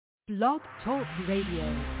Blog Talk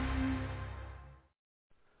Radio.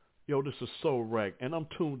 Yo, this is Soul Rack, and I'm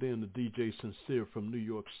tuned in to DJ Sincere from New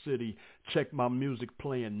York City. Check my music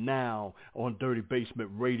playing now on Dirty Basement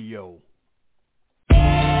Radio.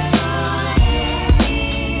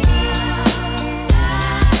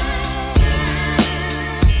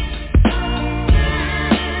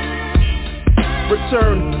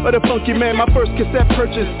 Return of the funky man, my first cassette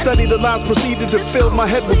purchase. Studied the lines, proceeded to fill my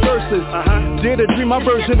head with verses. Did a dream my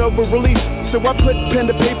version of a release, so I put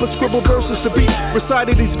pen to paper, scribble verses to beat.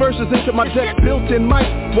 Recited these verses into my deck, built-in mic.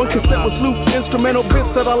 One cassette was loop, instrumental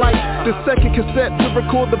bits that I like. The second cassette to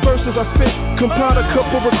record the verses I spit. Compiled a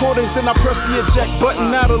couple recordings, then I pressed the eject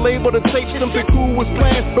button. Now to label the tape, something cool was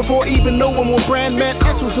planned. Before even knowing what brand meant,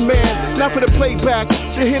 X was a man. Now for the playback,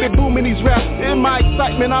 to hit it boom in these raps. In my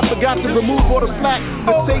excitement, I forgot to remove all the slack.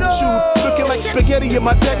 The tape shoe, looking like spaghetti in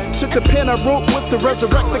my deck. Took the pen I wrote with to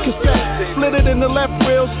resurrect the cassette. Split it in the left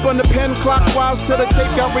rail, spun the pen clockwise till the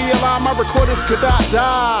tape got realigned. My recordings could not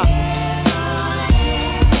die.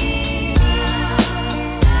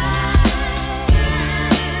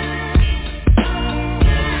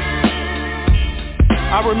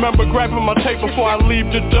 I remember grabbing my tape before I leave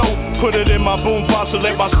the door. Put it in my boombox and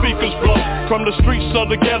let my speakers blow. From the streets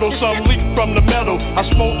of the ghetto, some leak from the metal. I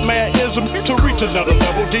smoke mad-ism to reach another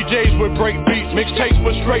level. DJs with break beats, mixtapes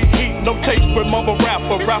with straight heat. No tapes with mumble rap,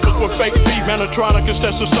 or rappers with fake beat. Manatronic and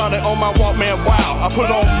Sonic on my Walkman, wow. I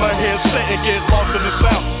put on my headset and get lost in the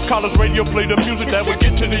sound. College radio play the music that would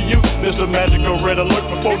get to the youth. There's a magical red alert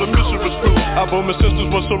before the mission was through. Our booming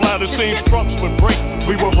sisters was so loud it seems trunks would break.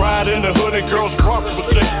 We would ride in the hood and girls' broncs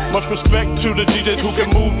would shake. Much respect to the DJs who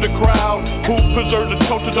can move the crowd, who preserve the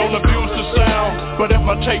culture, don't abuse the sound. But if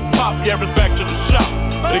my tape pop, yeah, it's back to the shop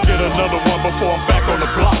to get another one before I'm back on the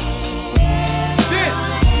block. This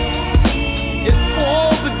is for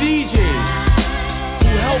all the DJs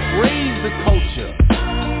who help raise the culture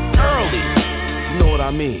early. You know what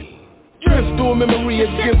I mean? Trips through a memory, a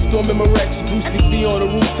gift to a Memorex. Brucey B on the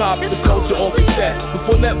rooftop, the culture on cassette.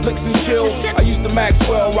 Before Netflix and chill, I used to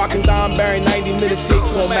Maxwell, rockin' Don Barry 90-minute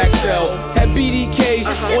tapes on Maxell. Had BDK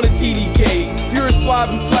on the TDK, Pure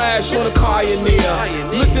Suave and Flash on the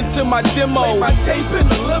Pioneer. Listen to my demo, my tape in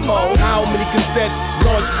the limo. How many cassettes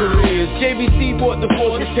launched careers? JVC bought the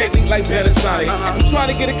force technique like Panasonic. I'm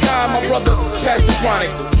trying to get a car, my brother passed the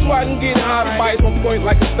chronic. So I can get high, bias on point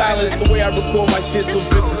like a stylist. The way I record my shit so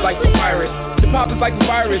business like a pirate. The pop is like a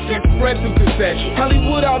virus, and it spread through cassette.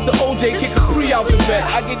 Hollywood out the OJ, kick a free out the vet.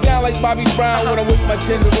 I get down like Bobby Brown when I'm with my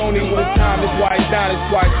tenderoni. When it's time, it's why it's down, it's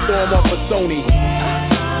why I storm off a Sony.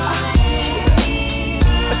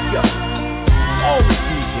 Let's go. All the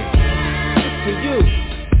DJs, it's to you.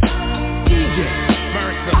 DJ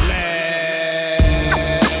Merciless.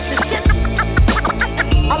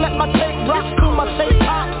 I let my tape rock through my tape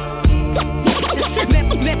pop.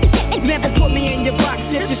 Never put me in your box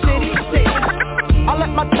if you said it. I let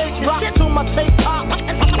my tape rock to my tape pop.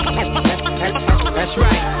 That's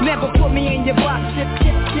right. Never put me in your box if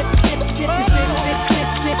you said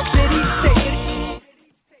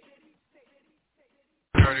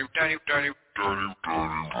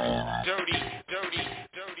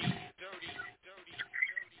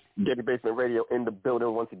Dirty Basement Radio in the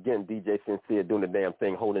building once again. DJ Sincere doing the damn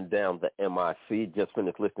thing, holding down the MIC. Just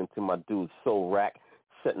finished listening to my dude Soul Rack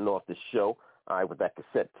setting off the show. All right, with that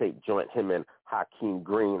cassette tape joint, him and Hakeem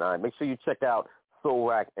Green. All right, make sure you check out Soul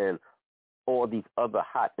Rack and all these other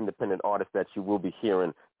hot independent artists that you will be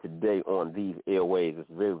hearing today on these airwaves.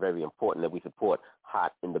 It's very, very important that we support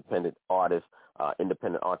hot independent artists,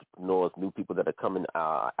 independent entrepreneurs, new people that are coming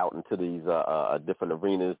out into these different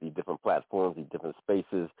arenas, these different platforms, these different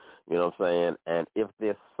spaces, you know what I'm saying? And if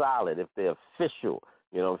they're solid, if they're official,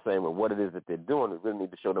 you know what I'm saying, with what it is that they're doing, we really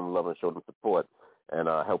need to show them love and show them support and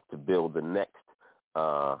help to build the next,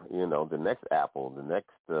 the next Apple, the next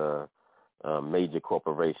major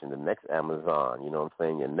corporation, the next Amazon, you know what I'm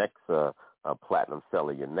saying, your next platinum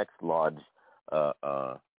seller, your next large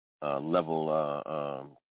level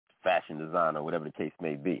fashion designer, whatever the case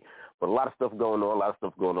may be. But a lot of stuff going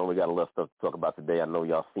on, We got a lot of stuff to talk about today. I know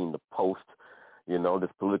y'all seen the post. You know,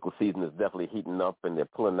 this political season is definitely heating up, and they're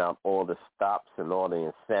pulling out all the stops and all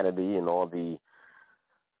the insanity and all the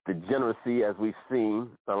degeneracy as we've seen,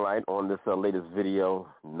 all right, on this latest video.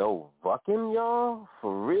 No fucking, y'all?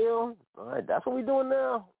 For real? All right, that's what we doing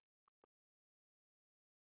now?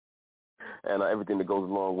 And everything that goes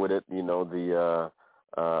along with it, you know,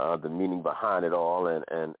 the meaning behind it all,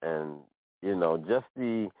 and you know, just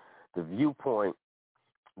the viewpoint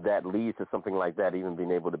that leads to something like that even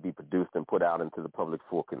being able to be produced and put out into the public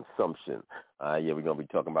for consumption. We're going to be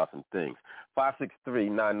talking about some things.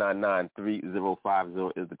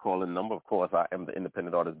 563-999-3050 is the call-in number. Of course, I am the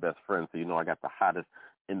independent artist's best friend, so you know I got the hottest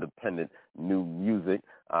independent new music.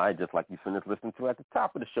 Just like you finished listening to at the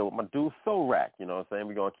top of the show with my dude Soul Rack. You know what I'm saying?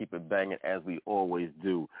 We're going to keep it banging as we always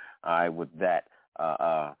do with that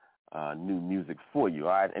new music for you.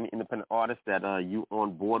 All right, any independent artists that you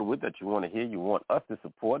on board with, that you want to hear, you want us to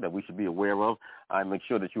support, that we should be aware of, make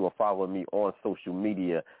sure that you are following me on social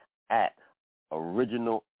media at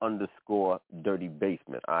original_Dirty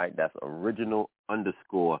Basement. All right, that's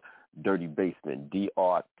original_Dirty Basement,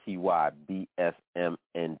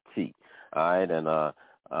 DRTYBSMNT. All right, and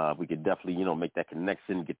we could definitely, make that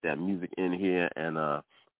connection, get that music in here, and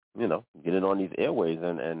get it on these airways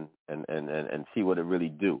and see what it really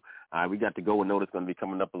do. We got to go and know that's going to be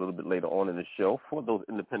coming up a little bit later on in the show for those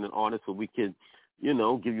independent artists, so we could,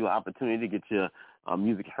 give you an opportunity to get your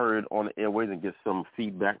music heard on the airways and get some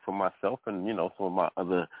feedback from myself and, some of my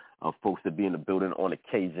other folks that be in the building on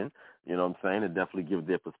occasion. You know what I'm saying? And definitely give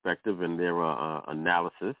their perspective and their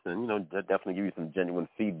analysis and, definitely give you some genuine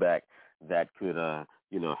feedback that could,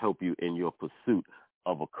 help you in your pursuit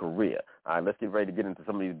of a career. All right, let's get ready to get into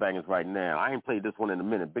some of these bangers right now. I ain't played this one in a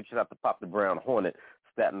minute. Big shout out to Pop the Brown Hornet,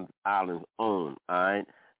 Staten Island's own. All right,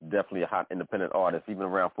 definitely a hot independent artist. He's been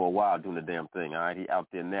around for a while doing the damn thing. All right, he out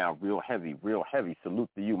there now, real heavy, real heavy. Salute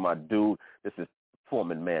to you, my dude. This is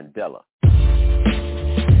Foreman Mandela.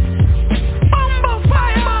 Bumble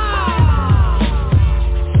fire!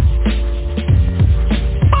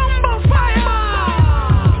 Bumble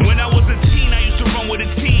fire! When I was a teen, I used to run with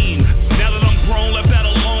a team. Now that I'm grown, left out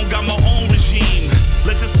alone, got my own regime.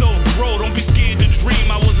 Let yourself grow, don't be scared to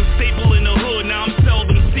dream. I was a staple in the hood, now I'm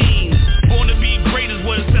seldom seen. Born to be great is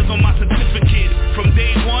what it says on my certificate. From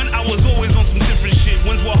day one, I was always on some different shit.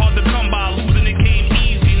 Wins were hard to come by, losing it came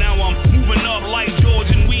easy. Now I'm moving up like George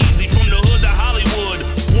and Weezy. From the hood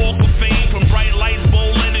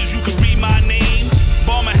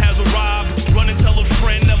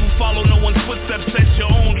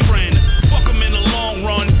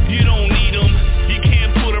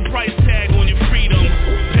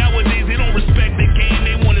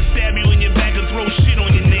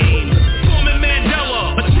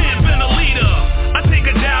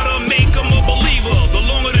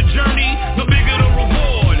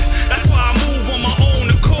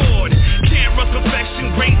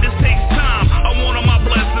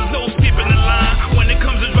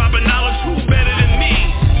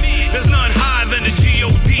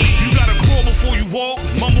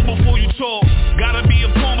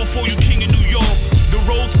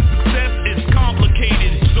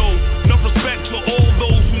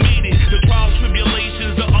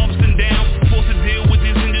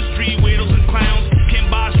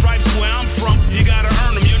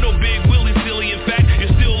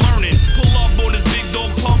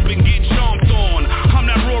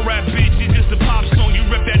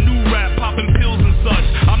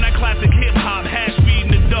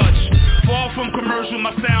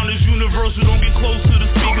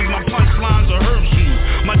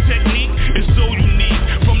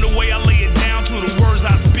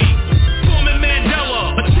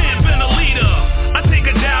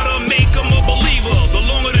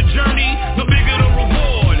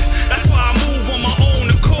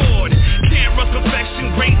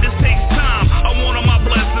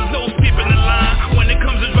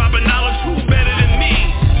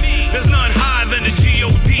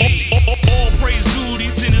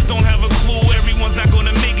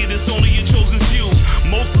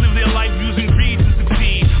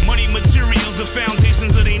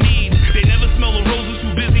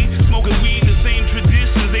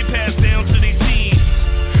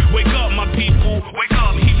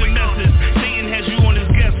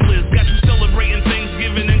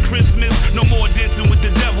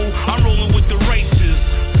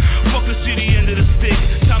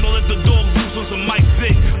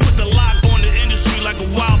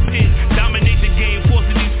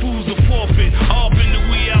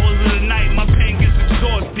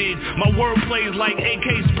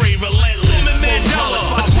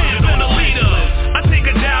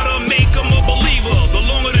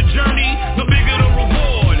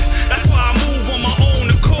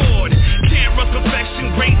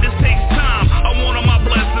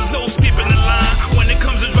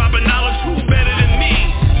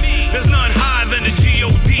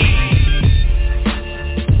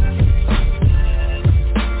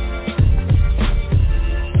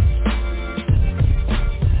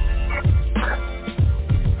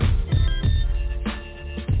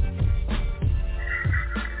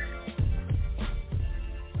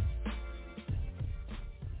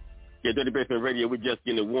Okay, Dirty Basement Radio, we just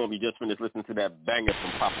getting it warm. You just finished listening to that banger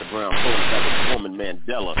from Pop the Ground. That was Woman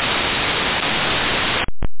Mandela.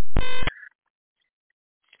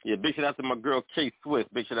 Yeah, big shout out to my girl K Swiss.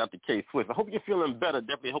 Big shout out to K Swiss. I hope you're feeling better.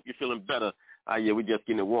 Definitely hope you're feeling better. Yeah, we just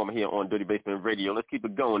getting it warm here on Dirty Basement Radio. Let's keep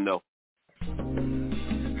it going though.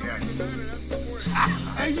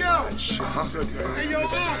 Hey yo! Hey yo!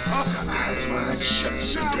 Eyes wide shut,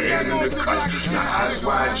 so dead in the cut. The eyes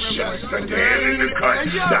wide shut, so dead in the cut.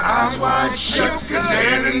 The eyes wide shut, so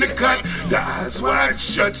dead in the cut. The eyes wide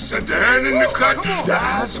shut, so dead in the cut. The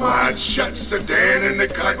eyes wide shut, so dead in the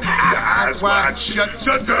cut. The eyes wide shut,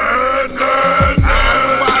 so dead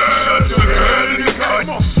in the cut.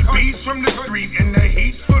 Beats from the street and the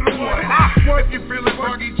heat's for the one. If you feel it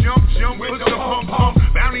foggy, jump with the pump.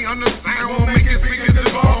 Bounty on the sound, make it big as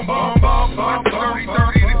the bomb. 30,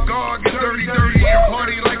 the dog is dirty. And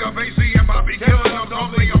party like a basie and Bobby killing them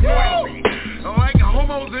softly. I'm noisy, like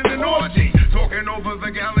homos in an orgy. Talking over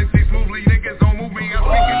the galaxy smoothly, niggas don't move me. I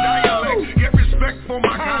speak in dialect, get respect for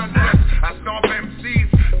my concept. I stomp MCs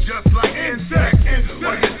just like insects.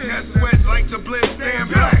 While your chest wet like the bliss,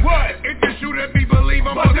 stand back. If you shoot at me, believe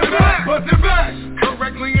I'm busting back.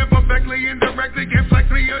 Correctly and perfectly, indirectly,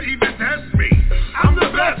 complexly, or even test me. I'm the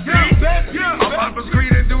best, yeah. My papa's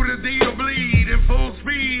creed and do the deed or bleed in full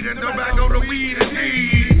speed and tobacco the weed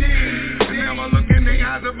indeed. Now I look in the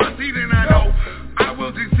eyes of my seat and I know I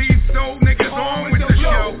will succeed. So niggas on with the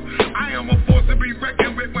show. I am a force to be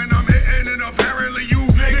reckoned with when I'm hitting it. Apparently you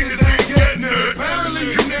niggas ain't getting it. Apparently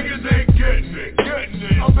you niggas ain't getting it.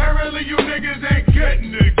 Apparently you niggas ain't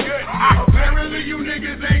getting it. Apparently you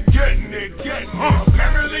niggas ain't getting it.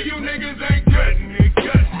 Apparently you niggas ain't getting it.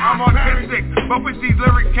 I'm autistic, but with these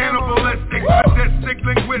lyrics cannibalistic. Sadistic,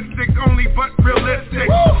 linguistic, only but realistic.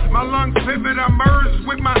 My lungs pivot, I merge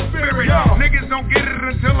with my spirit. Niggas don't get it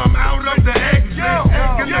until I'm out of the exit.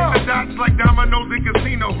 Connect the dots like dominoes in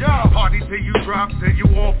casino. Party till you drop, till you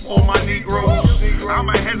off all my Negroes. I'm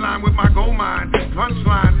a headline with my gold mine.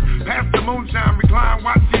 Punchlines, pass the moonshine, recline,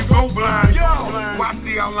 watch you go blind. Watch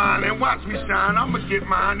the outline and watch me shine. I'ma get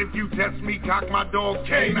mine if you test me, cock my dog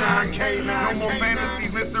K9. No more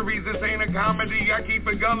fantasies, mysteries, this ain't a comedy. I keep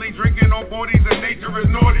a gully drinking on 40s and nature is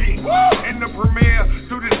naughty. In the premiere,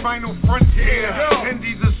 through this final frontier.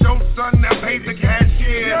 Indy's a show, son, that pays the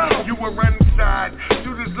cashier. You were running side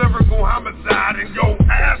to this lyrical homicide and yo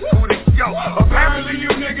ass with it, yo. Apparently you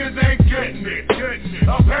niggas ain't getting it.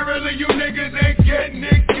 Apparently you niggas ain't getting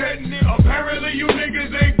it. Apparently you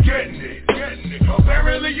niggas ain't getting it.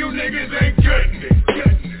 Apparently you niggas ain't getting it.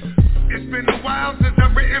 It's been a while since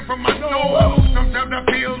I've written from my soul. Sometimes I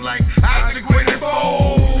feel like I should quit and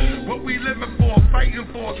fold. What we living for, fighting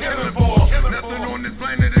for, killing for. Nothing on this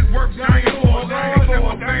planet is worth dying for. Except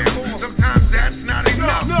for fam, sometimes that's not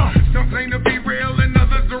enough. Some claim to be real and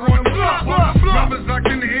others are on the bluff. Brothers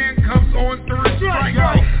locked in handcuffs on third strike.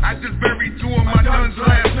 I just buried two of my guns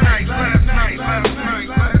last night.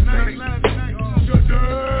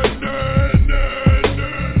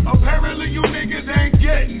 Apparently you niggas ain't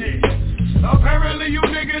getting it. Apparently you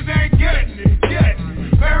niggas ain't getting it.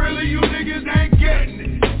 Apparently you niggas ain't getting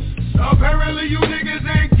it. Apparently you niggas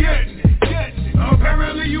ain't getting it.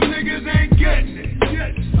 Apparently you niggas ain't getting it.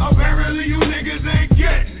 Apparently you niggas ain't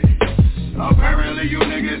getting it. Apparently you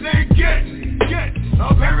niggas ain't getting it.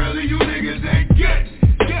 Apparently you niggas ain't getting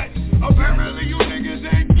it. Apparently you niggas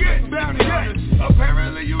ain't getting it.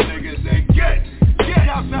 Apparently you niggas ain't getting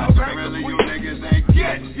it. Apparently you niggas ain't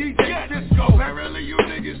getting it. Apparently you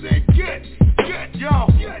niggas ain't getting it. Yo.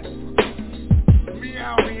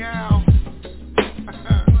 Meow, meow.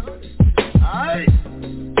 Alright.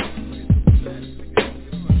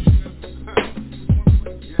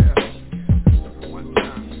 Yeah. One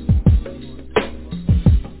time.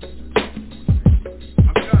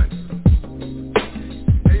 I'm done.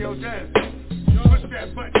 Hey, yo, Dad. Push that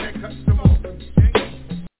button that cuts them off.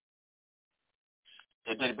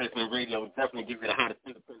 The Dirty Basement Radio will definitely give you the hottest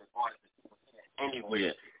independent artist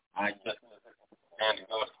anywhere. I just and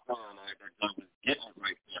go to Sun. I was getting it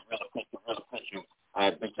right there. Real official.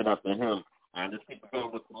 Big shout out to him. Let's keep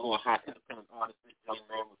going with some more hot independent artists. This young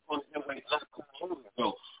man was 20 years less than 2 years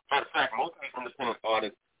ago. Matter of fact, most of the independent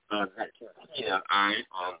artists that you hear,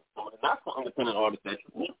 some of the not so independent artists that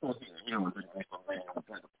you also hear with the Basement Radio. I've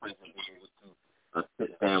got the pleasure of being able to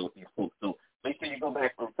sit down with these folks. So make sure you go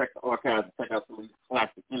back and check the archives and check out some of these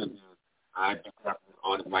classic interviews. I just got this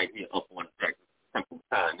artist right here up on the track. Simple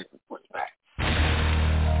time. This is Push Back.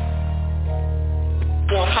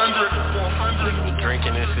 400.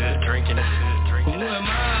 Drinking this shit. Who am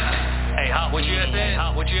I? Hey, Hop, what you just said?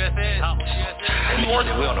 We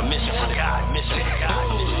on a mission for God.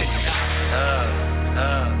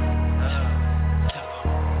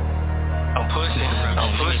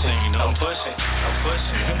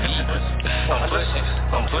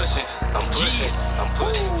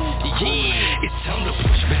 Yeah, it's time to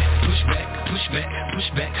push back.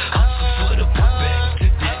 Hustle for the putback.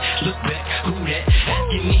 Took that, look back, who that?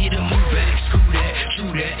 Asking me to move back, screw that,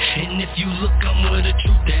 true that. And if you look, I'm with the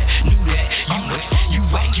truth that, knew that. You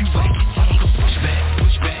whack. It's time to push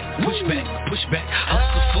back.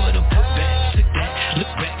 Hustle for the putback. Took that,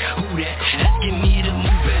 look back, who that? Asking me to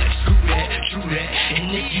move back, screw that, true that.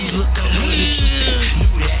 And if you look, I'm with the truth that,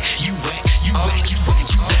 knew that. You whack. A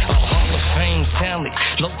Hall of Fame talent,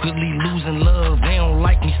 locally losing love. They don't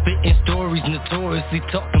like me spitting stories, notoriously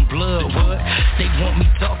talking blood. What? They want me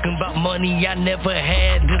talking about money I never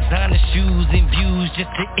had, designer shoes and views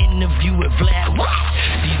just to interview at Vlad.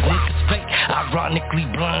 These niggas fake, ironically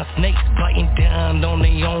blind snakes, biting down on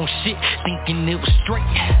their own shit, thinking it was straight.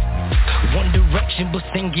 One direction but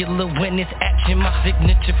singular when it's action. My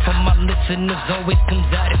signature for my listeners always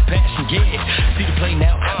comes out as passion. Yeah, see the play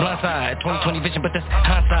now, blindside, 2020 vision, but that's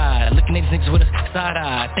hindsight. Looking at these niggas with a side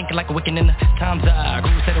eye, thinking like a wicked in the time's eye.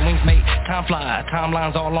 Groove set of wings made time fly,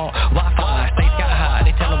 timelines all on Wi-Fi. Stay sky high,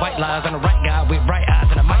 they telling white lies. I'm the right guy with bright eyes,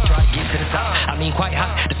 and I might try to get to the top. I mean quite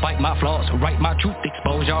high, despite my flaws. Write my truth,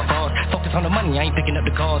 expose y'all frauds. Focus on the money, I ain't picking up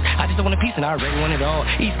the cause. I just want a piece and I already want it all.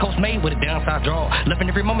 East Coast made with a downside draw. Loving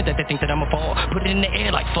every moment that they think that I'ma fall. Put it in the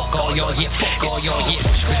air like fuck all y'all, yeah, fuck all y'all, yeah.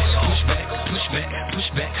 Push back.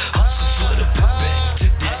 Hustle for the putback.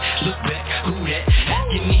 Took that, look back, who that?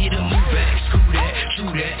 Asking me to move back, screw that,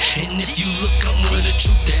 true that. And if you look, I'm with the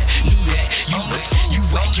truth that, knew that. You whack.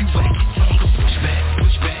 It's time to push back.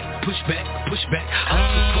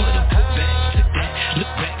 Hustle for the putback. Took that,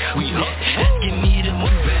 look back, who that? Asking me to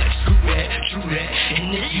move back, screw that, true that.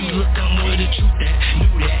 And if you look, I'm with the truth that,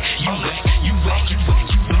 knew that. You whack.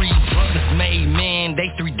 Three brothers made, man,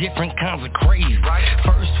 they three different kinds of crazy.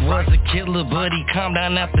 First was a killer, but he calmed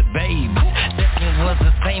down after baby. Second was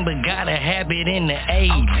the same, but got a habit in the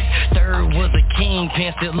 80s. Third was a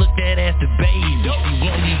kingpin, still looked at as the baby. See,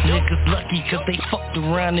 one of these niggas lucky, cause they fucked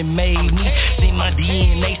around and made me. See my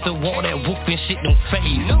DNA, so all that whooping shit don't faze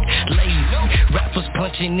me. Lazy, rappers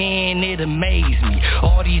punching in, it amaze me.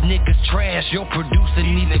 All these niggas trash, your producer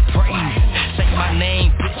need to praise me. Say my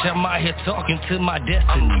name, bitch, I'm out here talking to my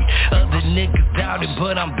destiny. Other niggas doubt it,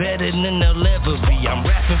 but I'm better than they'll ever be. I'm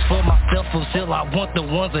rapping for myself until I want the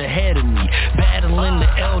ones ahead of me. Battling the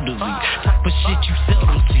elderly, type of shit you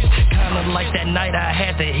seldom see. Kinda like that night I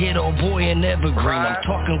had to hit old boy in Evergreen. I'm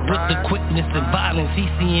talking with the quickness and violence, he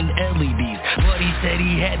seeing LEDs. But he said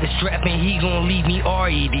he had the strap and he gon' leave me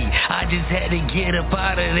RED. I just had to get up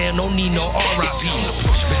out of there, no need no RIP.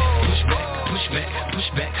 Push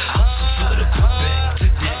back, hustle for the putback.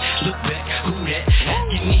 Took that, look back, who that?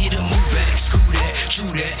 Asking me to move back, screw that,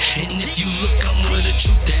 true that. And if you look, I'm with the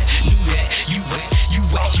truth that, knew that. You whack.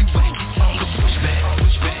 It's time to push back.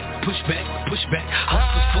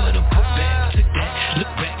 Hustle for the putback. Took that,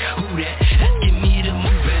 look back, who that? Asking me to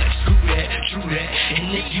move back, screw that, true that. And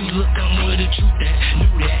if you look, I'm with the truth that,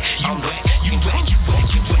 knew that. You whack.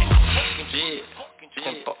 Yeah,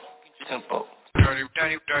 tempo.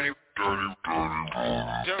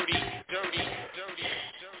 Dirty.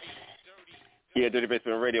 Yeah, Dirty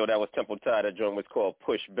Basement Radio, that was Temple Tide. That joint was called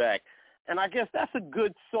Push Back. And I guess that's a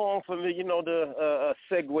good song for me, to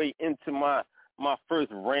segue into my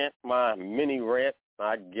first rant, my mini rant.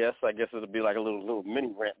 I guess it'll be like a little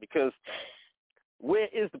mini rant, because where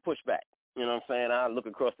is the pushback? You know what I'm saying? I look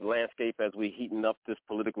across the landscape as we heating up this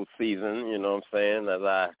political season, you know what I'm saying, as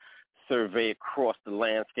I survey across the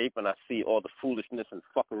landscape and I see all the foolishness and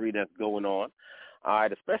fuckery that's going on. All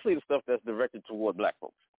right, especially the stuff that's directed toward black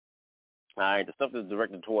folks. All right, the stuff that's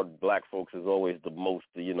directed toward black folks is always the most,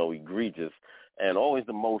 egregious and always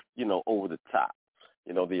the most, over the top.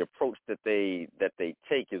 The approach that they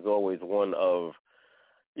take is always one of,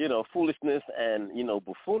 foolishness and,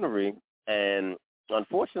 buffoonery. And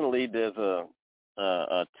unfortunately, there's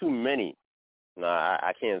too many. Now,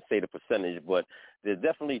 I can't say the percentage, but there's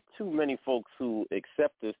definitely too many folks who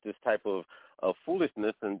accept this type of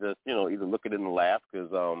foolishness and just, either look at it and laugh because,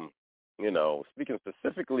 speaking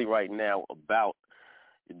specifically right now about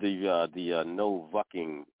the no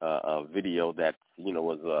vucking video that,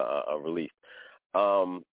 was released.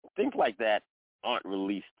 Things like that aren't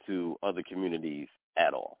released to other communities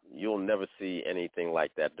at all. You'll never see anything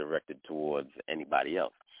like that directed towards anybody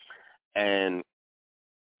else. And,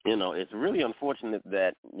 it's really unfortunate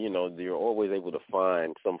that, you're always able to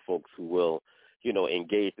find some folks who will,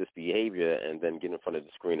 engage this behavior and then get in front of the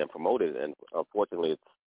screen and promote it. And unfortunately, it's,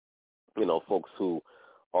 folks who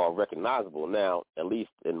are recognizable. Now, at least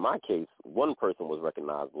in my case, one person was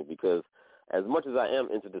recognizable because as much as I am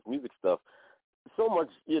into this music stuff, so much,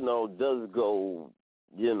 does go,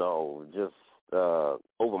 just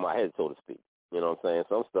over my head, so to speak. You know what I'm saying?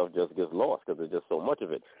 Some stuff just gets lost because there's just so much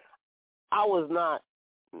of it. I was not,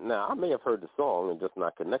 now I may have heard the song and just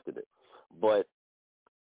not connected it, but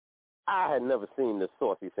I had never seen this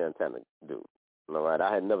Saucy Santana dude. All right,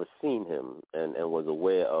 I had never seen him and was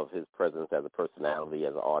aware of his presence as a personality,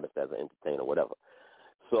 as an artist, as an entertainer, whatever.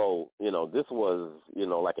 So, this was,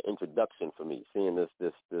 like an introduction for me. Seeing this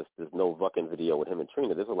No Vuckin' video with him and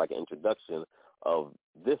Trina, this was like an introduction of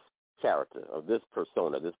this character, of this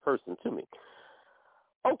persona, this person to me.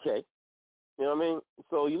 Okay. You know what I mean?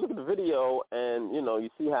 So you look at the video and, you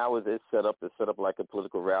see how it's set up. It's set up like a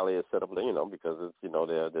political rally. It's set up, because it's,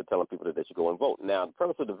 they're telling people that they should go and vote. Now, the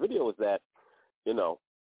premise of the video is that,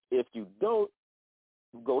 if you don't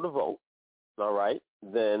go to vote, all right,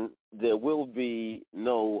 then there will be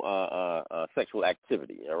no sexual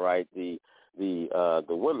activity, all right? The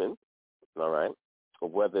women, all right,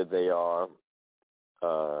 whether they are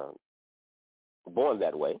born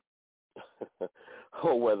that way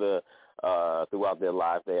or whether throughout their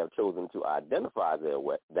lives they have chosen to identify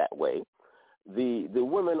that way, the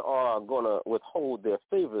women are going to withhold their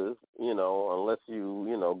favors, unless you,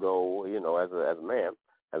 go, as a man,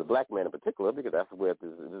 as a black man in particular, because that's where this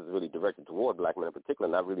is really directed toward black men in particular,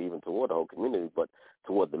 not really even toward the whole community, but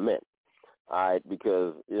toward the men. All right,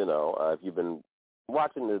 because, if you've been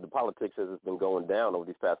watching the politics as it's been going down over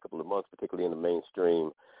these past couple of months, particularly in the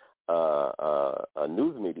mainstream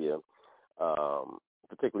news media,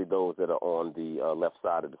 particularly those that are on the left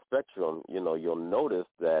side of the spectrum, you'll notice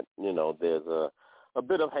that, there's a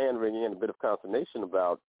bit of hand-wringing and a bit of consternation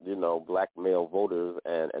about, black male voters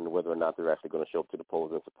and whether or not they're actually going to show up to the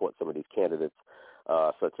polls and support some of these candidates,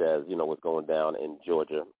 such as, what's going down in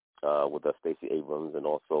Georgia with Stacey Abrams, and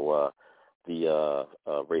also the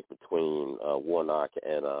race between Warnock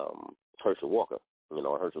and Herschel Walker.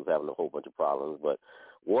 Herschel's having a whole bunch of problems, but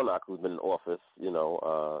Warnock, who's been in office,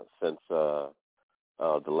 since the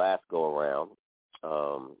last go-around,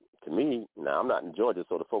 to me, now I'm not in Georgia,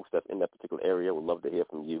 so the folks that's in that particular area would love to hear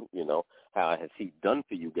from you, how has he done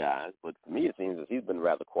for you guys? But for me, it seems as he's been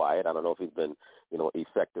rather quiet. I don't know if he's been,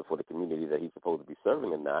 effective for the community that he's supposed to be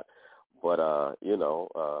serving or not. But, he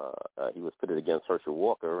was pitted against Herschel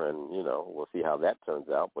Walker, and, we'll see how that turns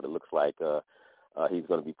out. But it looks like he's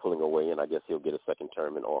going to be pulling away, and I guess he'll get a second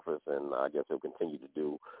term in office, and I guess he'll continue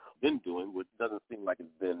to been doing, which doesn't seem like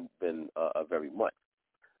it's been very much.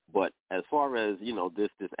 But as far as, this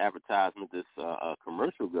advertisement, this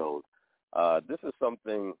commercial goes, this is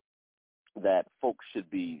something that folks should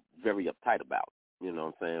be very uptight about. You know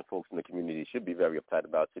what I'm saying? Folks in the community should be very uptight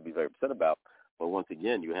about, should be very upset about. But once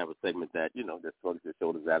again, you have a segment that, that shrugs their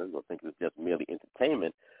shoulders at it or think it's just merely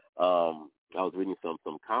entertainment. I was reading some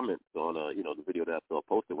comments on, the video that I saw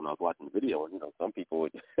posted when I was watching the video, and, some people were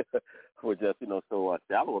just, so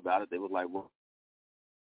shallow about it. They were like, well,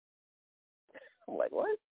 I'm like,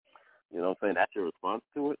 what? You know what I'm saying? That's your response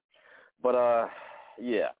to it. But,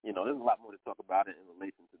 yeah, there's a lot more to talk about it in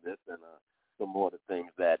relation to this and some more of the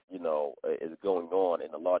things that, is going on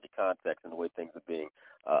in the larger context and the way things are being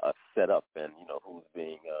set up and, who's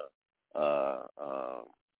being,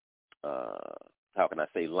 how can I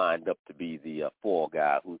say, lined up to be the fall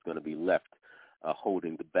guy who's going to be left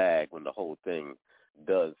holding the bag when the whole thing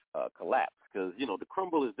does collapse. Because, the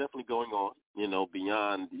crumble is definitely going on,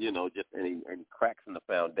 beyond, just any cracks in the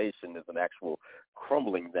foundation. There's an actual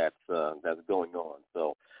crumbling that's going on.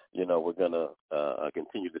 So, we're going to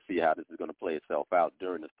continue to see how this is going to play itself out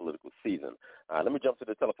during this political season. Let me jump to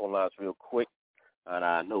the telephone lines real quick, and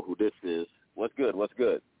I know who this is. What's good? What's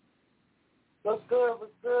good?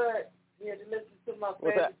 Here to listen to my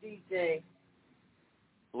favorite DJ.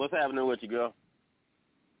 What's happening with you, girl?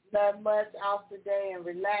 Not much, out today and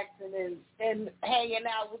relaxing and hanging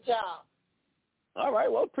out with y'all. All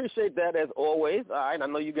right, well, appreciate that as always. All right, I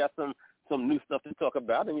know you got some new stuff to talk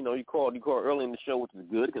about, and you called early in the show, which is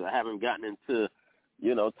good because I haven't gotten into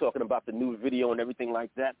talking about the new video and everything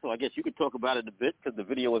like that. So I guess you could talk about it a bit because the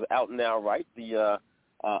video is out now, right? The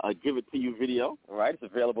Give It to You video, all right? It's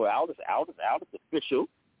available out. It's out. It's official.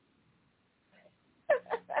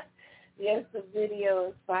 Yes, the video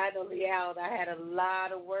is finally out. I had a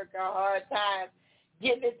lot of work, a hard time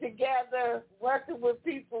getting it together, working with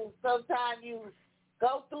people. Sometimes you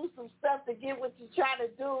go through some stuff to get what you're trying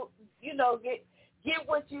to do, get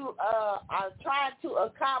what you are trying to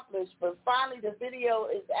accomplish. But finally the video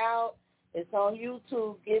is out. It's on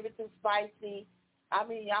YouTube. Give It to Spicy.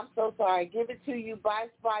 I'm so sorry. Give It to You by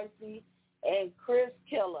Spicy and Chris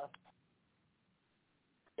Killer.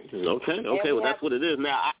 Okay, well, that's what it is.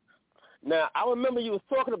 Now, I remember you was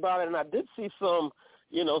talking about it, and I did see some,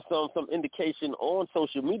 some indication on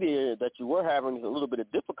social media that you were having a little bit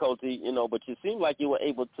of difficulty, but you seemed like you were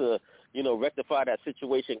able to, rectify that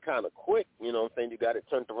situation kind of quick. You know what I'm saying? You got it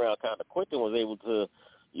turned around kind of quick and was able to,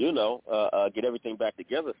 get everything back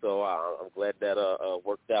together. So I'm glad that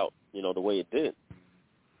worked out, the way it did.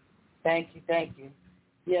 Thank you.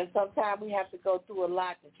 Yeah, sometimes we have to go through a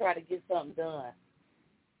lot to try to get something done.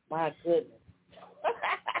 My goodness.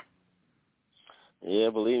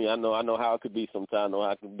 Yeah, believe me, I know how it could be sometimes, I know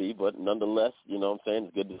how it could be, but nonetheless,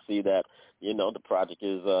 it's good to see that, the project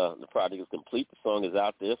is complete, the song is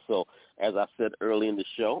out there. So as I said early in the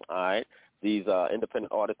show, all right, these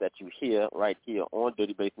independent artists that you hear right here on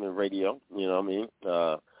Dirty Basement Radio, we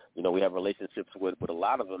have relationships with a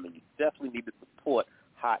lot of them, and you definitely need to support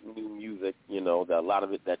hot new music, a lot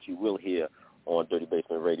of it that you will hear on Dirty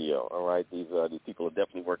Basement Radio, all right? These people are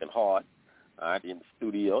definitely working hard. All right, in the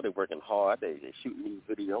studio, they're working hard. They're shooting these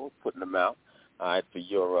videos, putting them out, all right, for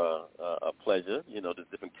your pleasure. There's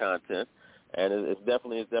different content, and it's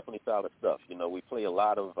definitely solid stuff. We play a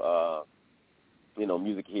lot of,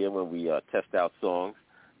 music here when we test out songs.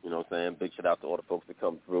 You know what I'm saying? Big shout out to all the folks that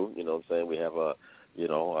come through. You know what I'm saying? We have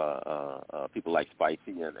people like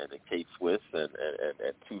Spicy and K-Swiss and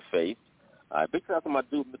Two-Face. All right, big shout out to my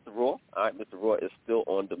dude, Mr. Raw. All right, Mr. Raw is still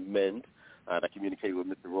on the mend. I communicated with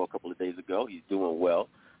Mr. Raw a couple of days ago. He's doing well.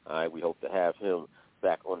 All right, we hope to have him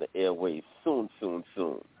back on the airwaves soon.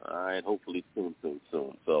 All right, hopefully soon.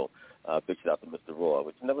 So big shout out to Mr. Raw.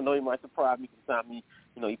 But you never know, he might surprise me sometime.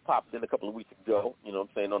 He popped in a couple of weeks ago,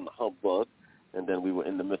 on the Humbug. And then we were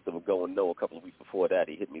in the midst of a going no a couple of weeks before that.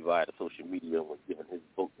 He hit me via the social media and was giving his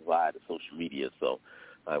vote via the social media. So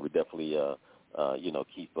we definitely,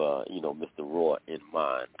 keep, Mr. Raw in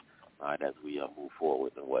mind as we move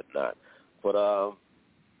forward and whatnot. But,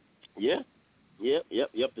 yep,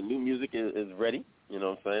 the new music is ready, you know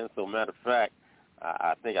what I'm saying? So, matter of fact,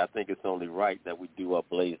 I think it's only right that we do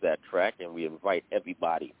blaze that track, and we invite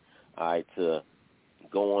everybody, all right, to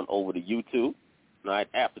go on over to YouTube, all right,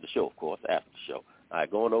 after the show, of course, all right,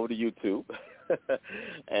 going over to YouTube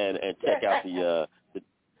and check out the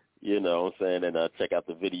and check out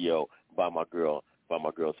the video by my girl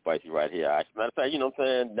Spicy right here. As a matter of fact, you know what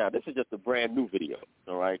I'm saying? Now, this is just a brand new video,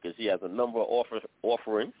 all right, because she has a number of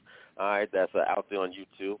offerings, all right, that's out there on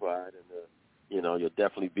YouTube, all right, and, you'll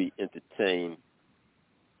definitely be entertained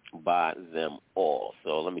by them all.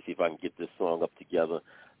 So let me see if I can get this song up together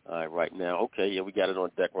right now. Okay, yeah, we got it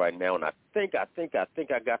on deck right now, and I think I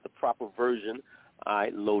got the proper version.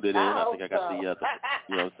 I loaded in. I think I got the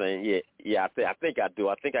you know what I'm saying? Yeah, I think I do.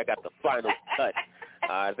 I think I got the final cut.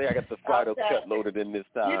 I think I got the final cut loaded in this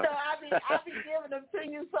time. I be giving them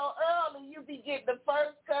to you so early. You be getting the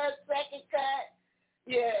first cut, second cut.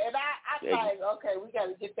 Yeah, and I like, okay, we got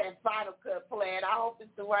to get that final cut playing. I hope it's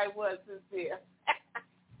the right one, Sincere.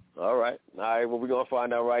 All right, well, we're going to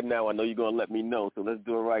find out right now. I know you're going to let me know, so let's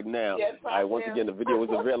do it right now. Yes, all right, once again, the video is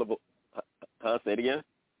available. Say it again?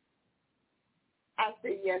 I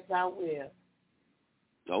said, yes, I will.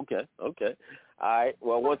 Okay. All right,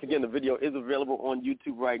 well, once again, the video is available on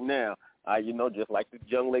YouTube right now. Just like the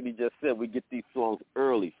young lady just said, we get these songs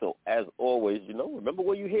early. So, as always, remember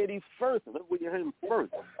where you hear these first. Remember where you hear them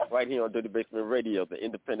first. Right here on Dirty Basement Radio, the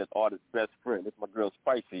independent artist's best friend. It's my girl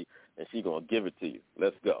Spicy, and she's going to give it to you.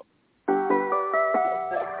 Let's go.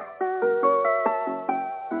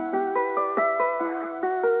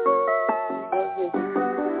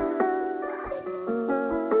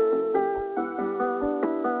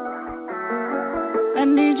 I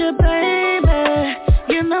need you, baby.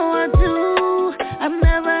 You know I do. I've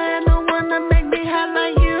never had no one to make me hot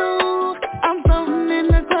like you. I'm floating in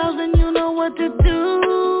the clouds and you know what to do.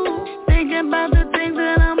 Thinking about the things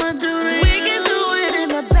that I'ma do. We can do it in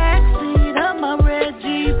the backseat of my red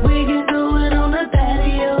Jeep. We can do it on the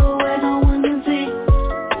patio where no one can see.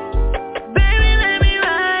 Baby, let me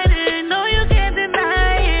ride it. No, you can't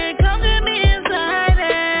deny it. Come get me inside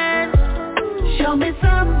it. Show me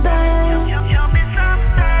something.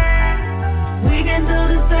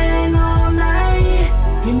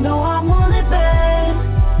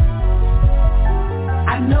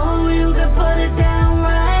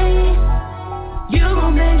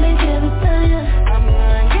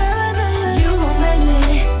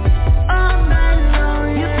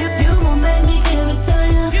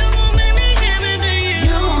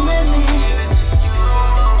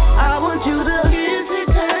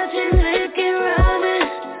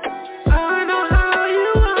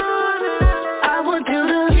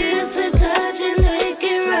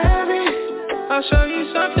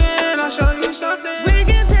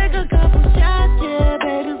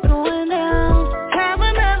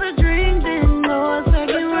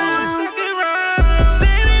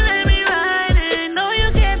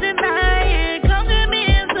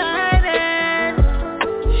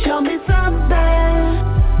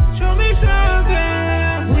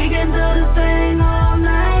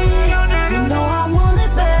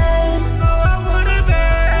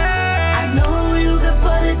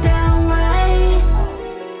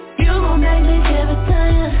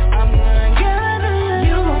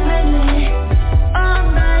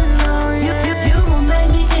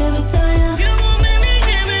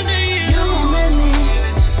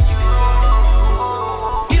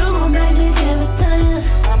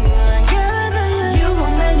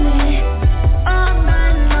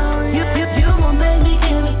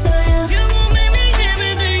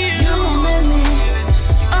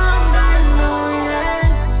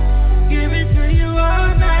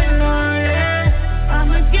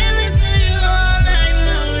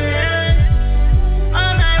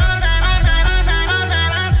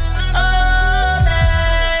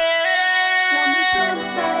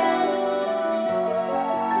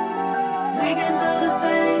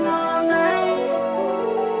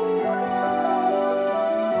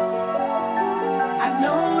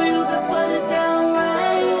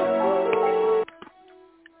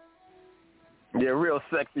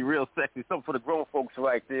 sexy, real sexy. Something for the grown folks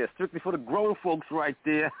right there. Strictly for the grown folks right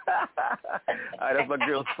there. All right, that's my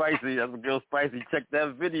girl Spicy. That's my girl Spicy. Check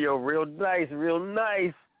that video. Real nice, real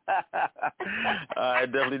nice. I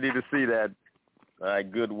definitely need to see that. All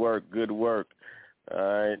right, good work, good work. All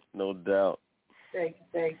right, no doubt. Thank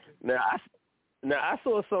you. Now I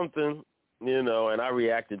saw something, and I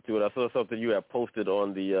reacted to it. I saw something you had posted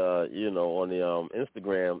on the, on the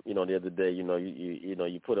Instagram, the other day.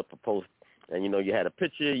 You put up a post, and you had a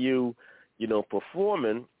picture of you,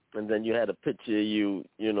 performing, and then you had a picture of you,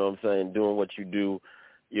 doing what you do,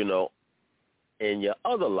 in your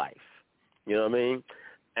other life. You know what I mean?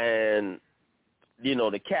 And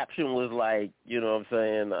the caption was like,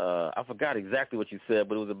 I forgot exactly what you said,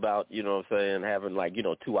 but it was about, having like,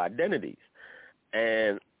 two identities.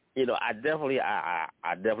 And, I definitely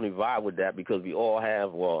vibe with that because we all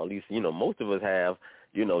have, well, at least, most of us have,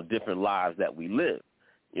 different lives that we live.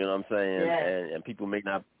 You know what I'm saying? Yeah. And people may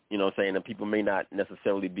not, and people may not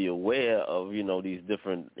necessarily be aware of, these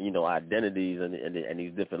different, identities and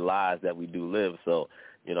these different lives that we do live. So,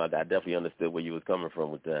 I definitely understood where you was coming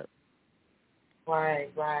from with that. Right.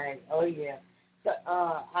 Oh, yeah. So,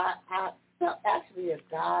 actually a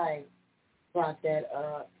guy brought that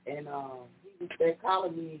up, and they're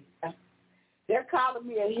calling me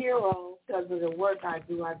a hero because of the work I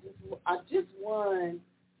do. I just won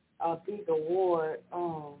a big award.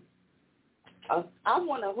 I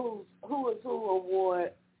won a Who is Who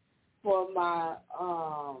award for my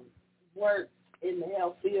work in the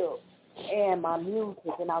health field and my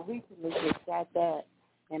music, and I recently just got that,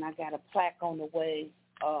 and I got a plaque on the way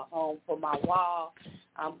home for my wall.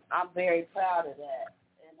 I'm very proud of that.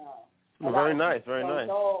 And very nice.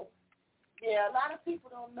 Yeah, a lot of people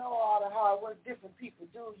don't know all the hard work different people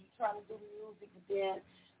do. You trying to do music, but then,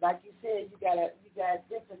 like you said, you got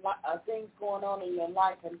different things going on in your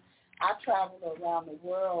life. And I traveled around the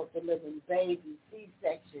world delivering babies,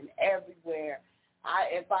 C-section, everywhere.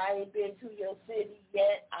 If I ain't been to your city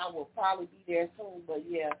yet, I will probably be there soon. But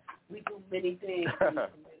yeah, we do many things, and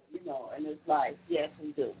it's like, yes,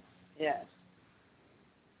 we do, yes.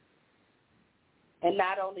 And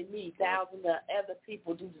not only me, thousands of other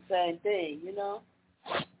people do the same thing,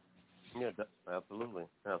 Yeah, absolutely.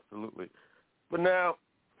 But now,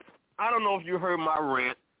 I don't know if you heard my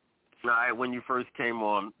rant, all right, when you first came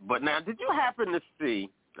on, but now, did you happen to see,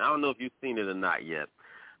 I don't know if you've seen it or not yet,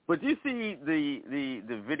 but you see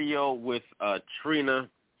the video with Trina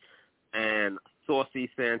and Saucy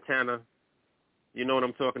Santana? You know what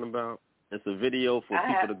I'm talking about? It's a video for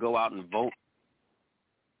people to go out and vote.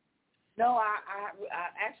 No, I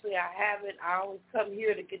haven't. I always come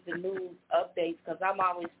here to get the news updates because I'm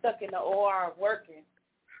always stuck in the OR working.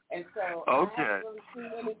 And so I haven't really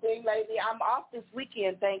seen anything lately. I'm off this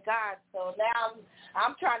weekend, thank God. So now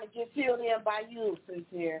I'm trying to get filled in by you,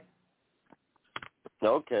 Sincere.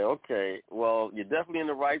 Okay. Well, you're definitely in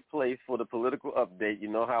the right place for the political update. You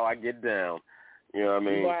know how I get down. You know what I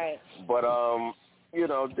mean? Right. But,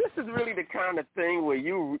 this is really the kind of thing where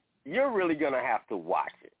you're really going to have to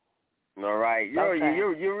watch it. All right,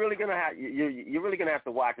 you're really gonna have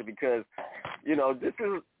to watch it because, this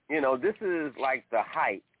is like the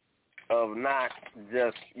height of not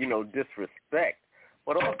just disrespect,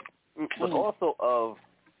 but also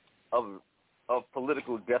of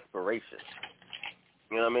political desperation.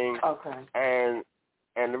 You know what I mean? Okay.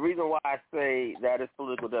 And the reason why I say that is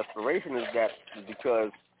political desperation is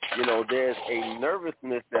because there's a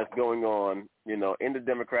nervousness that's going on in the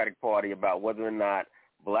Democratic Party about whether or not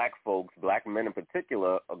black folks, black men in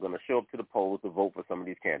particular, are going to show up to the polls to vote for some of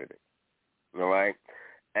these candidates. All right?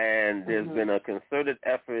 And there's been a concerted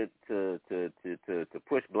effort to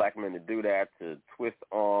push black men to do that, to twist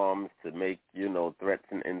arms, to make, threats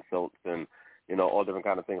and insults and, all different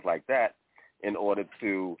kind of things like that in order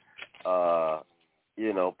to,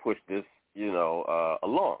 push this,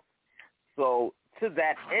 along. So to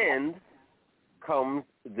that end comes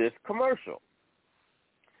this commercial.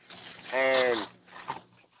 And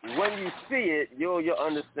when you see it, you'll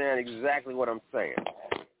understand exactly what I'm saying.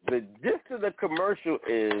 The gist of the commercial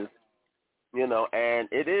is, and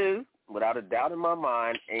it is, without a doubt in my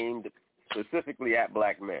mind, aimed specifically at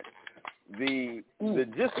black men. The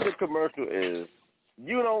gist of the commercial is,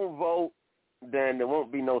 you don't vote, then there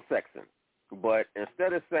won't be no sexing. But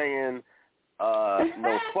instead of saying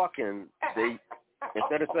no fucking,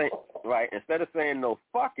 instead of saying no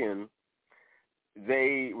fucking,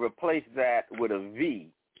 they replace that with a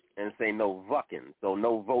V and say no vucking. So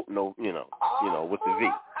no vote, no, with the V.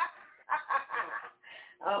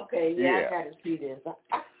 Okay, I got to see this.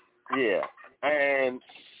 Yeah, and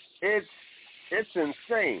it's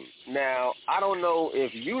insane. Now, I don't know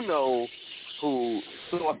if you know who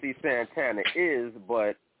Saucy Santana is,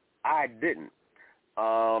 but I didn't.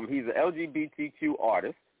 He's an LGBTQ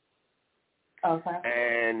artist. Okay.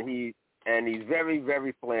 And he's very,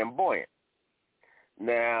 very flamboyant.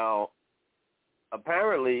 Now,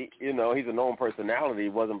 apparently, you know, he's a known personality. He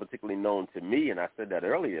wasn't particularly known to me, and I said that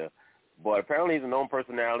earlier. But apparently he's a known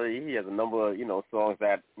personality. He has a number of, you know, songs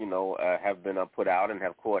that, you know, have been put out and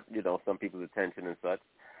have caught, you know, some people's attention and such.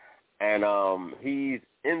 And he's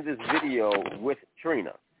in this video with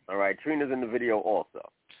Trina. All right? Trina's in the video also.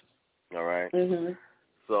 All right? Mm-hmm.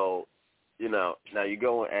 So, you know, now you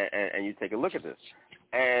go and you take a look at this.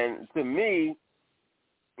 And to me,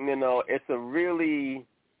 you know, it's a really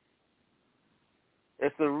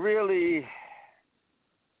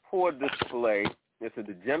poor display. It's a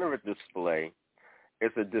degenerate display.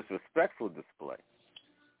 It's a disrespectful display.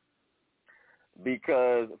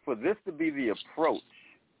 Because for this to be the approach,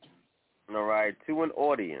 all right, to an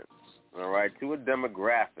audience, all right, to a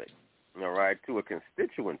demographic, all right, to a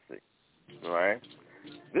constituency, all right,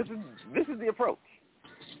 this is the approach.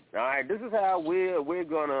 All right, this is how we're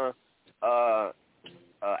gonna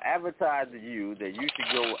advertise to you that you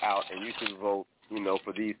should go out and you should vote, you know,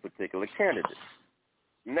 for these particular candidates.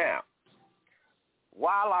 Now,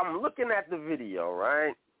 while I'm looking at the video,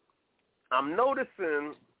 right, I'm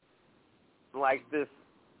noticing like this,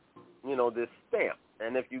 you know, this stamp.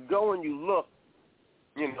 And if you go and you look,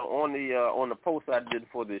 you know, on the post I did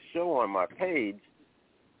for this show on my page,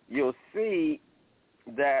 you'll see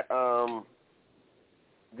that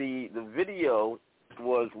the video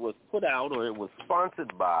was put out, or it was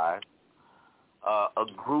sponsored by a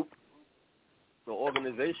group, the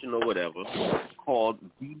organization or whatever, called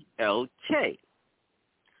BLK.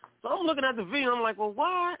 So I'm looking at the video, I'm like, well,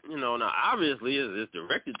 why? You know, now obviously it's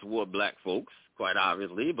directed toward black folks, quite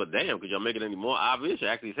obviously, but damn, could y'all make it any more obvious? You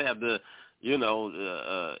actually have the,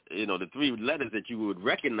 the three letters that you would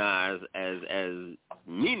recognize as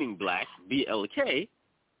meaning black, BLK.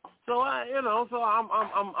 So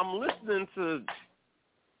I'm listening to,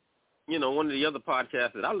 you know, one of the other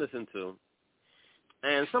podcasts that I listen to,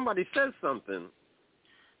 and somebody says something,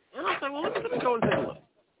 and I'm saying, well, let me go and take a look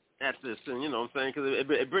at this, and you know what I'm saying, because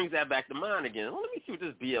it brings that back to mind again. Well, let me see what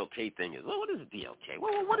this BLK thing is. Well, what is BLK?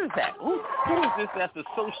 What is that? Who is this that's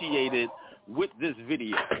associated with this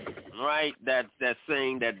video, right? That's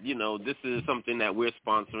saying that, you know, this is something that we're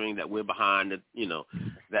sponsoring, that we're behind, that, you know,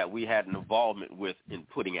 that we had an involvement with in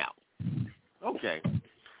putting out. Okay.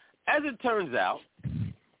 As it turns out,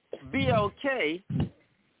 BLK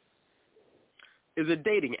is a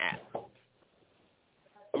dating app.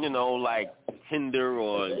 You know, like Tinder,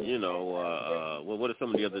 or, you know, what are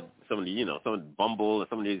some of the Bumble, or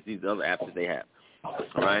some of these other apps that they have. All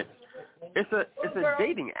right? It's a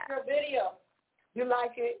dating app. Your video. You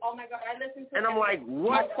like it? Oh my God, I listened to it. And I'm like,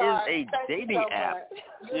 what is a dating app?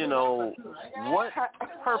 You know, what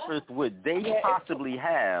purpose would they possibly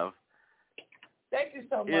have? Thank you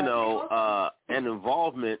so much. You know, an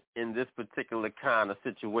involvement in this particular kind of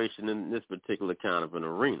situation, in this particular kind of an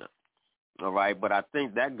arena. All right, but I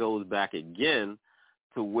think that goes back again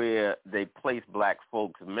to where they place black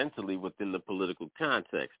folks mentally within the political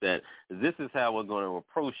context, that this is how we're going to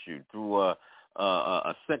approach you, through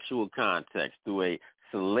a sexual context, through a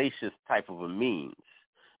salacious type of a means,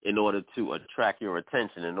 in order to attract your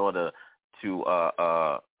attention, in order to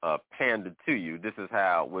pander to you. This is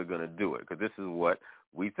how we're going to do it, because this is what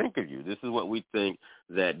we think of you. This is what we think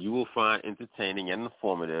that you will find entertaining and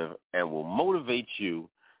informative, and will motivate you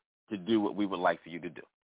to do what we would like for you to do.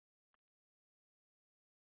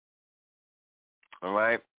 All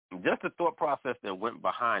right? Just the thought process that went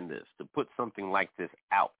behind this, to put something like this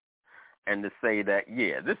out and to say that,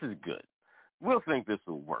 yeah, this is good. We'll think this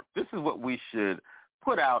will work. This is what we should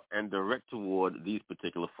put out and direct toward these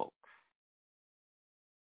particular folks.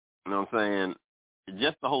 You know what I'm saying?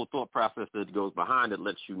 Just the whole thought process that goes behind it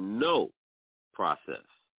lets you know process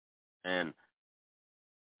and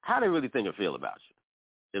how they really think and feel about you,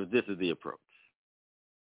 if this is the approach.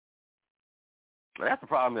 But that's the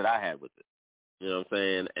problem that I had with it. You know what I'm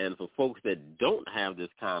saying? And for folks that don't have this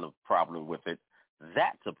kind of problem with it,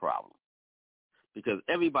 that's a problem. Because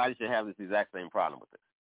everybody should have this exact same problem with it.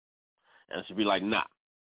 And it should be like, nah,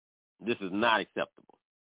 this is not acceptable.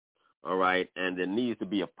 All right? And there needs to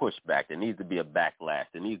be a pushback. There needs to be a backlash.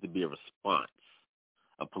 There needs to be a response,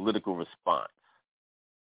 a political response.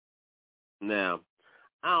 Now,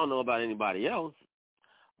 I don't know about anybody else,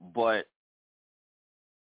 but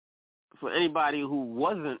for anybody who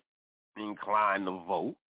wasn't inclined to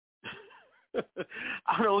vote,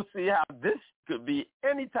 I don't see how this could be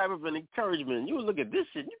any type of an encouragement. You would look at this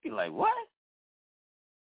shit and you'd be like, what?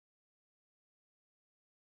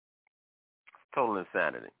 Total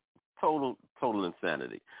insanity. Total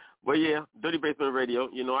insanity. But yeah, Dirty Basement Radio,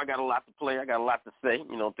 you know, I got a lot to play. I got a lot to say.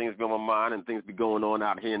 You know, things go on my mind and things be going on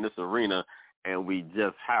out here in this arena, and we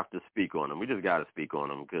just have to speak on them. We just got to speak on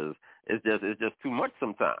them because it's just too much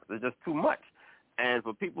sometimes. It's just too much. And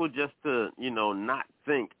for people just to, you know, not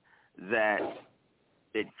think that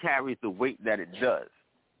it carries the weight that it does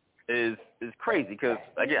is crazy because,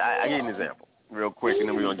 again, I give you an example real quick, and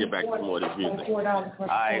then we're going to get back to some more of this music.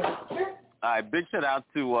 All right, big shout out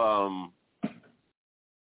to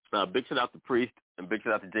Priest and big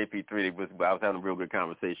shout out to JP3. I was having a real good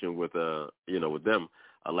conversation with with them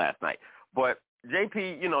last night. But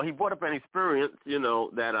JP, you know, he brought up an experience, you know,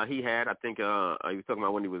 that he had. I think he was talking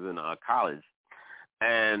about when he was in college.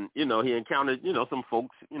 And, you know, he encountered, you know, some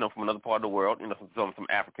folks, you know, from another part of the world, you know, some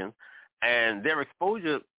Africans. And their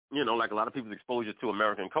exposure, you know, like a lot of people's exposure to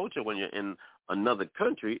American culture when you're in another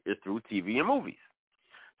country is through TV and movies.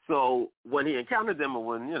 So when he encountered them, or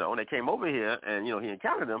when, you know, when they came over here and, you know, he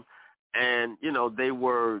encountered them and, you know, they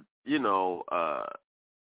were, you know,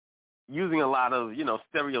 using a lot of, you know,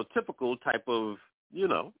 stereotypical type of, you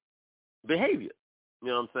know, behavior, you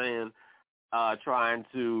know what I'm saying, trying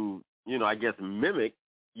to, you know, I guess mimic,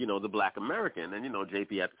 you know, the black American. And, you know,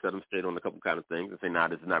 JP had to set them straight on a couple kind of things and say, nah,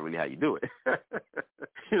 this is not really how you do it.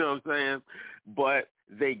 You know what I'm saying? But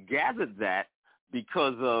they gathered that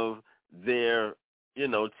because of their, you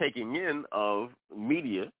know, taking in of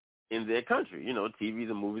media in their country, you know, TVs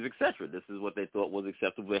and movies, etc. This is what they thought was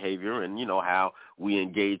acceptable behavior and, you know, how we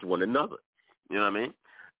engage one another. You know what I mean?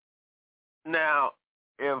 Now,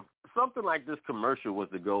 if something like this commercial was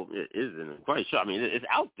to go, it isn't quite sure. I mean, it's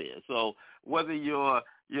out there. So whether you're,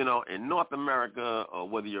 you know, in North America or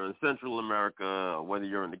whether you're in Central America or whether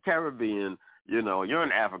you're in the Caribbean, you know, you're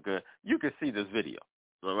in Africa, you can see this video.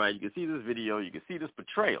 All right? You can see this video. You can see this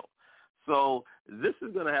portrayal. So this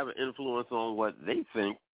is going to have an influence on what they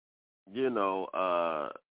think, you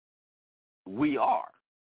know, we are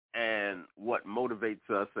and what motivates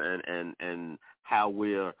us and how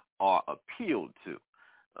we are appealed to.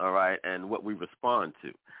 All right, and what we respond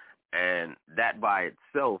to. And that by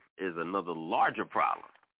itself is another larger problem.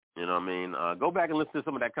 You know what I mean? Go back and listen to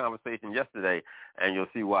some of that conversation yesterday, and you'll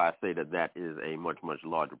see why I say that is a much, much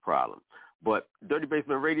larger problem. But Dirty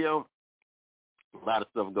Basement Radio, a lot of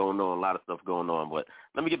stuff going on. But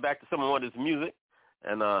let me get back to some more of this music,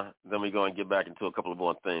 and then we're going to get back into a couple of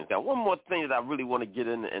more things. Now, one more thing that I really want to get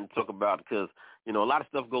in and talk about because, you know, a lot of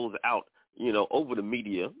stuff goes out, you know, over the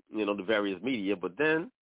media, you know, the various media, but then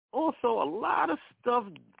also, a lot of stuff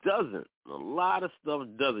doesn't.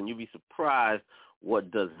 You'd be surprised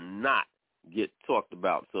what does not get talked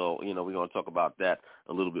about. So, you know, we're going to talk about that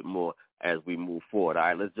a little bit more as we move forward. All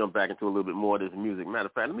right, let's jump back into a little bit more of this music. Matter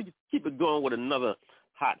of fact, let me just keep it going with another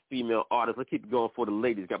hot female artist. Let's keep it going for the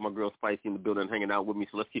ladies. Got my girl Spicy in the building hanging out with me,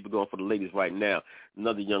 so let's keep it going for the ladies right now.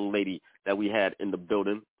 Another young lady that we had in the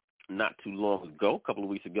building not too long ago, a couple of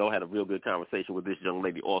weeks ago, had a real good conversation with this young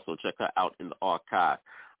lady also. Check her out in the archive.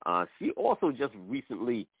 She also just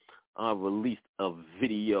recently released a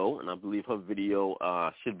video, and I believe her video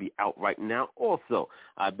should be out right now also.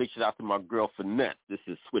 Big shout out to my girl Finesse. This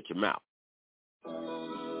is Switch 'Em Out.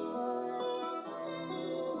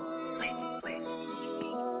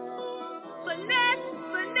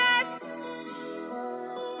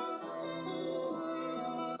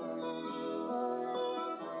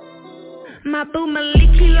 My boo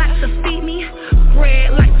Maliki likes to feed me,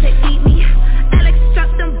 bread like to eat me. Alex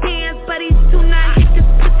dropped them bands, but he's too not hit this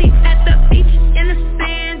pussy at the beach. In the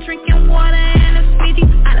sand, drinking water and a Fiji.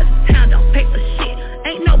 Out of town, don't pay for shit.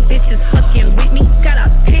 Ain't no bitches fucking with me. Got a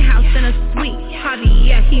penthouse and a suite. Javi,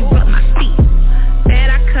 yeah, he rubbed my feet. Bad,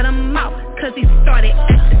 I cut him out, cause he started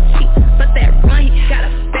acting cheap. But that run, he got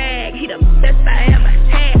a bag. He the best I ever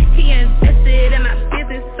had. He invested in my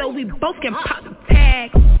business, so we both can pop the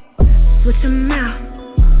tags. Switch 'em out,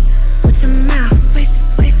 switch 'em out, switch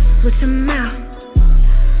 'em out,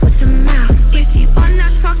 switch 'em out. If you are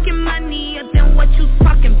not talking money, then what you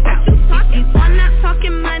talking about? If you are not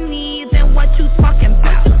talking money, then what you talking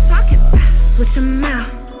about? Switch 'em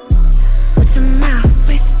out, switch 'em out,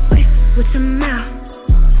 switch 'em out,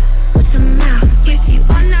 switch 'em out. If you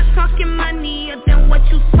are not talking money, then what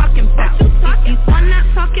you talking about? If you are not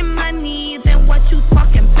talking money, then what you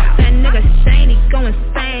talking about? That nigga Shane, he go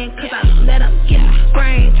insane, cause I let him get my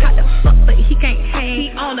brain. Tried to fuck, but he can't hang. He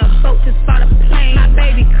on a boat, just bought a plane. My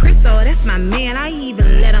baby Chris, oh, that's my man. I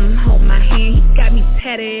even let him hold my hand. He got me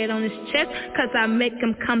tatted on his chest, cause I make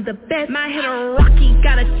him come the best. My hitter Rocky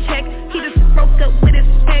got a check. He just broke up with his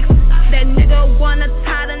ex. That nigga wanna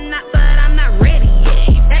tie the knot, but I'm not ready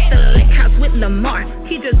yet. At the lake house with Lamar,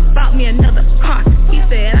 he just bought me another car. He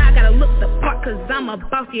said I gotta look the part, cause a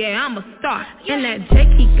boss, yeah, I'm a star. And that Jake,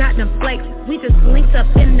 he got them flakes. We just linked up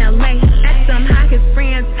in LA. Asked him how his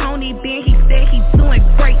friend Tony been. He said he's doing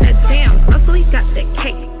great. That damn Russell, he got that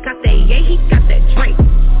cake. Got that yay, he got that Drake.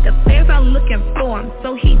 The fans are looking for him,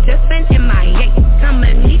 so he just been MIA.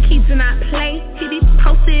 Dominique, he do not play. He be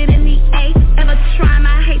posted in the A. Ever try him,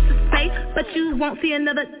 I hate to say, but you won't see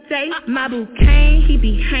another day. My bouquet, he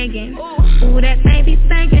be hanging. Ooh, that thing be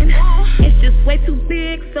singing. It's just way too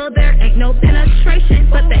big, so there ain't no penetration.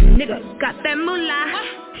 But that nigga got that moolah.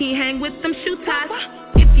 He hang with them shoe ties.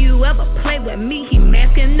 If you ever play with me, he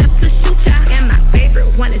masking up to shoot ya. And my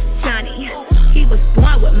favorite one is Johnny. He was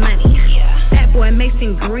born with money. That boy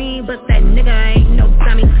Mason Green, but that nigga ain't no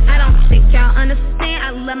dummy. I don't think y'all understand.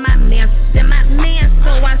 I love my man, still my man. So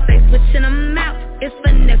I say switching them out. It's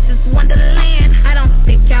Vanessa's Wonderland. I don't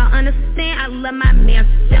think y'all understand. I love my man,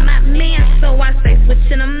 still my man. So I say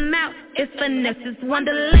switching them out. It's Vanessa's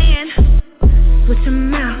Wonderland. Switch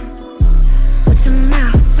them out. Switch them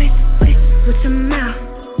out. Wait, switch them out.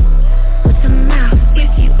 Switch them out.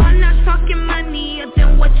 If you are not talking money,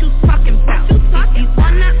 then what you talking about? If you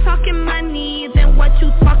are not talking money, then what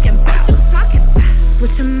you talking about?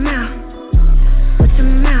 Switch them out. Switch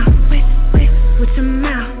them out. Wait, switch them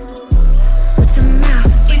out. Switch them out.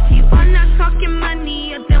 If you are not talking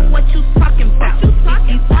money, then what you talking about? If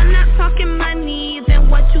you are not talking money, then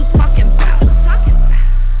what you talking about?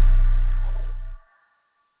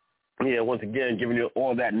 Yeah, once again, giving you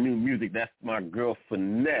all that new music. That's my girl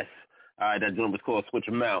Finesse. All right, that joint was called Switch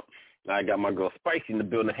 'Em Out. I got my girl Spicy in the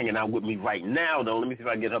building hanging out with me right now, though. Let me see if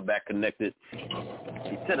I can get her back connected.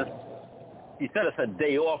 She said it's her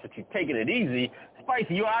day off and she's taking it easy.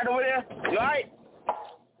 Spicy, you all right over there? You all right?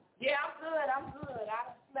 Yeah, I'm good.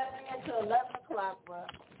 I slept in until 11 o'clock, bro.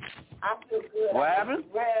 I feel good. What happened?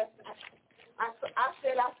 I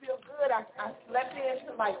said I feel good. I slept in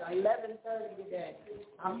until like 11:30 today.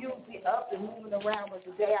 I'm usually up and moving around, but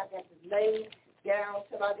today I got to lay down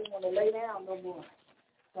till I didn't want to lay down no more.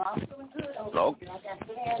 So I'm feeling good over here. I got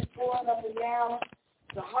fans going up and down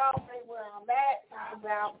the hallway where I'm at, talking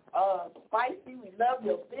about Spicy, we love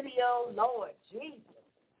your video, Lord Jesus.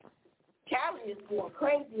 Callie is going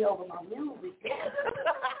crazy over my music.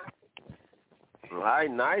 All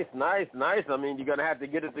right, nice. I mean, you're going to have to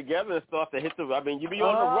get it together and start to hit the, I mean, you be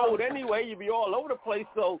on the road anyway. You be all over the place,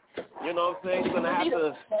 so, you know what I'm saying, you're going to have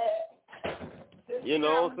to, you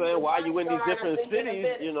know what I'm saying, while you in these different cities,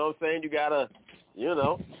 you know what I'm saying, you got to, you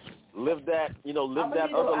know, live that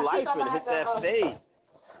other life and hit that stage.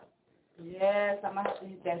 Yes, I'm going to have to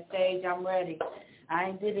hit that stage. I'm ready. I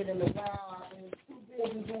ain't did it in a while. I've been too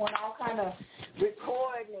busy doing all kind of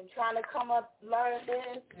recording and trying to come up, learn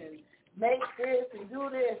this and make this and do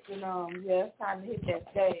this, and yeah, it's time to hit that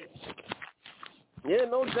stage. Yeah,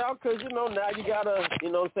 no doubt, because, you know, now you got a,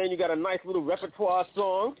 you know what I'm saying, you got a nice little repertoire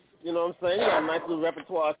song, you know what I'm saying, you got a nice little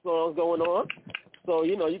repertoire songs going on, so,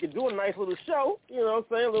 you know, you can do a nice little show, you know what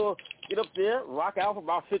I'm saying, a little, get up there, rock out for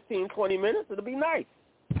about 15, 20 minutes, it'll be nice.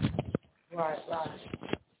 Right.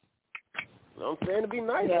 You know what I'm saying, it'll be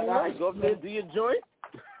nice, go up there, do your joint.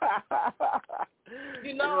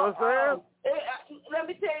 You know what I'm saying? Let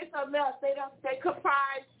me tell you something else. They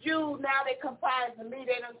comprise you. Now they comprise me.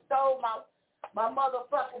 They done stole my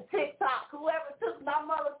motherfucking TikTok. Whoever took my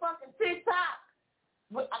motherfucking TikTok,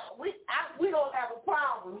 we don't have a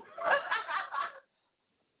problem.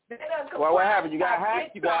 Well, what happened? You got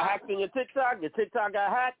hacked? You got hacked in your TikTok? Your TikTok got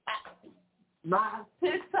hacked? My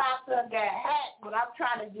TikTok done got hacked, but I'm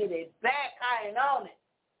trying to get it back. I ain't on it.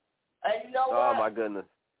 And you know what? Oh, my goodness.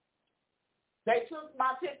 They took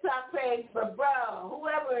my TikTok page, but, bro,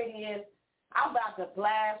 whoever it is, I'm about to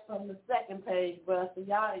blast from the second page, bro, so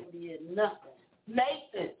y'all ain't did nothing.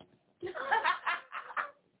 Nathan.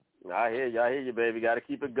 I hear you, baby. Got to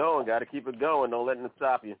keep it going. Don't let it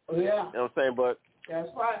stop you. Yeah. You know what I'm saying? But, that's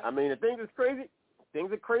right. I mean, the things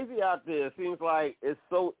are crazy out there. It seems like it's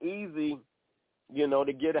so easy, you know,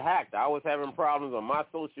 to get hacked. I was having problems on my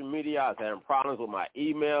social media. I was having problems with my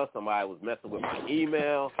email. Somebody was messing with my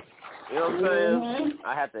email. You know what I'm saying? Mm-hmm.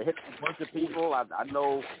 I had to hit a bunch of people. I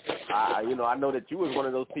know that you was one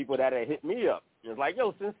of those people that had hit me up. It was like,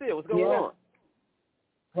 yo, Sincere, what's going on?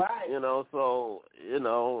 Right. You know, so, you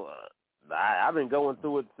know, I've been going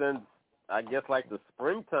through it since, I guess, like the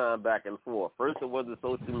springtime back and forth. First it was the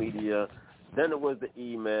social media, then it was the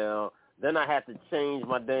email, then I had to change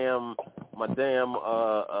my damn,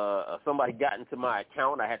 somebody got into my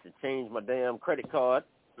account. I had to change my damn credit card.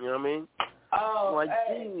 You know what I mean? Oh, like,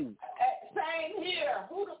 same here.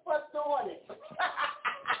 Who the fuck doing it?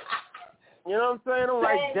 You know what I'm saying? I'm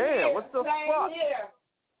like, damn, what the fuck? Same here.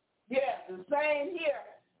 Yeah, the same here.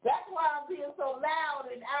 That's why I'm being so loud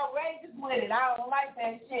and outrageous with it. I don't like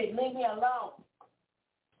that shit. Leave me alone.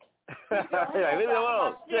 Leave me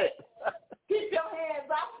alone. Shit. Keep your hands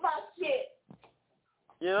off my shit.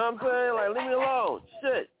 You know what I'm saying? Like, leave me alone.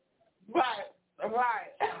 Shit. Right.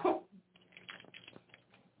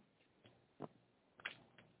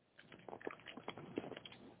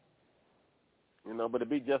 You know, but it'd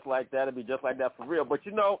be just like that. It'd be just like that for real. But,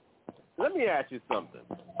 you know, let me ask you something.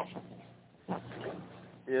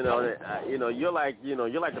 You know, you're like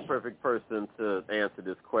the perfect person to answer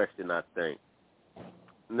this question, I think.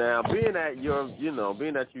 Now, being that you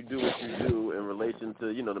do what you do in relation to,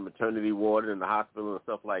 you know, the maternity ward and the hospital and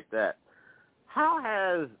stuff like that, how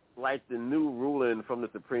has, like, the new ruling from the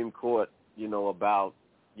Supreme Court, you know, about,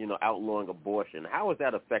 you know, outlawing abortion, how has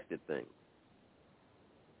that affected things?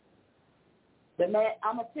 I'm going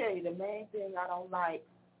to tell you, the main thing I don't like,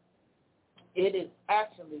 it is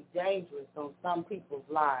actually dangerous on some people's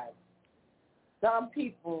lives. Some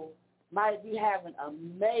people might be having a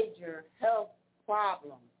major health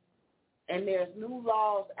problem, and there's new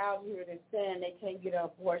laws out here that saying they can't get an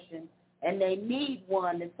abortion, and they need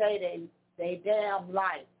one to say they damn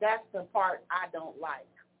life. That's the part I don't like.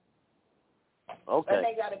 Okay. And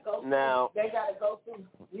they got to go through.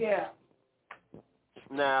 Yeah.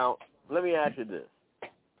 Now, let me ask you this.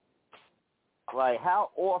 Like, how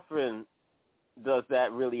often does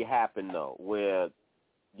that really happen, though, where,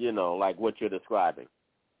 you know, like what you're describing?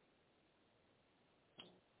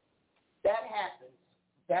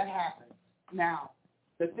 That happens. Now,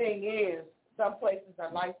 the thing is, some places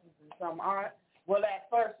are licensed and some aren't. Well, at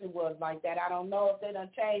first it was like that. I don't know if they done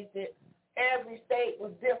changed it. Every state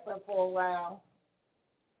was different for a while.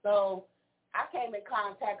 So I came in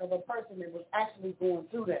contact with a person that was actually going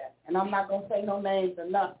through that. And I'm not going to say no names or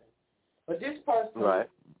nothing. But this person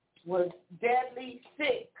was deadly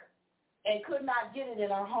sick and could not get it in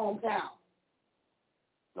her hometown.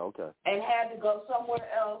 Okay. And had to go somewhere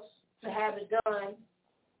else to have it done.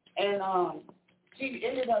 And she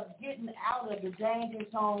ended up getting out of the danger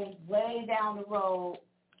zone way down the road,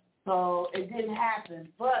 so it didn't happen.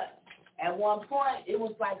 But at one point, it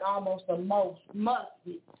was like almost a must,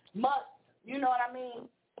 you know what I mean?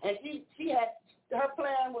 And she had, her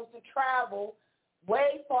plan was to travel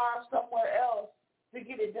way far somewhere else to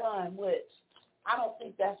get it done, which I don't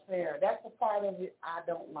think that's fair. That's the part of it I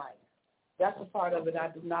don't like. That's the part of it I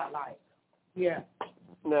do not like. Yeah.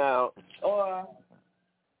 Now.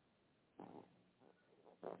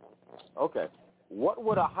 Okay. What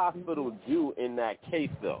would a hospital do in that case,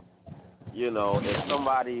 though? You know, if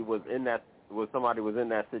somebody was in that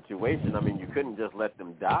situation, I mean, you couldn't just let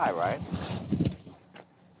them die, right?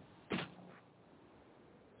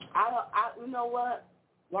 You know what?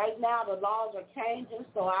 Right now the laws are changing,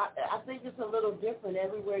 so I think it's a little different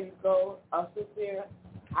everywhere you go. Sincere,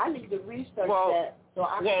 I need to research that so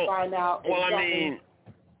I can find out exactly.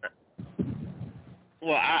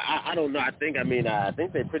 I don't know. I think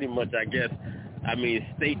they pretty much,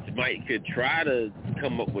 states could try to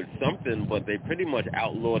come up with something, but they pretty much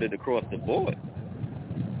outlawed it across the board.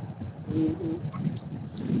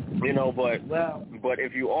 Mm-hmm. You know, but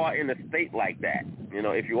if you are in a state like that, you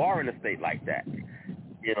know,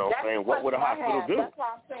 what would a hospital do? That's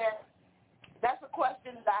why I'm saying that's a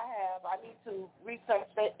question that I have. I need to research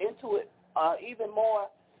into it even more.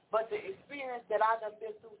 But the experience that I've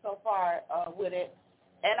been through so far with it,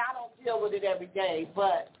 and I don't deal with it every day,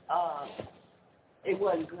 but it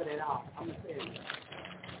wasn't good at all. I'm going to tell you.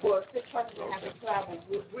 For a sick person to have to travel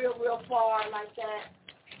real far like that,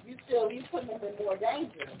 you putting them in more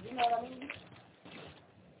danger. You know what I mean?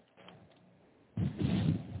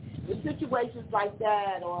 The situations like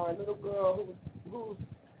that, or a little girl who's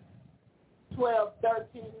 12,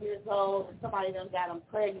 13 years old, and somebody done got them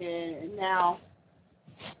pregnant, and now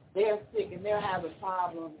they're sick and they're having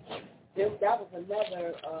problems. That was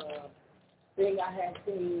another thing I had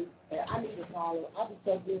seen that I need to follow. I was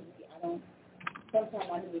so busy. Sometimes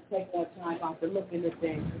I need to take more time off to look into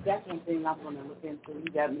things. But that's one thing I'm going to look into.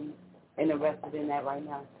 You got me interested in that right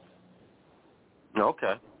now.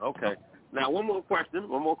 Okay. Now, one more question.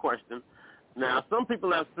 Now, some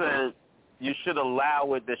people have said you should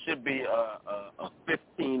allow it. There should be a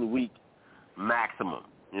 15-week maximum.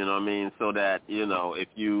 You know what I mean? So that, you know, if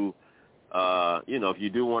you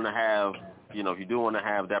do want to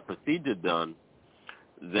have that procedure done,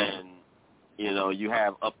 then, you know, you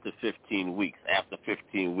have up to 15 weeks. After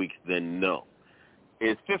 15 weeks, then no.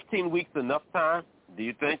 Is 15 weeks enough time? Do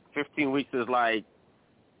you think 15 weeks is like,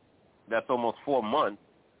 that's almost 4 months,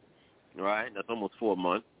 right? That's almost 4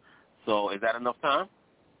 months. So is that enough time?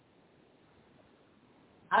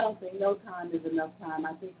 I don't think no time is enough time.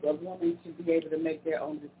 I think a woman should be able to make their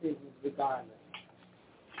own decisions regardless.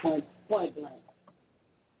 Point blank.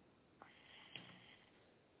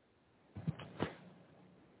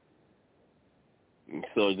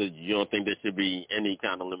 So you don't think there should be any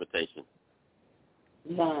kind of limitation?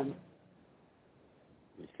 None.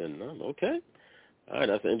 You said none. Okay. All right,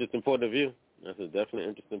 that's an interesting point of view. That's a definitely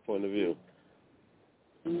interesting point of view.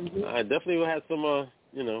 Mm-hmm. I definitely will have some,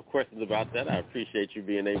 questions about that. I appreciate you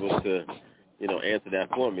being able to, answer that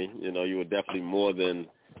for me. You were definitely more than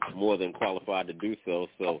qualified to do so.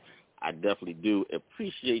 So I definitely do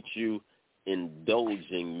appreciate you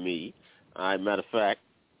indulging me. All right, matter of fact,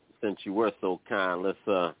 since you were so kind, let's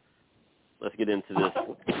get into this.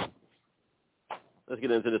 Let's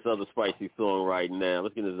get into this other spicy song right now.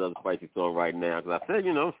 Because I said,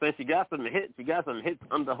 since she got some hits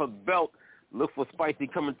under her belt. Look for Spicy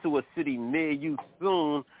coming to a city near you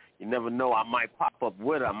soon. You never know, I might pop up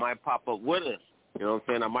with her. You know what I'm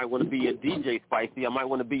saying? I might want to be a DJ, Spicy. I might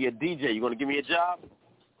want to be a DJ. You going to give me a job?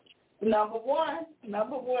 Number one. I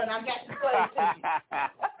got to play.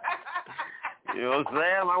 You know what I'm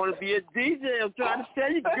saying? I want to be a DJ. I'm trying to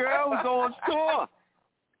tell you, girl, we're going tour.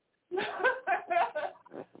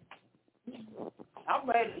 I'm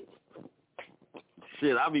ready.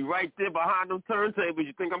 Shit, I'll be right there behind them turntables.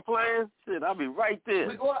 You think I'm playing? Shit, I'll be right there.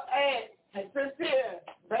 We're going to add, sincere,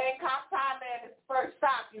 Bangkok, Thailand is the first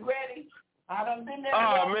stop. You ready? I done been there.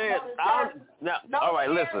 Oh, man. All right,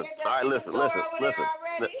 listen.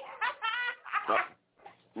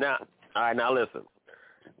 Now, listen.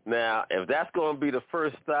 Now, if that's going to be the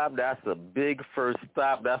first stop, that's a big first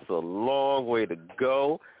stop. That's a long way to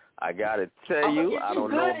go. I got to tell you, I don't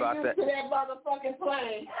know about that. To that motherfucking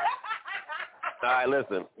plane. All right,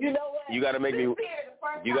 listen. You know what? You got to make me. You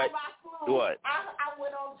got what? I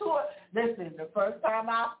went on tour. Listen, the first time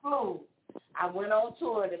I flew, I went on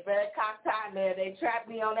tour to Bangkok, Thailand. They trapped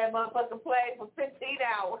me on that motherfucking plane for 15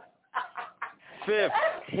 hours.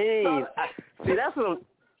 15. See, that's what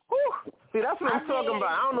I'm talking about.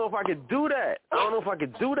 I don't know if I could do that.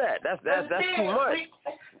 That's too much.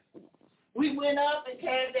 We went up and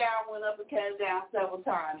came down several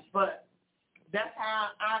times, but that's how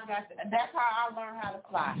I learned how to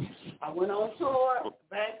fly. I went on tour,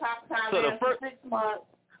 Bangkok, Thailand for 6 months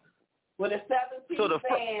with a 7-piece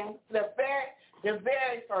band the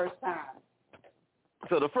very first time.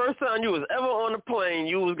 So the first time you was ever on a plane,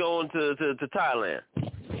 you was going to Thailand?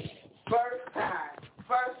 First time.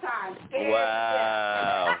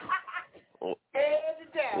 Wow.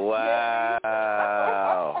 Wow.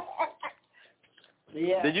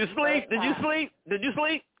 Yeah. Did you sleep?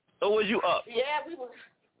 Or was you up? Yeah,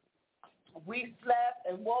 we slept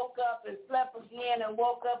and woke up and slept again and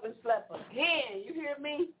woke up and slept again. You hear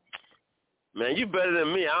me? Man, you better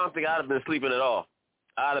than me. I don't think I'd have been sleeping at all.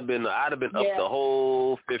 I'd have been up the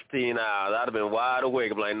whole 15 hours. I'd have been wide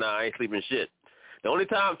awake. I'm like, nah, I ain't sleeping shit. The only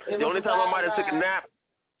time I might have took a nap.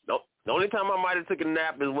 The only time I might have took a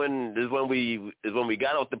nap is when we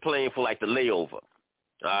got off the plane for like the layover.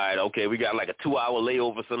 All right, okay, we got like a 2-hour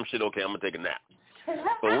layover, some shit. Okay, I'm gonna take a nap.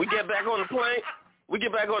 But when we get back on the plane,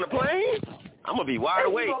 I'm gonna be wide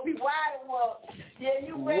awake. You gonna be wide awake. Yeah,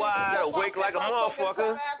 you wide awake like a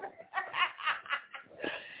motherfucker.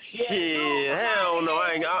 Shit, hell no,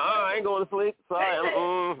 I ain't going to sleep. Sorry, I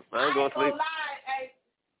ain't going to sleep. Hey,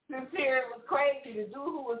 Sincere, it was crazy. The dude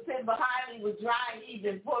who was sitting behind me was drying. He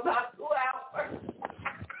just pulled out 2 hours.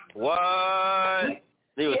 What?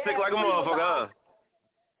 He was sick like a motherfucker, huh?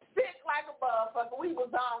 Sick like a motherfucker. We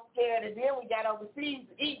was all scared, and then we got overseas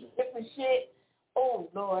eating different shit. Oh,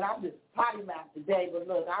 Lord, I'm just potty mouthed today, but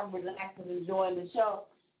look, I'm relaxing, enjoying the show,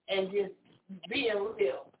 and just being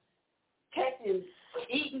real.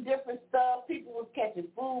 Eating different stuff. People was catching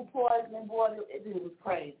food poisoning. Boy, it was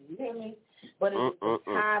crazy. You hear me? But it was the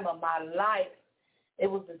time of my life. It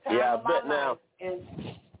was the time of my life.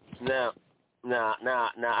 Now,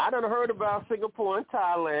 I done heard about Singapore and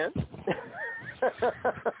Thailand. I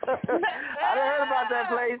done heard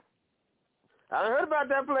about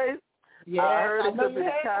that place. Yeah, I heard it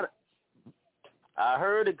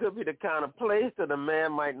could be the kind of place that a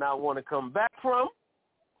man might not want to come back from.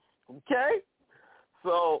 Okay?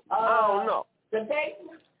 So, I don't know.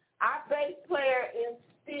 Our bass player is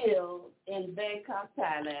still in Bangkok,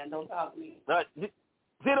 Thailand. Don't talk to me. See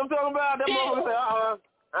what I'm talking about? That motherfucker say,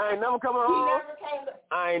 I ain't never coming home.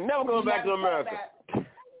 I ain't never going back to America.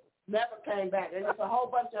 Never came back. There's a whole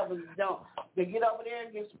bunch of them don't. They get over there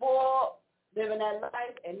and get spoiled, living that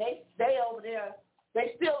life, and they stay over there.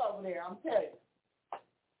 They still over there, I'm telling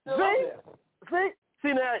you.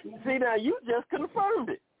 See now, you just confirmed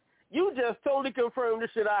it. You just totally confirmed this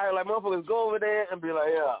shit out here. Like, motherfuckers go over there and be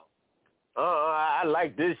like, yeah, I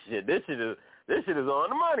like this shit. This shit is on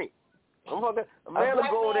the money. Motherfucker, a man will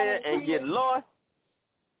go over there and get lost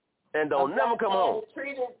and don't never come home.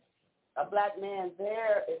 A black man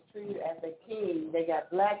there is treated as a king. They got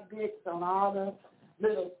black dicks on all the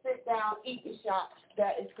little sit-down eating shops.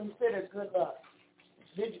 That is considered good luck.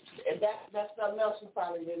 That's something else you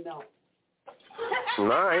probably didn't know.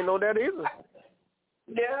 No, I ain't know that either.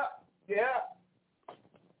 Yeah.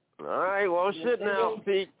 All right, well, shit now,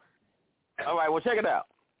 Pete. All right, well, check it out.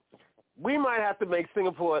 We might have to make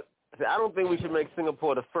Singapore. I don't think we should make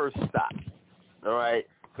Singapore the first stop. All right?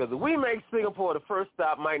 Because if we make Singapore the first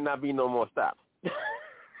stop, might not be no more stops.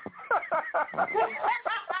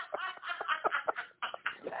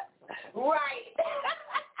 Right.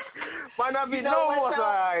 Might not be no more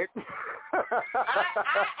side. All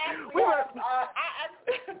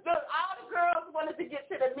the girls wanted to get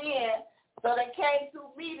to the men, so they came to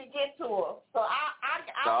me to get to them. So I was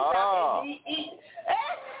out there eating.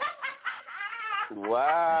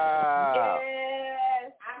 Wow.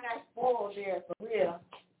 Yes, I got spoiled there for real.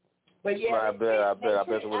 But yeah, I bet it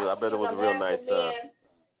was a real nice time.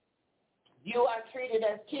 You are treated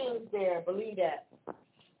as kings there. Believe that.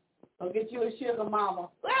 I'll get you a sugar mama.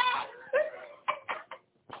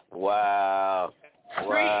 Wow.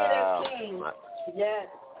 Treated as kings. Yes.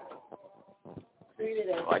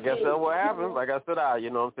 I guess that's what happens. Like I said,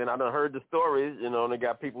 you know what I'm saying, I done heard the stories, you know, and they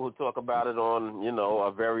got people who talk about it on, you know,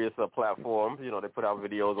 various platforms. You know, they put out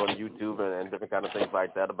videos on YouTube and different kind of things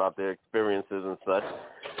like that about their experiences and such.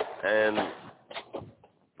 And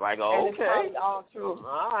like, okay. It's all true.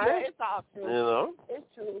 All right. Yeah, it's all true. You know? It's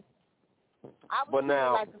true. I but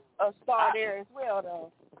now, like a star there as well,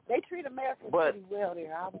 though. They treat Americans pretty well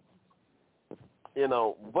there. You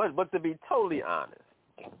know, but to be totally honest,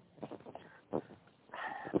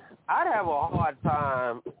 I'd have a hard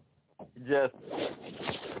time just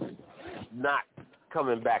not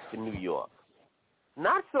coming back to New York.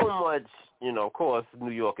 Not so much, you know, of course,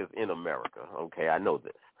 New York is in America. Okay, I know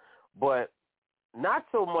this. But not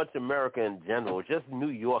so much America in general, just New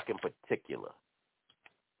York in particular.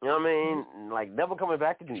 You know what I mean? Like, never coming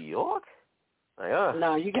back to New York? Like,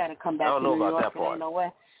 no, you got to come back to New York. I don't know about that part. Ain't no way.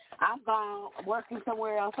 I'm gone working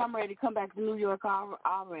somewhere else. I'm ready to come back to New York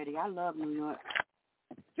already. I love New York.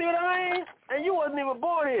 See what I mean? And you wasn't even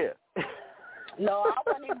born here. No, I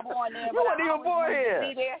wasn't even born there. You wasn't even born here.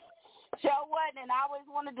 Be there. Sure wasn't, and I always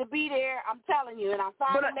wanted to be there. I'm telling you, and I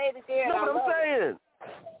finally made it there.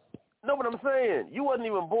 No, but I'm saying, you wasn't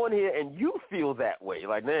even born here, and you feel that way.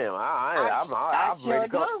 Like, damn, I'm sure ready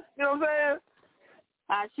to come. do. You know what I'm saying?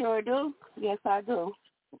 I sure do. Yes, I do.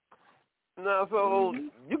 No, so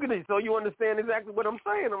you understand exactly what I'm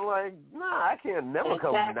saying. I'm like, nah, I can't never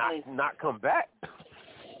not come back.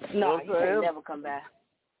 No, you can't never come back.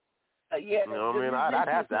 Yeah, you know what I mean?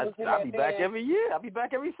 I'll be back every year. I'll be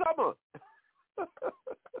back every summer.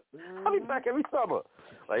 I'll be back every summer.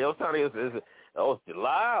 Like, yo, Tony, it's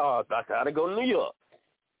July. I gotta go to New York.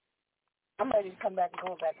 I'm ready to come back and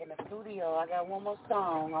go back in the studio. I got one more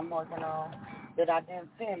song I'm working on that I didn't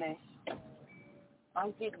finish.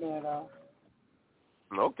 I'm getting there, though.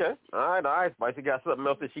 Okay. All right. Spicy got something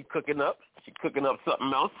else that she's cooking up. She's cooking up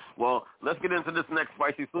something else. Well, let's get into this next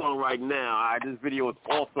Spicy song right now. All right, this video is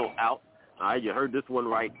also out. All right, you heard this one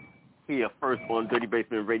right here first on Dirty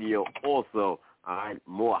Basement Radio also. All right,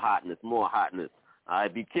 more hotness. All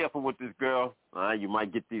right, be careful with this girl. All right, you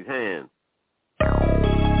might get these hands.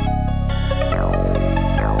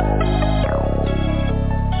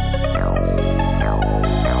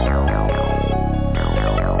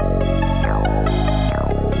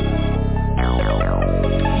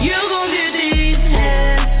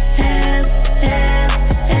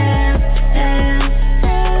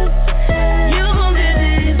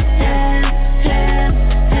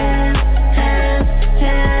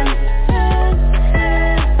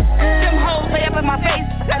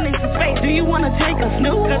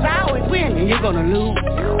 Cause I always win and you're gonna lose. I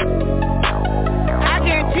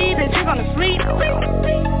guarantee that you're gonna sleep.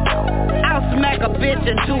 I'll smack a bitch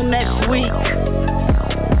until next week.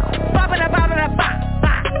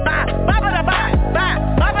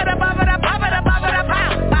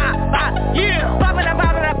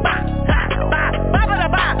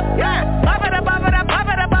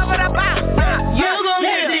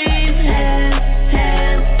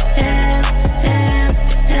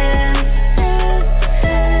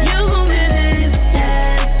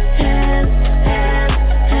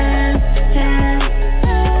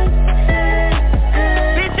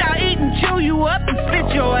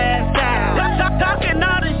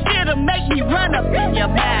 Your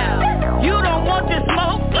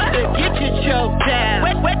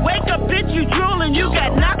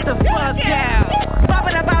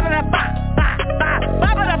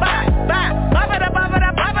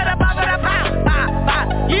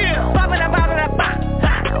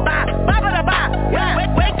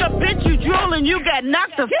when you got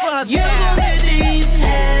knocked the fuck You down. gon' get these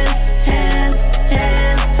hands, hands,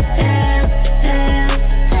 hands, hands,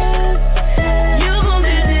 hands, hands. You gon'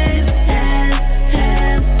 get these hands,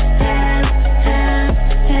 hands, hands, hands,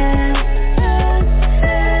 hands,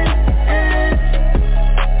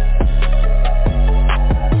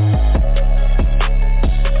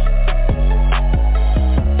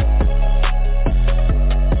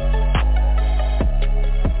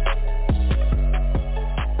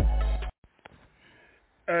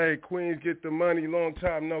 Hey, Queens get the money, long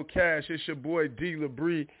time no cash. It's your boy D.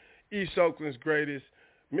 LeBrie, East Oakland's greatest.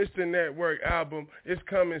 Mr. Network album, it's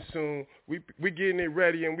coming soon. We getting it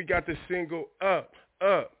ready, and we got the single Up,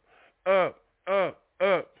 Up, Up, Up,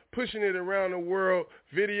 Up. Pushing it around the world.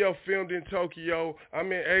 Video filmed in Tokyo.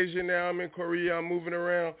 I'm in Asia now. I'm in Korea. I'm moving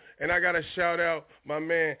around. And I got to shout out my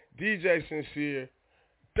man, DJ Sincere,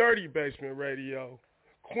 Dirty Basement Radio.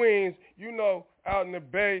 Queens, you know, out in the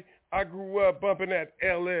Bay, I grew up bumping that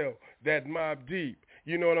LL, that Mobb Deep.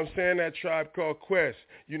 You know what I'm saying? That Tribe Called Quest.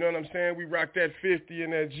 You know what I'm saying? We rock that 50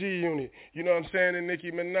 and that G Unit. You know what I'm saying? The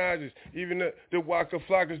Nicki Minaj's. Even the Waka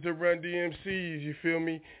Flockas, the Run DMCs, you feel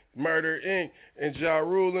me? Murder Inc. and Ja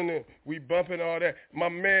Rule and them. We bumping all that. My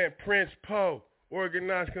man Prince Poe,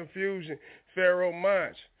 Organized Confusion, Pharaoh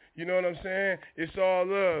Monch. You know what I'm saying? It's all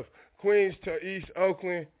love. Queens to East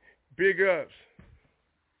Oakland, big ups.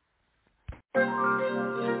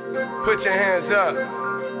 Put your hands up.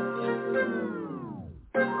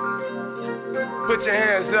 Put your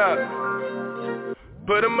hands up.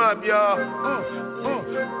 Put them up, y'all.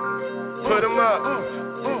 Put them up.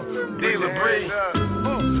 D. LeBrie.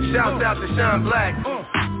 Shouts out to Sean Black.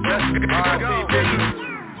 R.I.P. Biggie.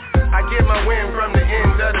 I get my win from the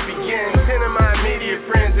end of the beginning. 10 of my immediate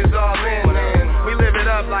friends is all in. And we live it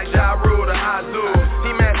up like Ja Rule to Azul.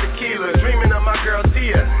 He mad tequila, dreaming of my girl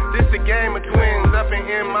Tia. This a game of twins, up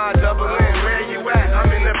in my double N. Where you at?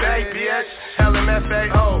 I'm in the Bay, bitch.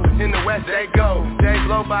 LMFAO, in the West they go. They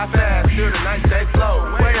blow by fast, through the night they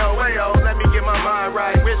flow. Way-oh, let me get my mind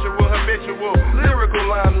right. Ritual, habitual, lyrical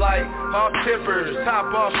limelight. Off tippers,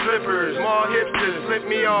 top off strippers. Mall hipsters, flip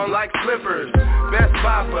me on like slippers. Best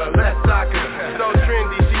bopper, less soccer. So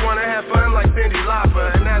trendy, she wanna have fun like Cindy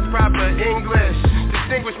Lauper. And that's proper English.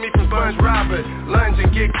 Distinguish me from Sponge Robert. Lunge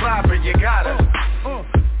and get clobber, you gotta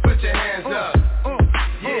put your hands up.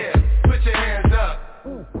 Yeah, put your hands up.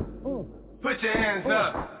 Put your hands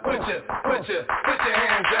up. Put your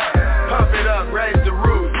hands up. Pump it up, raise the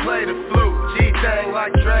roof, play the flute. G-Tang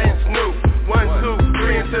like Dre and Snoop. 1, 2,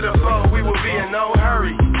 3 into the 4, we will be in no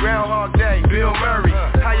hurry. Groundhog Day, Bill Murray.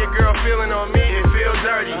 How your girl feeling on me? It feels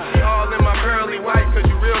dirty. She all in my pearly white, cause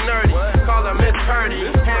you real nerdy. Call her Miss Purdy.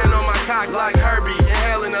 Hand on my cock like Herbie.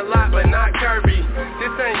 Inhaling a lot, but not Kirby.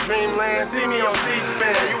 This ain't dreamland, see me on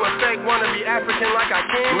C-SPAN. You a fake wannabe African like I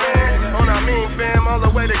can, man. On our mean fam, all the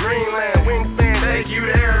way to Greenland. Wingspan, take you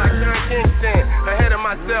there like Sean Kingston. Ahead of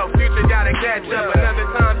myself, future gotta catch up. Another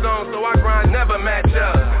time zone, so our grind never match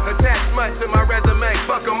up. Attach much to my resume,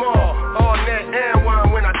 fuck them all. All net and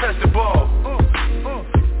one when I touch the ball.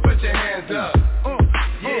 Put your hands up.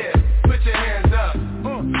 Yeah, put your hands up.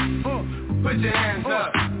 Put your hands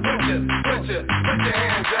up. Put your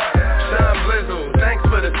hands up. Sean Blizzle, thanks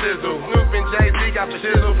for the sizzle. Snoop and Jay-Z got the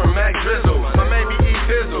shizzle from Mac Drizzle. My maybe E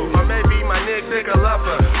Fizzle, my maybe my Nick Ticker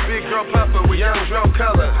Lover. Big girl puffer with young dro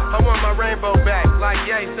color. I want my rainbow back, like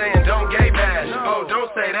Ye saying don't gay bash. Oh,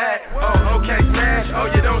 don't say that. Oh, okay, smash.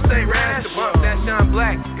 Oh, you don't say rash. The bump that Sean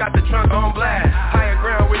Black, got the trunk on blast. Higher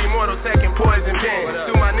ground with immortal taking poison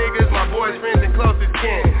pen. To my niggas, my boys, friends, and closest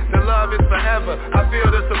kin. The love is forever. I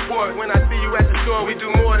feel the support. When I see you at the store, we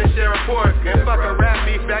do more than share a pork. And fuck a rap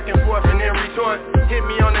beef back and forth and then retort. Hit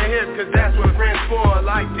me on the hip, cause that's what friends for.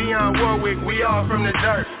 Like Dionne Warwick, we all from the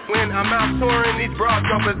dirt. When I'm out touring, these broads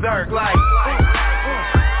go berserk. Like,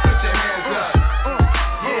 put your hands up.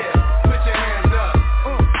 Yeah, put your hands up.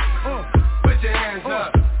 Put your hands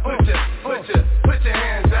up. Put your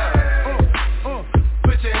hands up.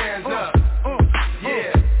 Put your hands up.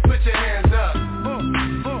 Yeah, put your hands up.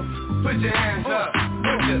 Put your hands up.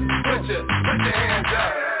 Put your hands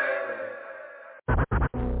up.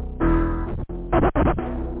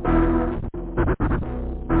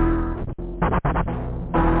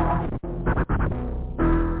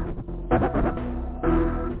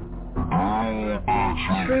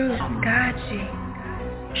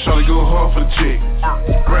 Shawty go hard for the chick.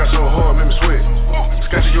 Grind so hard, make me sweat.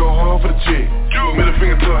 Scotchy go hard for the chick. Middle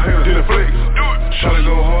finger to her hair, then the flex. Shawty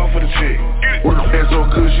go hard for the chick. Work her ass so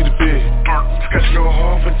good, she the best. Scotchy go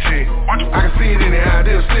hard for the chick. I can see it in the eye,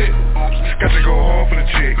 they'll sit. Scotchy go hard for the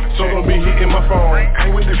chick. So don't be hitting my phone.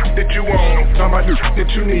 Ain't with the shit that you want. Talking about the that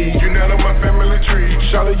you need. You not on my family tree.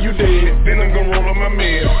 Shawty, you dead. Then I'm gon' roll up my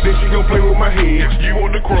man. Then she gon' play with my head. You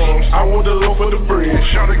want the crumbs, I want the loaf of the bread.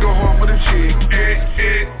 Shawty go hard for the chick.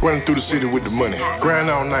 Running through the city with the money.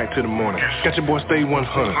 Grind all night till the morning. Got your boy stay 100.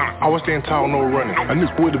 I was staying tall, no running. I knew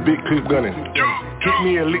with a big clip gunning. Hit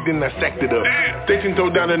me a lick, then I stacked it up. Station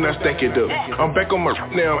throw down, then I stack it up. I'm back on my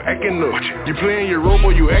now, I'm acting up. You playing your role,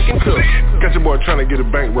 boy, you acting tough. Got your boy trying to get a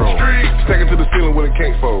bankroll. Stacking to the ceiling with a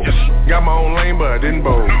can't fold. Got my own lane, but I didn't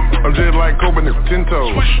bowl. I'm just like Coben and 10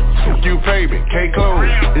 toes. You paving,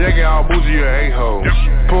 K-Close. Yeah, get all bougie, you a-hole.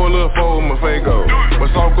 Pour a little fold in my Fago. My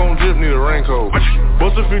soft gon' drip, need a raincoat.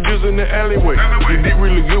 Bust a few jizzes in the alleyway. You did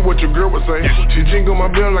really good what your girl would say. She jingle my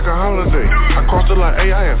bill like a holiday. I crossed the line,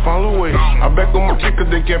 AI and follow away. I back on my chick cause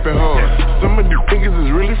they camping hard. Some of these niggas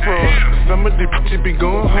is really fraud. Some of these bitches be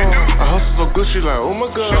going hard. I hustle so good, she like, oh my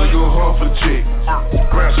god. Shawty go hard for the chick.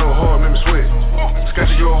 Grind so hard, make me sweat.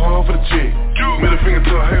 Scotchy go hard for the chick. Middle finger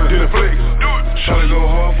to her hair, then a flex. Shawty go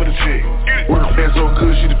hard for the chick. Work fast so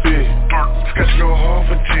good, she the fit. Scotchy go hard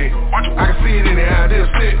for the chick. I can see it in the eye, they'll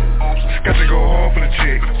sit. Scotchy go hard for the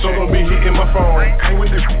chick. So don't be hitting my phone. Ain't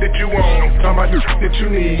with this that you want. Talking about this that you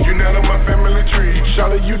need. You not on my family tree.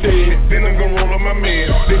 Shawty, you dead. Then I'm gon' roll up my man.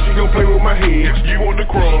 Then she gon' play with my head. You want the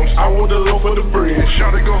crumbs, I want the loaf of the bread.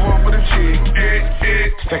 Shawty go hard for the chick.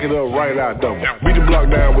 Stack it up right out double. Beat the block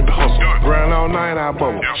down with the hustle. Grind all night, I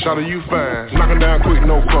bubble. Shawty, you fine. Knocking down quick,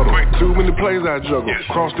 no cuddle. Too many plays I juggle.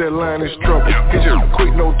 Cross that line, it's trouble. Get you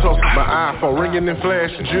quick, no tussle. My iPhone ringing and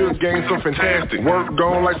flashing. Jug game so fantastic. Work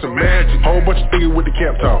gone like some magic. Whole bunch of niggas with the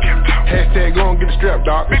cap talk. Hashtag go and get the strap,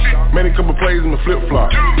 doc. Made a couple plays in the flip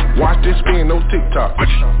flop. Watch this spin, no TikTok.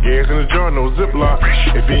 Gas in the jar, no ziplock.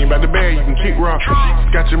 If you ain't about the bag, you can kick rock.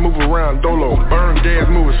 Got you move around dolo. Burn gas,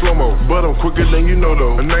 moving slow-mo. But I'm quicker than you know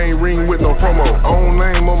though. A name ring with no promo. Own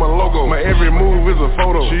name on my logo. My every move is a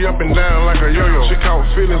photo. She up and down like a yo-yo. She caught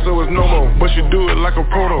feelings so it's no more. But she do it like a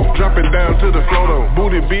proto. Drop it down to the flow though.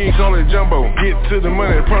 Booty big, call it jumbo. Get to the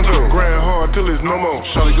money pronto. Grind hard till it's no more.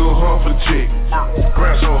 Shawty go hard for the chick.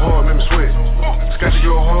 Grind so hard, make me sweat. Scotchy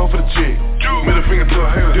go hard for the chick. Middle finger to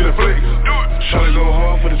her hair, then a flex. Shawty go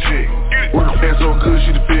hard for the chick. Work fast so good,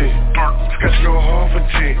 she the fit. Scotchy go hard for the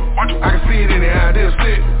chick. I can see it in the eye, they'll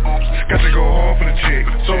sit. Scotchy go hard for the chick.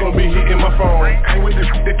 So don't be hitting my phone. Ain't with this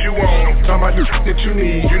that you want. Talking about this that you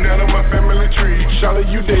need. You not on my family tree. Shawty,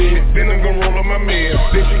 you dead. Then I'm gon' roll up my man.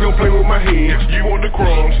 Then she gon' play with my head. You want the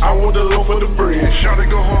crumbs, I want the loaf of the bread. Shawty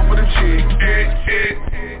go hard for the chick.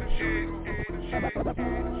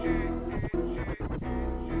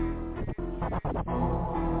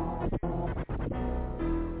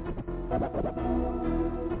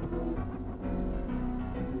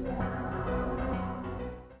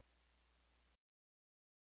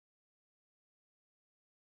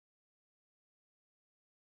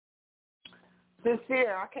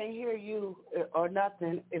 Sincere, I can't hear you or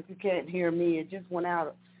nothing if you can't hear me. It just went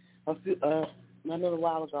out a little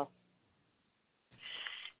while ago.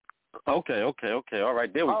 Okay. All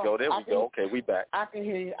right, there we go. Okay, we back. I can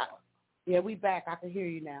hear you. Yeah, we back. I can hear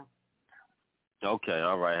you now. Okay,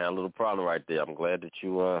 all right. Had a little problem right there. I'm glad that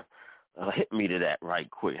you hit me to that right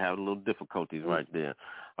quick. Had a little difficulties right there.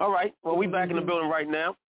 All right, well, we back in the building right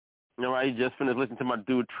now. All right, just finished listening to my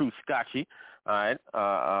dude, True Scotchy. All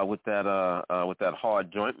right, with that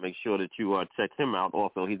hard joint. Make sure that you check him out.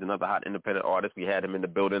 Also, he's another hot independent artist. We had him in the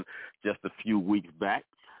building just a few weeks back.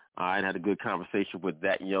 All right, had a good conversation with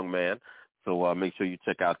that young man. So make sure you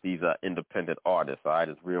check out these independent artists. All right,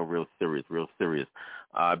 it's real serious.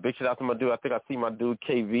 Big shout out to my dude. I think I see my dude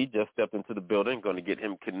KV just stepped into the building. Going to get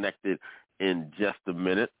him connected in just a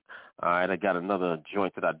minute. All right, I got another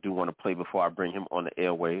joint that I do want to play before I bring him on the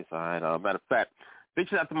airwaves. All right, matter of fact, big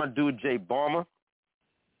shout out to my dude Jay Balmer.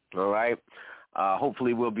 All right,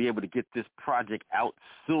 hopefully we'll be able to get this project out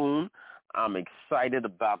soon. I'm excited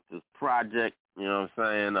about this project. You know what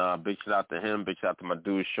I'm saying? Big shout out to him. Big shout out to my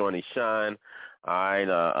dude Shawnee Shine. All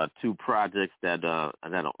right, 2 projects that are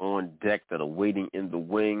on deck that are waiting in the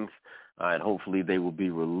wings. All right, hopefully they will be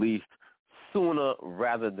released sooner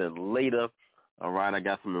rather than later. All right, I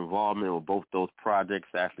got some involvement with both those projects.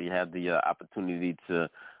 I actually had the opportunity to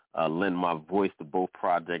lend my voice to both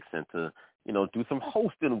projects and to, do some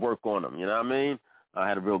hosting work on them. You know what I mean? I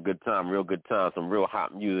had a real good time, some real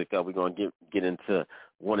hot music. We're going to get into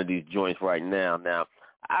one of these joints right now. Now,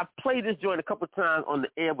 I've played this joint a couple of times on the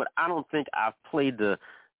air, but I don't think I've played the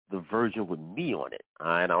version with me on it. All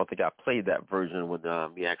right? I don't think I played that version with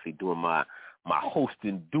me actually doing my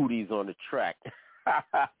hosting duties on the track.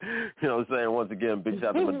 You know what I'm saying? Once again, big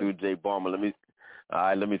shout out to my dude Jay Balmer. Let me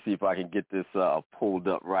see if I can get this pulled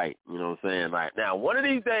up right. You know what I'm saying? Right now, one of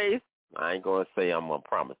these days, I ain't going to say I'm going to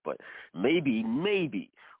promise, but maybe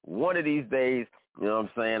one of these days, you know what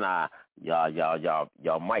I'm saying,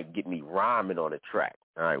 y'all might get me rhyming on the track.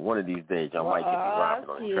 All right, one of these days y'all might get me rhyming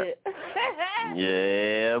on the track.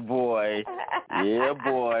 Yeah, boy. Yeah,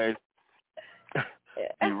 boy.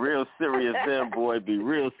 Be real serious then, boy. Be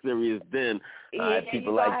real serious then.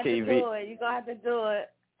 People like KV. You're going to have to do it.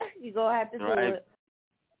 You're going to have to do it.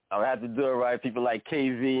 I'll have to do it right. People like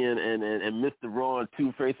KV and Mr. Raw and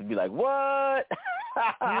Two-Face would be like, what?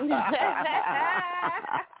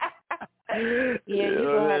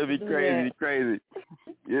 It'd be crazy.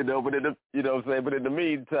 You know, but but in the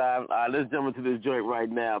meantime, let's jump into this joint right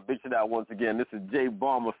now. Big shout out once again. This is J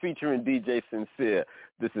Bomber featuring DJ Sincere.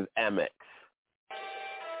 This is Amex.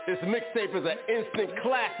 This mixtape is an instant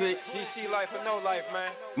classic. DC life or no life,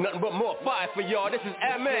 man. Nothing but more fire for y'all. This is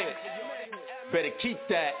Amex. Better keep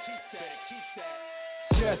that.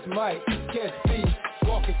 Just might get beat,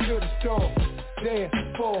 walking to the store, there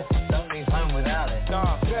for. Don't leave home without it.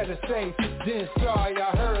 Nah, better say, then sorry,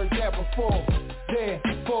 I heard that before. There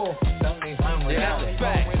for. Don't leave home without it.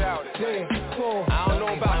 There for. I don't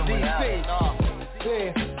know about DC.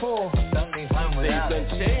 There for. Don't leave home without it.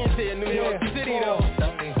 Things done changed here in New York City though.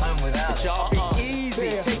 Don't leave home without it. Y'all be easy,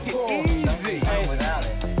 take it easy. Don't leave home without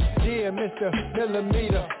it. Dear Mr.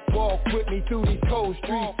 Millimeter, walk with me through these cold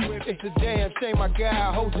streets. It's a damn shame my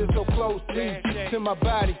guy holds it so close to my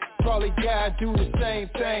body. Probably guys do the same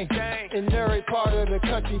thing in every part of the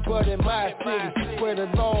country, but in my city, where the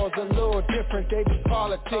laws are a little different, they be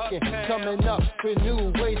politicking, coming up with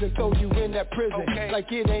new ways to throw you in that prison,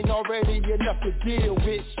 like it ain't already enough to deal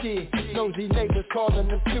with shit. Nosy neighbors calling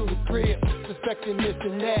them to the crib, suspecting this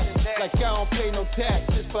and that, like I don't pay no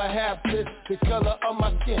taxes for half this, the color of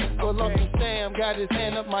my skin. Well, Uncle Sam got his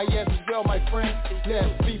hand up my ass as well, my friend.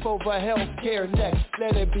 Let's beef over health care next,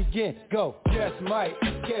 let it begin, go. Just might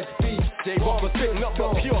get beat. J Bomber sitting up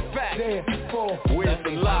for pure fact. Where's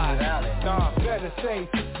the lie? Nah, better say,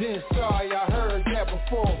 then sorry, I heard that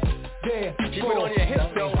before. There keep it on your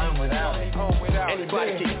hip though. Home without it.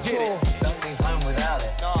 Anybody can get it. Don't leave home without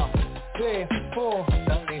it. There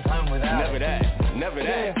don't leave home without it. Never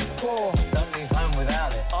that. Don't leave home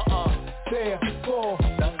without it. There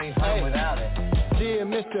don't leave home without it. Dear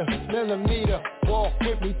Mr. Millimeter, walk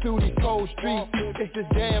with me through these cold streets. It's a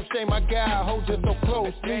damn shame my guy holds it so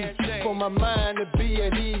closely. For my mind to be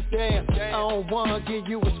at ease, damn. I don't wanna give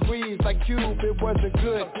you a squeeze like Cube, it was a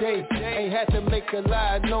good day. Ain't had to make a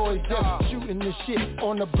loud noise, just shooting the shit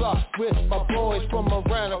on the block with my boys from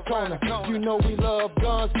around the corner. You know we love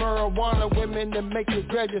guns, marijuana, women that make you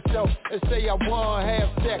grab yourself and say I wanna have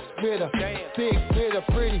sex with her. Big with a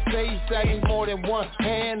pretty face, I need more than one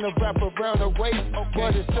hand to wrap around her waist.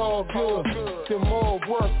 But it's all good, the more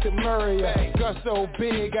work the merrier. Gun so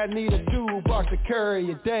big I need a toolbox to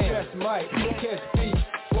carry it. Damn, just might catch beat,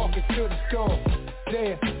 walking to the store.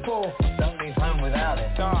 There for. Don't leave home without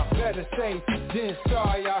it. Better say, then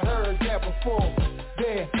sorry, I heard that before.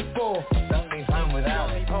 There for. Don't leave home without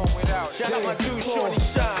it. Shout out my dude Shorty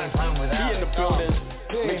Shine, he in the building.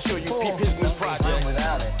 Make sure you peep his new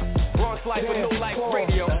project. Bronx Life or No Life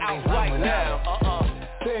Radio out right now.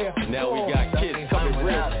 Now we got kids coming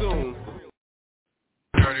real soon.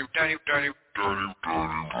 Dirty.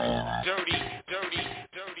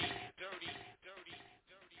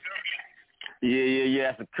 Yeah.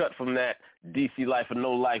 That's a cut from that DC Life or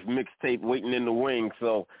No Life mixtape waiting in the wings.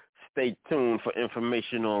 So stay tuned for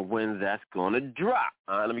information on when that's going to drop.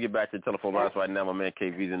 Let me get back to the telephone lines right now. My man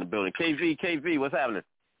KV's in the building. KV, what's happening?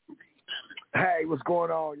 Hey, what's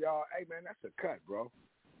going on, y'all? Hey, man, that's a cut, bro.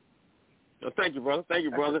 Oh, thank you, brother.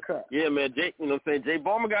 Yeah, man, Jay, you know what I'm saying? Jay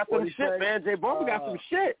Bomber got some shit, man. Jay Bomber got some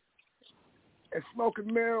shit. And smoking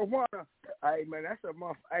marijuana. Hey, man, that's a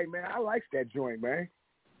month. Hey, man, I like that joint, man.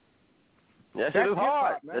 That shit is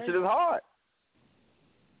hard. That shit is hard.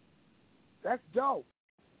 That's dope.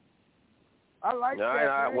 I like that. All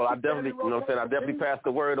right. Well, I definitely, you know what I'm saying? I definitely passed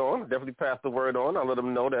the word on. I let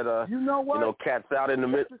them know that, you know what? You know, cats out in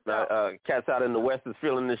the West is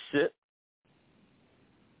feeling this shit.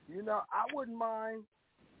 You know, I wouldn't mind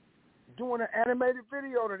doing an animated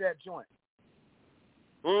video to that joint.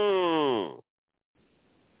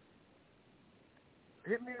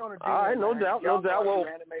 Hit me on a all right, no doubt. Well,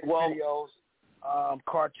 videos,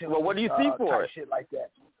 cartoons. Well, what do you see for it? Shit like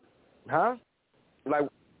that. Huh?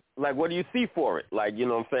 Like, what do you see for it? Like, you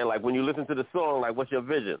know what I'm saying? Like, when you listen to the song, like, what's your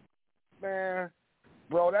vision? Man,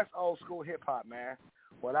 bro, that's old school hip hop, man.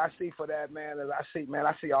 What I see for that, man, is I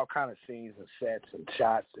see all kind of scenes and sets and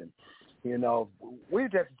shots, and you know, we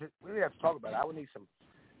have to talk about it. I would need some,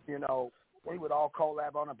 you know, we would all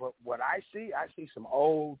collab on it. But what I see some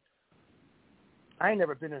old I ain't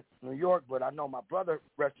never been in New York, but I know my brother,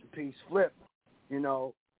 rest in peace, Flip,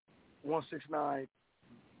 169,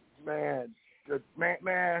 man,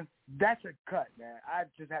 that's a cut, man. I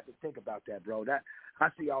just have to think about that, bro. I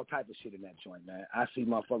see all type of shit in that joint, man. I see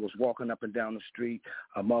motherfuckers walking up and down the street,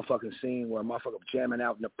 a motherfucking scene where a motherfucker jamming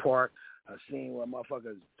out in the park, a scene where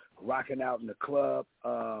motherfuckers rocking out in the club,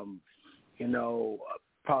 probably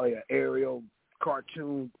an aerial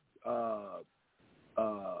cartoon,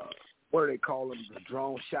 what do they call them, the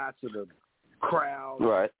drone shots of the crowd.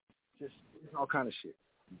 Right. Just all kind of shit.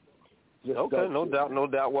 Okay, no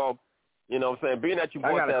doubt. Well, you know what I'm saying, being that you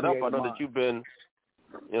brought that up, I know that you've been,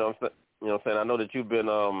 I know that you've been,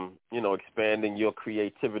 expanding your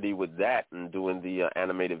creativity with that and doing the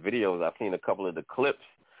animated videos. I've seen a couple of the clips,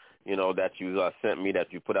 that you sent me,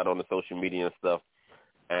 that you put out on the social media and stuff.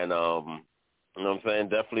 And, you know what I'm saying,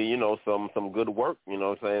 definitely, some good work,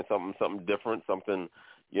 something different, something,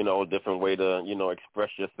 different way to, express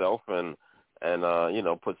yourself and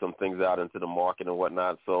put some things out into the market and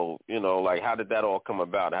whatnot. So, how did that all come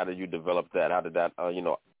about? How did you develop that? How did that,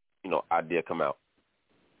 idea come out?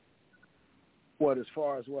 What, as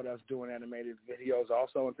far as us doing animated videos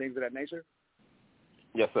also and things of that nature?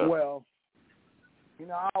 Yes, sir. Well,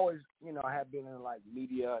 I always, I have been in,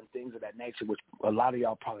 media and things of that nature, which a lot of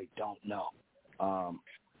y'all probably don't know.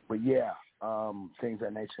 But, yeah, things of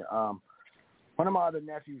that nature. One of my other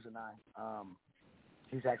nephews and I,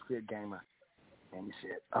 he's actually a gamer. And he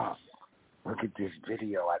said, look at this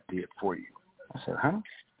video I did for you. I said, huh?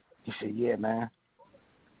 He said, yeah, man.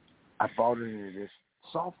 I bought it into this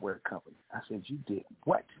software company. I said, you did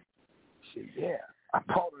what? He said, yeah, I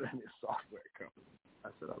bought it in this software company. I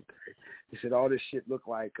said, okay. He said, all this shit looked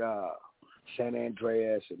like San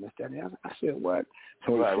Andreas and this, that, and the other. I said, what?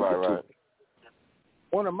 So right.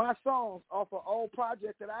 One of my songs off an old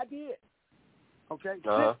project that I did. Okay?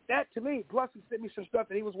 That to me. Plus he sent me some stuff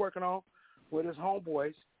that he was working on with his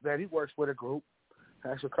homeboys that he works with a group,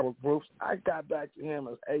 actually a couple of groups. I got back to him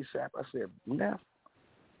as ASAP. I said, Neff,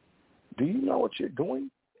 do you know what you're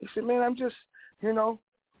doing? He said, man, I'm just, man, I'm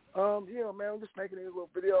just making these little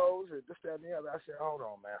videos and this, that, and the other. I said, hold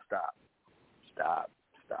on, man, stop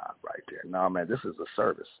right there. No, man, this is a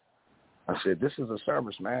service. I said, this is a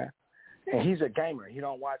service, man. And he's a gamer. He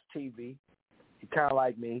don't watch TV. He kind of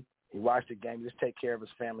like me. He watched the game. He just take care of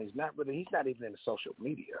his family. He's not even into social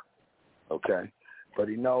media. Okay, but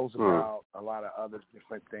he knows about a lot of other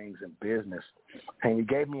different things in business, and he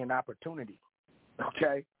gave me an opportunity.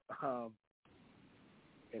 Okay,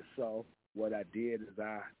 and so what I did is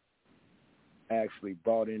I actually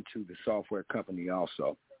bought into the software company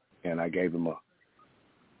also, and I gave him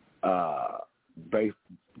a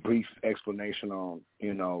brief explanation on,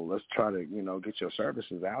 let's try to, get your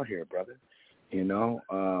services out here, brother, and I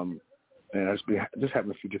just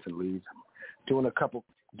having a few different leads, doing a couple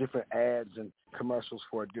different ads and commercials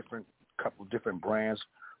for couple different brands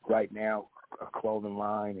right now, a clothing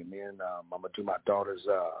line, and then I'm gonna do my daughter's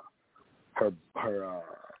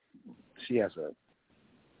she has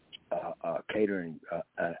a catering,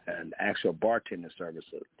 an actual bartender service,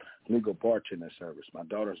 a legal bartender service. My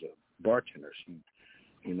daughter's a bartender. She,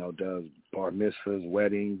 does bar mitzvahs,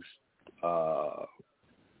 weddings,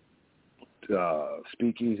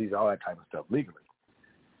 speakeasies, all that type of stuff legally.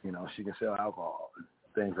 She can sell alcohol,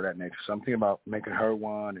 things of that nature. So I'm thinking about making her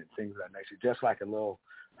one and things of that nature, just like a little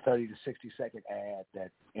 30 to 60-second ad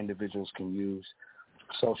that individuals can use.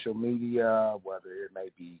 Social media, whether it may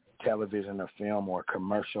be television or film or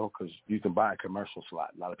commercial, because you can buy a commercial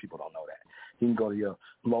slot. A lot of people don't know that. You can go to your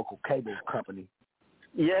local cable company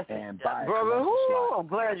and buy a commercial slot. I'm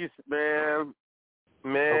glad you, man.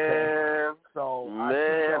 Okay. So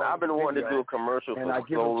I've been wanting to do a commercial for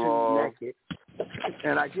so long.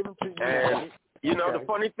 And I give them to you naked. The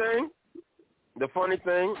funny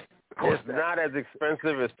thing, it's not as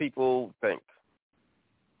expensive as people think.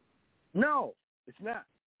 No, it's not.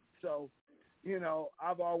 So,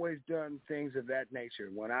 I've always done things of that nature.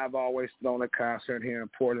 When I've always thrown a concert here in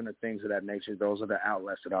Portland and things of that nature, those are the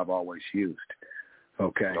outlets that I've always used.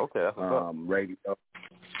 Okay. Okay. Radio,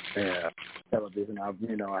 television. I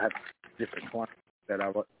have different clients that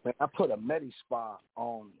I put a Medi Spa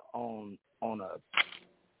on a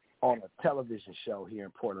television show here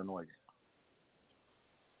in Portland, Oregon.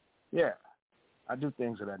 Yeah, I do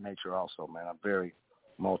things of that nature also, man. I'm very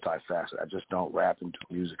multifaceted. I just don't rap and do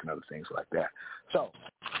music and other things like that. So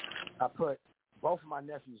I put both of my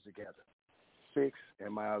nephews together, Six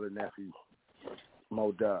and my other nephew,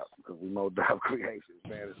 Mo Dub, because we Mo Dub Creations,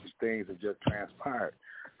 man. There's some things that just transpired.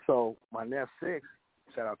 So my nephew Six,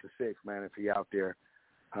 shout out to Six, man, if he out there.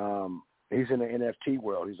 He's in the NFT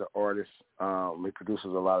world. He's an artist. He produces a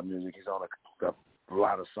lot of music. He's on a a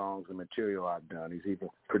lot of songs and material I've done. He's even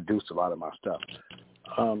produced a lot of my stuff.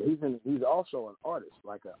 He's also an artist,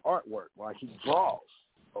 like an artwork, like he draws.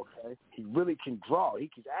 Okay, he really can draw. He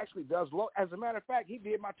actually does. As a matter of fact, he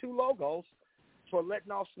did my 2 logos for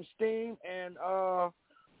Letting Off Some Steam and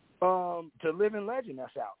To Living Legend.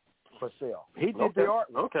 That's out for sale. He did the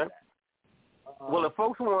artwork. Okay. Well, if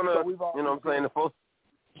folks want to, you know what I'm saying, if folks,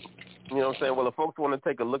 you know what I'm saying, well, if folks want to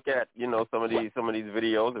take a look at, you know, some of these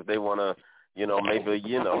videos, if they want to,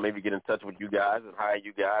 maybe get in touch with you guys and hire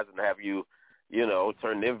you guys and have you,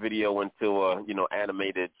 turn their video into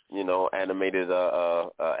animated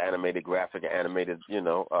graphic, animated,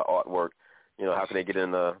 artwork. How can they get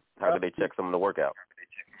in? How can they check some of the work out?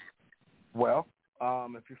 Well,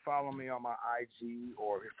 if you follow me on my IG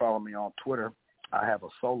or if you follow me on Twitter, I have a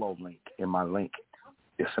solo link in my link.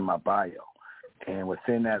 It's in my bio. And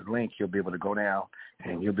within that link, you'll be able to go down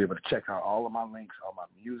and you'll be able to check out all of my links, all my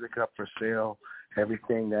music up for sale,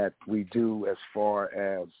 everything that we do as far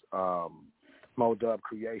as Modub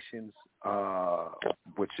Creations,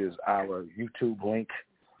 which is our YouTube link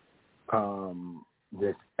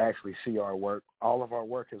that actually see our work. All of our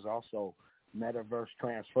work is also metaverse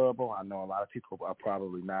transferable. I know a lot of people are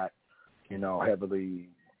probably not, heavily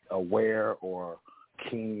aware or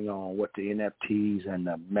keen on what the NFTs and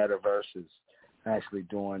the metaverse is actually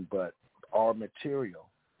doing, but our material,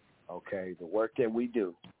 okay, the work that we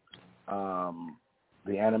do,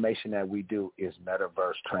 the animation that we do is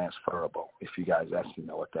metaverse transferable, if you guys actually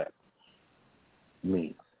know what that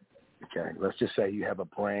means. Okay, let's just say you have a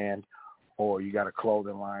brand or you got a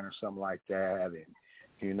clothing line or something like that, and,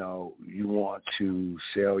 you want to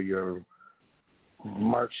sell your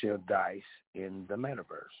merchandise in the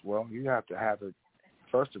metaverse. Well, you have to have it,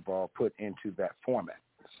 first of all, put into that format.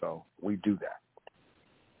 So we do that.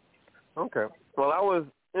 Okay. Well,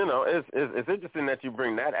 it's interesting that you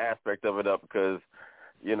bring that aspect of it up because,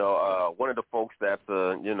 one of the folks that's,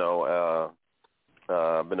 been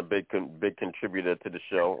a big contributor to the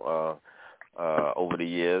show over the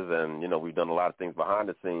years, and, we've done a lot of things behind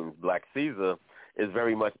the scenes. Black Caesar is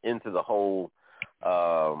very much into the whole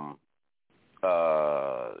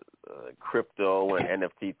crypto and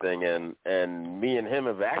NFT thing, and me and him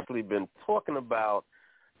have actually been talking about,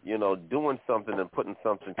 doing something and putting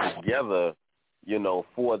something together,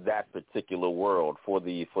 for that particular world, for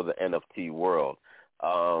the NFT world.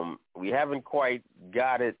 We haven't quite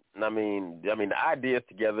got it. I mean, the idea is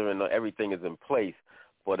together and everything is in place,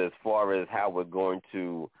 but as far as how we're going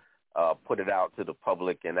to put it out to the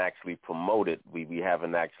public and actually promote it, we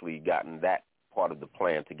haven't actually gotten that part of the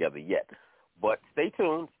plan together yet. But stay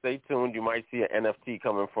tuned. You might see an NFT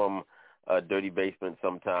coming from Dirty Basement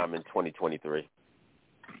sometime in 2023.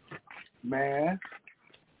 Man,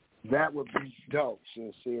 that would be dope,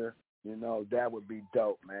 Sincere. That would be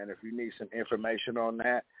dope, man. If you need some information on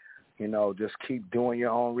that, just keep doing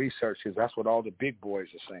your own research, because that's what all the big boys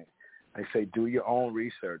are saying. They say do your own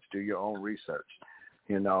research,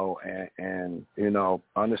 and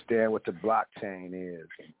understand what the blockchain is,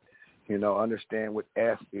 and, understand what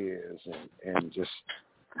F is, and just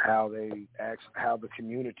how the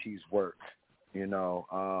communities work,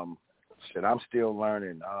 Shit, I'm still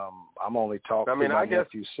learning. I'm only talking to my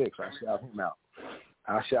nephew 6. I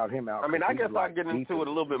shout him out. I guess I'll get into it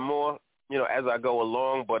a little bit more, as I go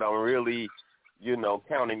along, but I'm really,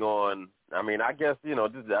 counting on, I guess,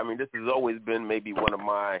 this has always been maybe one of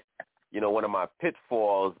my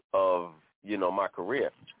pitfalls of, my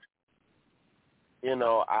career.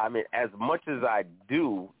 As much as I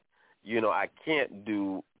do, I can't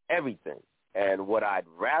do everything. And what I'd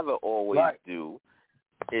rather always do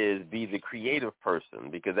is be the creative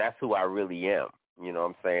person, because that's who I really am.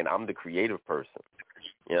 I'm the creative person.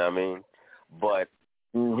 But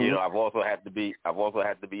I've also had to be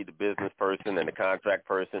the business person and the contract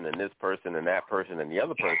person and this person and that person and the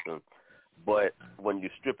other person. But when you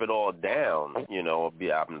strip it all down,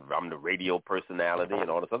 I'm the radio personality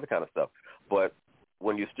and all this other kind of stuff. But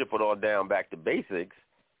when you strip it all down back to basics,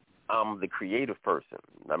 I'm the creative person.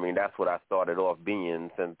 That's what I started off being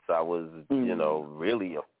since I was,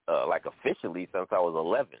 really, officially since I was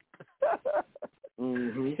 11.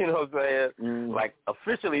 You know what I'm saying? Mm-hmm. Like,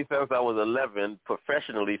 officially since I was 11,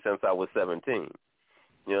 professionally since I was 17.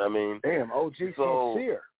 You know what I mean? Damn, OG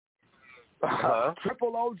Sincere.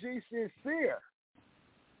 Triple OG Sincere.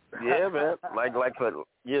 Yeah, man. Like forever.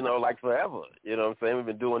 You know what I'm saying? We've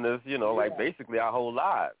been doing this, basically our whole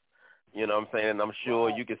lives. You know what I'm saying? And I'm sure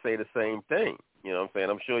you could say the same thing. You know what I'm saying?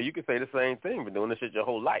 I'm sure you could say the same thing. Been doing this shit your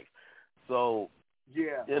whole life. So,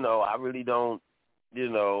 I really don't,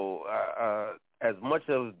 as much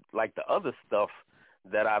of, like, the other stuff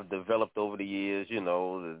that I've developed over the years,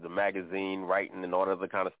 the magazine writing and all that other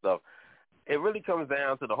kind of stuff, it really comes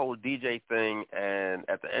down to the whole DJ thing, and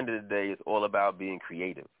at the end of the day, it's all about being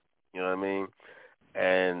creative. You know what I mean?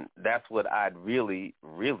 And that's what I'd really,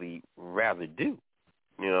 really rather do.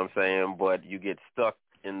 You know what I'm saying? But you get stuck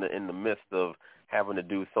in the midst of having to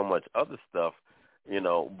do so much other stuff,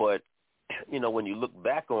 But, when you look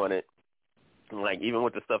back on it, like even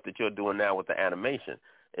with the stuff that you're doing now with the animation,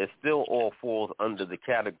 it still all falls under the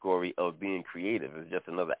category of being creative. It's just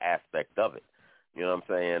another aspect of it. You know what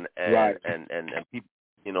I'm saying? And, right. And people,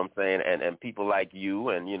 you know what I'm saying? And people like you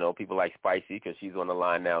and, people like Spicy, because she's on the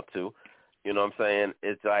line now too. You know what I'm saying?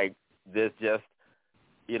 It's like there's just,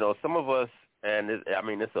 some of us, and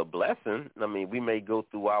it's a blessing. I mean, we may go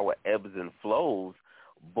through our ebbs and flows,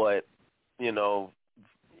 but,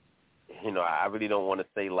 I really don't want to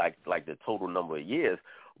say like the total number of years,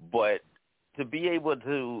 but to be able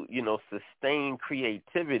to, sustain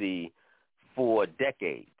creativity for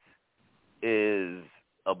decades is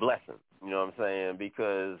a blessing. You know what I'm saying?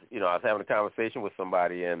 Because, I was having a conversation with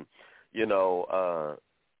somebody and,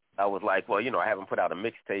 I was like, well, I haven't put out a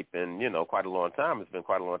mixtape in, quite a long time. It's been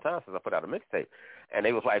quite a long time since I put out a mixtape. And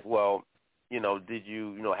they was like, well, did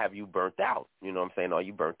you, have you burnt out? You know what I'm saying? Are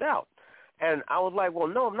you burnt out? And I was like, well,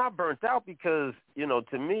 no, I'm not burnt out because,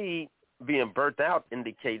 to me, being burnt out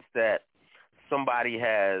indicates that somebody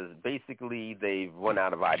has basically, they've run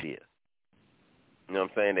out of ideas. You know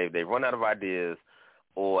what I'm saying? They've run out of ideas,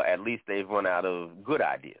 or at least they've run out of good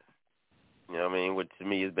ideas. You know what I mean? Which to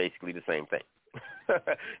me is basically the same thing.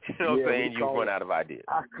 You know what I'm saying? You've run out of ideas.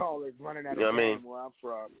 I call it running out of game where I'm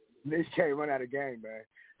from. This can't run out of game, man.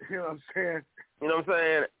 You know what I'm saying? You know what I'm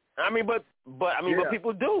saying? But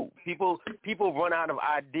people do. People run out of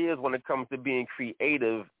ideas when it comes to being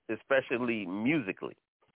creative, especially musically.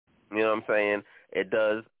 You know what I'm saying? It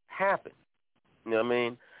does happen. You know what I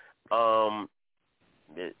mean?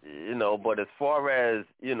 But as far as,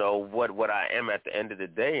 what I am at the end of the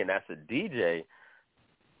day, and that's a DJ,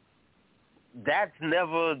 that's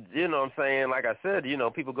never, you know what I'm saying, like I said,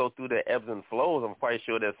 people go through their ebbs and flows. I'm quite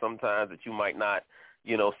sure there's sometimes that you might not,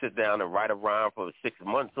 sit down and write a rhyme for 6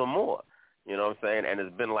 months or more. You know what I'm saying? And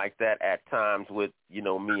it's been like that at times with, me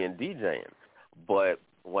and DJing. But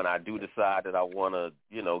when I do decide that I want to,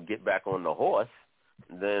 get back on the horse,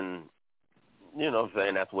 then, you know what I'm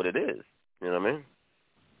saying, that's what it is. You know what I mean?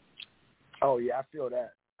 Oh, yeah, I feel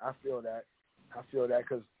that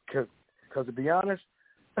because to be honest,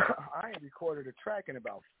 I ain't recorded a track in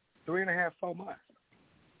about 3.5, 4 months.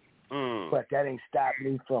 But that ain't stopped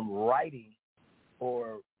me from writing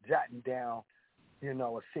or jotting down,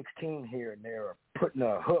 a 16 here and there, or putting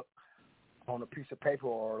a hook on a piece of paper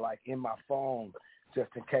or like in my phone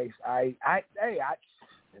just in case and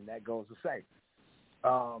that goes to say,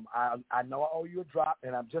 I know I owe you a drop,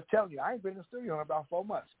 and I'm just telling you, I ain't been in the studio in about 4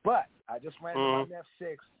 months, but I just ran to my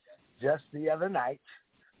F6 just the other night,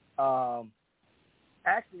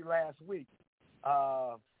 actually last week,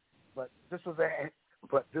 but this was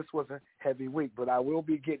a heavy week, but I will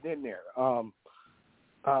be getting in there.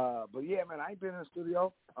 But yeah, man, I ain't been in the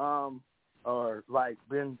studio, or like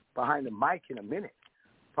been behind the mic in a minute,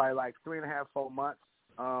 probably like 3.5, 4 months.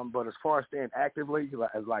 But as far as staying actively,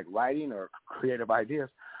 as like writing or creative ideas,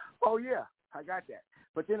 oh yeah, I got that.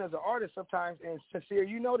 But then as an artist sometimes, and Sincere,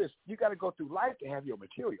 you notice you got to go through life to have your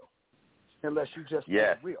material, unless you just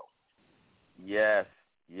get real. Yes.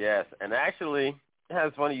 And actually,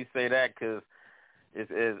 it's funny you say that because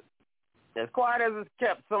it's as quiet as it's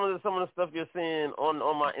kept. Some of the stuff you're seeing on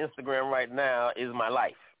my Instagram right now is my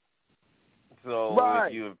life. So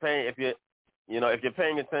if you're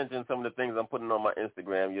paying attention, some of the things I'm putting on my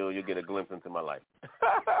Instagram, you'll get a glimpse into my life.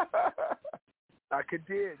 I could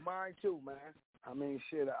dig. Mine too, man. I mean,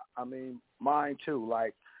 shit. I mean, mine too.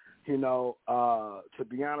 Like, to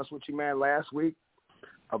be honest with you, man, last week,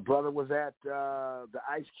 a brother was at the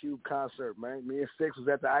Ice Cube concert, man. Me and Six was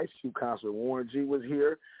at the Ice Cube concert. Warren G was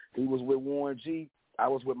here. He was with Warren G. I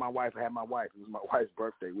was with my wife. I had my wife. It was my wife's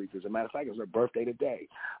birthday week. As a matter of fact, it was her birthday today.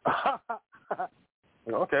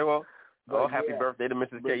 Okay, well, happy birthday to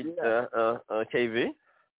Mrs. KV.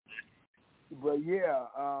 But yeah,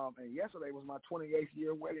 and yesterday was my 28th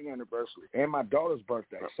year wedding anniversary and my daughter's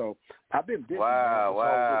birthday. So I've been busy.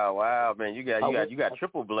 Wow, man! You got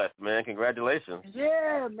triple blessed, man. Congratulations.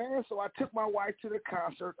 Yeah, man. So I took my wife to the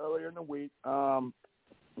concert earlier in the week.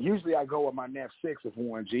 Usually I go with my Nef 6 if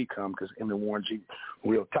Warren G come because him and Warren G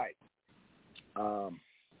real tight.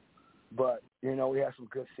 But we had some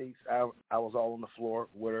good seats. I was all on the floor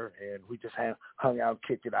with her, and we just hung out,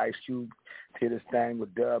 kicked it. Ice Cube did his thing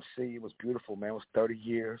with Dub C. It was beautiful, man. It was 30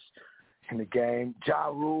 years in the game. Ja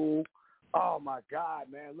Rule Oh, my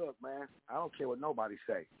God, man. Look, man, I don't care what nobody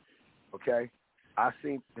say, okay?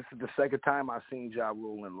 This is the second time I've seen Ja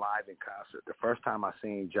Rule in live in concert. The first time I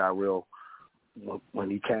seen Ja Rule when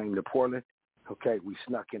he came to Portland, okay, we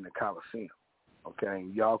snuck in the Coliseum, okay?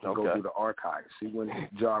 And y'all can go through the archives. See, when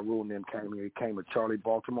Ja Rule and them came here, he came with Charlie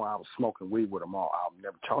Baltimore. I was smoking weed with them all.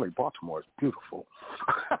 Charlie Baltimore is beautiful.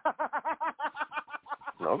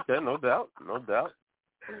 Okay, no doubt.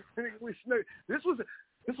 This was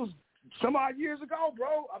some odd years ago,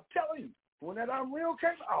 bro. I'm telling you. When that Unreal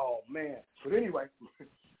came, oh, man. But anyway,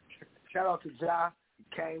 shout out to Ja. He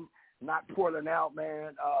came, knocked Portland out,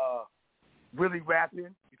 man. Really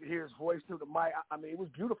rapping. You could hear his voice through the mic. I mean, it was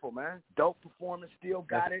beautiful, man. Dope performance, still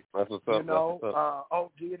got it. That's what's up. You know,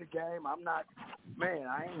 OG in the game. I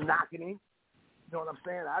ain't knocking him. You know what I'm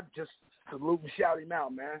saying? I just salute and shout him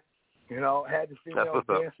out, man. You know, had the females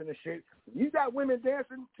dancing and shit. You got women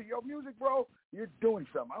dancing to your music, bro, you're doing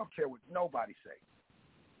something. I don't care what nobody say.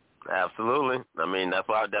 Absolutely. I mean, that's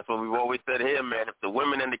what we've always said here, man. If the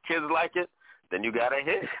women and the kids like it, then you got a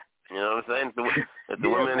hit. You know what I'm saying? If the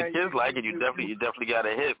women and the kids like it, you definitely got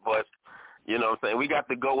a hit. But you know what I'm saying? We got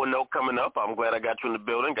the Go and No coming up. I'm glad I got you in the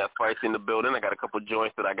building. Got Spicy in the building. I got a couple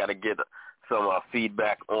joints that I got to get some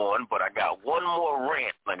feedback on. But I got one more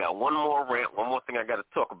rant. One more thing I got to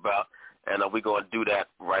talk about, and we're going to do that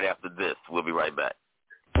right after this. We'll be right back.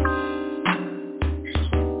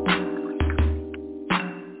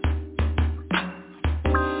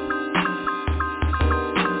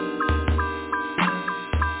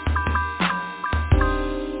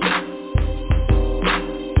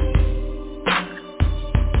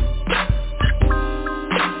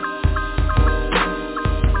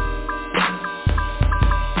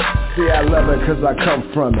 I love it cause I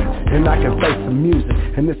come from it, and I can face the music,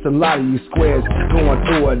 and it's a lot of you squares going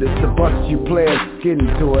through it. It's a bunch of you players getting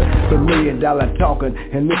to it, the $1 million talking,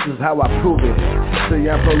 and this is how I prove it. See,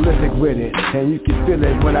 I'm prolific with it, and you can feel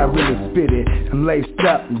it when I really spit it. I'm laced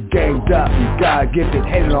up and ganged up, and God gifted,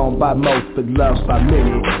 hated on by most, but loved by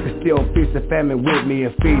many. It's still feast and famine with me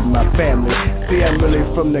and feeding my family. See, I'm really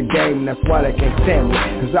from the game, that's why they can't stand me,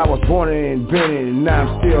 cause I was born and invented, and now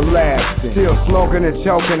I'm still lasting. Still smoking and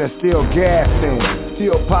choking and still gassing,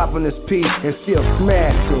 still popping this piece and still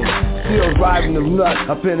smashing, still riding the nut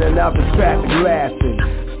up in and out the traffic laughing,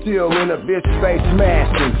 still in a bitch face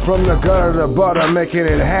smashing, from the gutter to butter making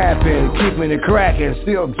it happen, keeping it cracking,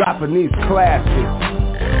 still dropping these classics.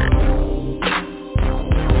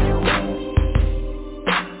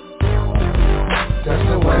 That's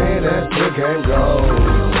the way that the game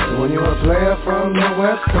goes when you're a player from the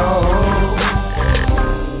West Coast.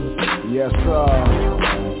 Yes sir,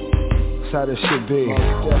 how this should be.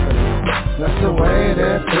 That's the way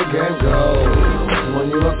that the game goes when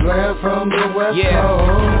you're a player from the West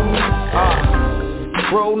Coast.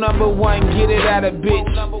 Rule number one, get it out of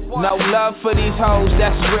bitch. No love for these hoes,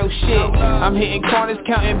 that's real shit. I'm hitting corners,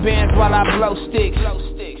 counting bands while I blow sticks.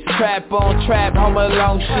 Trap on trap, home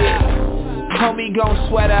alone shit. Homie gon'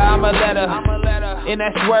 sweater, I'm a letter. And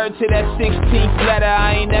that's word to that 16th letter.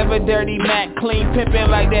 I ain't never dirty Mac, clean pimpin'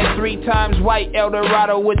 like that 3 times white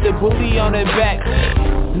Eldorado with the booty on the back.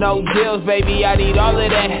 No deals, baby, I need all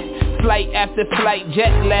of that. Flight after flight,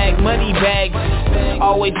 jet lag, money bags.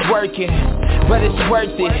 Always working, but it's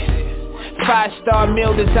worth it. 5-star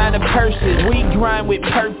meal, designer purses. We grind with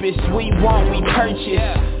purpose, we want, we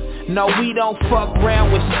purchase. No, we don't fuck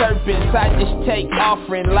around with serpents. I just take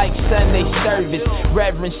offering like Sunday service.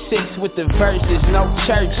 Reverend 6 with the verses, no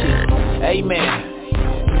churches. Amen.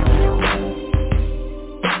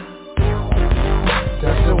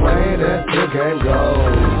 That's the way that the game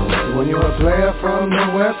goes when you're a player from the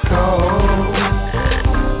West Coast.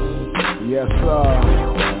 Yes sir,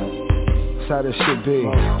 that's how this should be.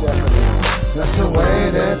 That's the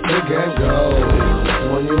way that the game goes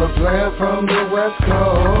when you're a player from the West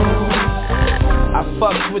Coast. I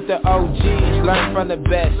fucks with the OGs, learn from the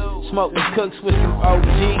best. Smoking cooks with some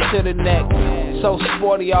OG to the neck. So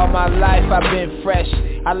sporty all my life, I've been fresh.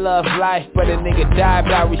 I love life, but a nigga die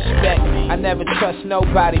by respect. I never trust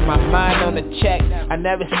nobody, my mind on the check. I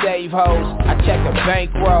never save hoes, I check a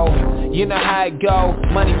bankroll. You know how it go,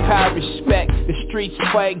 money, power, respect. The streets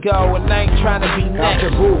fuego, and I ain't trying to be next.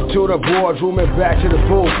 Out the booth to the boardroom and back to the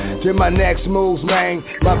booth. Did my next moves, man,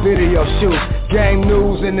 my video shoots. Game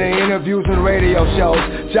news in the interviews and radio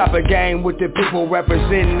shows. Chop a game with the people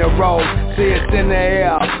representing the road. See it's in the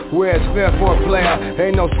air, where it's fair for a player.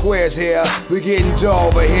 Ain't no squares here, we getting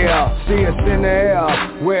dough over here. See it's in the air,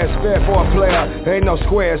 where it's fair for a player. Ain't no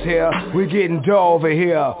squares here, we getting dough over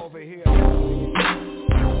here.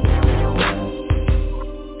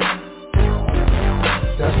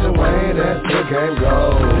 That's the way that the game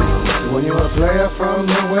goes. When you're a player from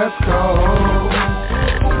the West Coast.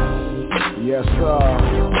 Yes, sir.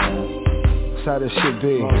 That's how this should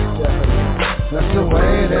be. That's the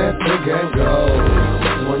way that the game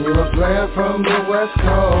goes. When you're a player from the West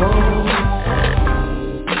Coast.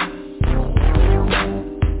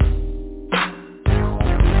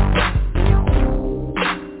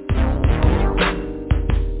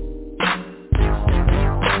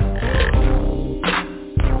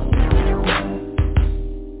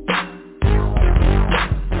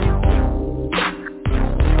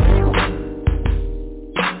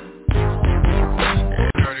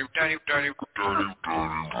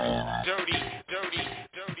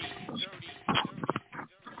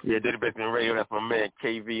 Yeah, Dirty Basement Radio, that's my man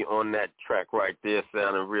KV on that track right there,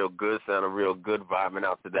 sounding real good, vibing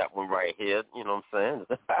out to that one right here, you know what I'm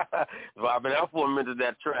saying? Vibing out for a minute to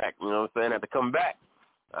that track, you know what I'm saying? I had to come back.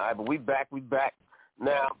 All right, but we back.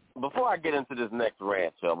 Now, before I get into this next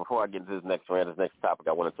rant, this next topic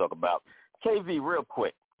I want to talk about, KV, real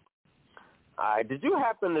quick. All right, did you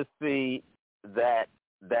happen to see that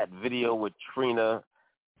video with Trina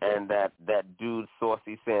and that dude,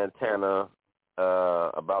 Saucy Santana,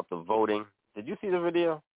 about the voting? Did you see the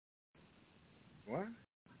video? What?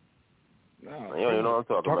 No. You don't even know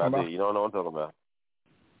what I'm talking about, do you? You don't know what I'm talking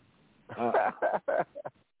about.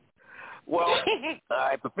 Well,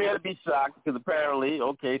 I prepare to be shocked because apparently,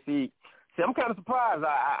 see, I'm kind of surprised.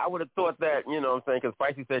 I would have thought that, you know what I'm saying, because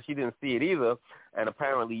Spicy said she didn't see it either, and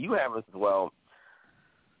apparently you haven't as well.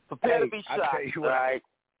 Prepare to be shocked, all right?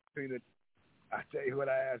 I tell you what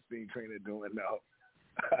I have seen Trina doing now.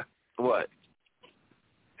 What?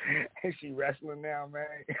 Is she wrestling now,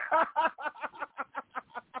 man?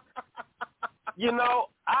 You know,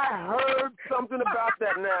 I heard something about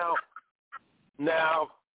that now. Now,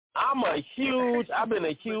 I've been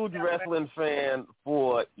a huge wrestling fan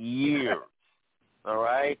for years, all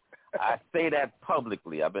right? I say that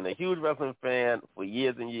publicly. I've been a huge wrestling fan for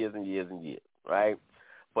years and years and years and years, right?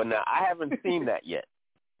 But now I haven't seen that yet,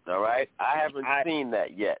 all right? I haven't seen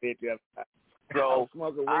that yet. So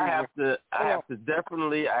I have to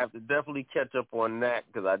definitely catch up on that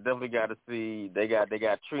because I definitely got to see they got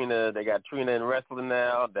Trina in wrestling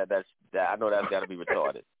now. That I know that's got to be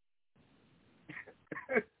retarded.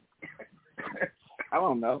 I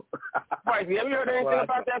don't know. Spicy, have you heard anything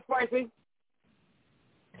about that, Spicy?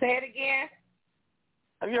 Say it again.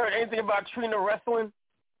 Have you heard anything about Trina wrestling?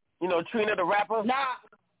 You know, Trina the rapper? Nah.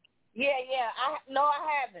 Yeah. I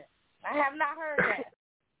haven't. I have not heard that.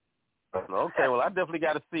 Okay, well, I definitely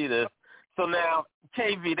got to see this. So now,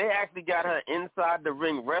 KV, they actually got her inside the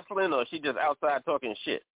ring wrestling, or she just outside talking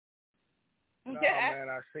shit? No, man,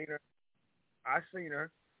 I seen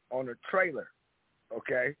her on a trailer,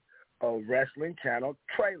 okay, a wrestling channel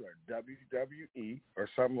trailer, WWE or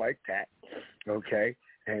something like that, okay,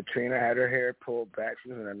 and Trina had her hair pulled back. She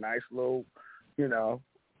was in a nice little, it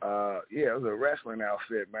was a wrestling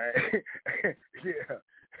outfit, man.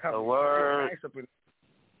 Yeah. A word. Nice up in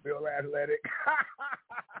real athletic.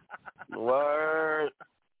 Word.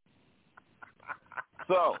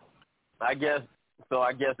 So I guess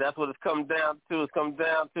that's what it's come down to.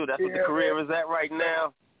 That's what the career is at right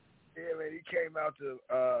now. Yeah, man, he came out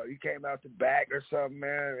the back or something,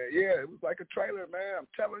 man. Yeah, it was like a trailer, man. I'm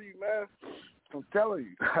telling you, man.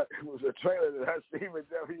 It was a trailer that I seen with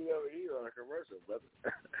WWE on a commercial,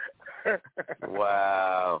 brother.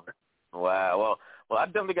 Wow. Well, I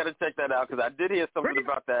definitely got to check that out because I did hear something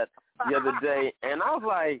about that the other day, and I was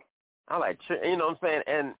like, you know what I'm saying?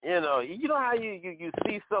 And, you know how you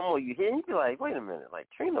see something or you hear, and you be like, wait a minute, like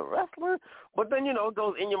Trina wrestler? But then, it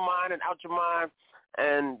goes in your mind and out your mind,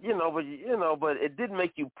 and, but it did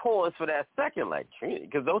make you pause for that second, like Trina,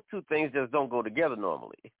 because those two things just don't go together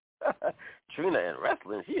normally. Trina and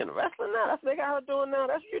wrestling, she in wrestling now? That's what they got her doing now?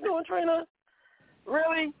 That's what you're doing, Trina?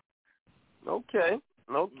 Really? Okay,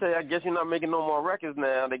 I guess you're not making no more records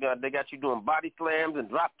now. They got you doing body slams and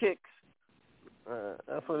drop kicks.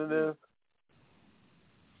 That's what it is.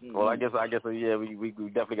 Mm-hmm. Well, I guess yeah, we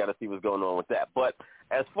definitely got to see what's going on with that. But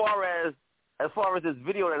as far as this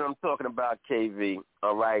video that I'm talking about, KV,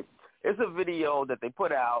 all right, it's a video that they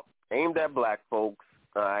put out aimed at black folks,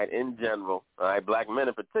 all right, in general, all right, black men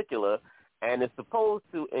in particular, and it's supposed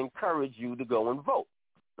to encourage you to go and vote,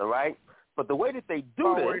 all right? But the way that they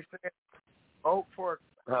do this. Vote for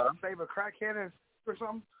save a crackhead or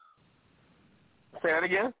something? Say that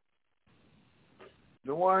again?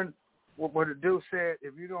 The one where the dude said,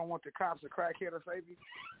 if you don't want the cops, a crackhead will save you?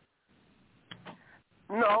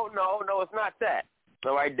 No, it's not that.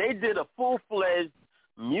 All right, they did a full-fledged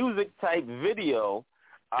music-type video,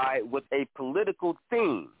 all right, with a political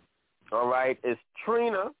theme, all right? It's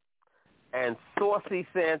Trina, and Saucy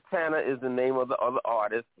Santana is the name of the other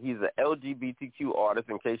artist. He's an LGBTQ artist,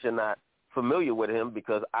 in case you're not familiar with him,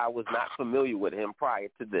 because I was not familiar with him prior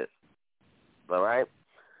to this, all right?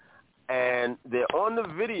 And they're on the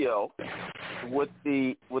video with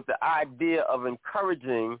the idea of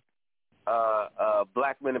encouraging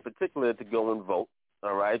black men in particular to go and vote,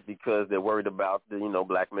 all right, because they're worried about the,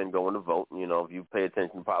 black men going to vote. If you pay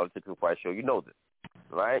attention to politics, I'm quite sure you know this,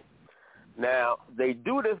 right? Now, they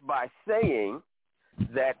do this by saying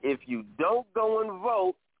that if you don't go and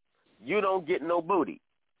vote, you don't get no booty.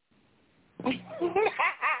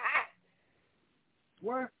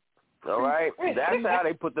 What? All right? That's how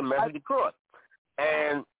they put the message across.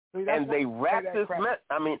 And they wrap this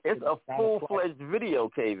it's a full-fledged video,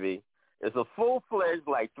 KV. It's a full-fledged,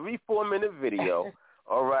 3-4 minute video.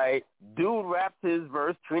 All right? Dude raps his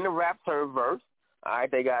verse. Trina raps her verse. All right?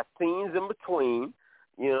 They got scenes in between.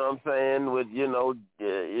 You know what I'm saying? With,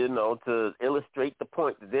 to illustrate the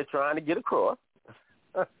point that they're trying to get across.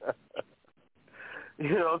 You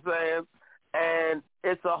know what I'm saying? And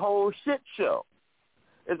it's a whole shit show.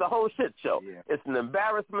 It's a whole shit show. Yeah. It's an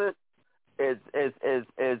embarrassment. It's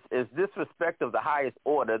disrespect of the highest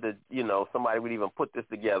order that, somebody would even put this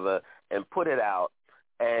together and put it out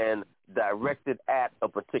and direct it at a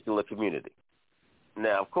particular community.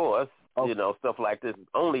 Now, of course, stuff like this is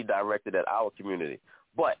only directed at our community.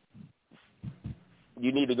 But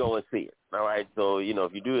you need to go and see it, all right? So,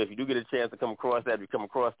 if you do get a chance to come across that, if you come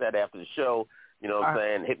across that after the show, what I'm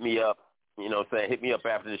saying, hit me up, hit me up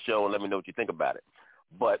after the show and let me know what you think about it.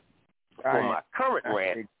 But for my current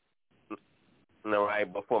rant, all right,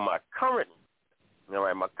 my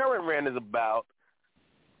current rant is about,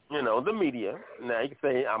 the media. Now, you can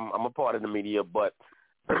say I'm a part of the media, but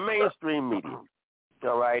the mainstream media.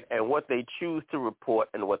 All right, and what they choose to report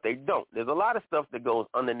and what they don't. There's a lot of stuff that goes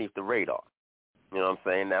underneath the radar. You know what I'm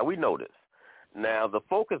saying? Now, we know this. Now, the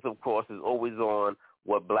focus, of course, is always on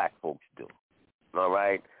what black folks do. All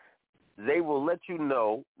right? They will let you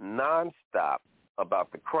know nonstop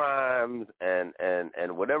about the crimes and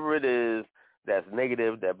whatever it is that's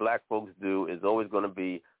negative that black folks do is always going to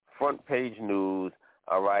be front page news,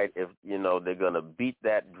 all right, if, they're going to beat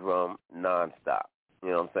that drum nonstop. You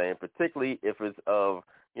know what I'm saying? Particularly if it's of,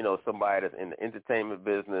 somebody that's in the entertainment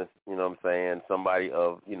business, somebody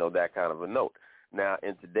of, that kind of a note. Now,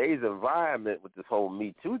 in today's environment with this whole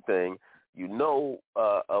Me Too thing,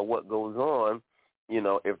 what goes on,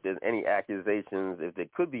 if there's any accusations, if there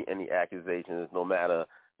could be any accusations, no matter,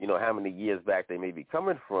 how many years back they may be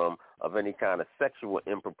coming from, of any kind of sexual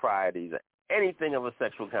improprieties or anything of a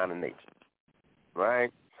sexual kind of nature,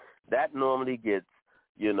 right? That normally gets,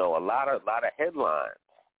 a lot of headlines,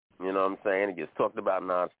 you know what I'm saying? It gets talked about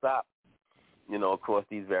nonstop, across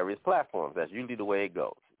these various platforms. That's usually the way it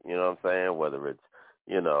goes, you know what I'm saying? Whether it's,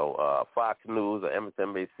 Fox News or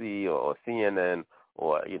MSNBC or CNN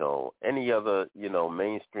or, any other,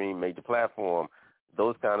 mainstream major platform,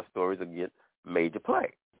 those kind of stories will get major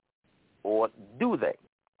play. Or do they?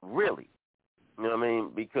 Really? You know what I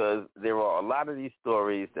mean? Because there are a lot of these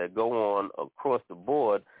stories that go on across the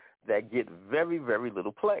board that get very, very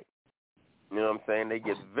little play. You know what I'm saying? They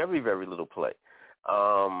get very, very little play.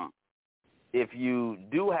 If you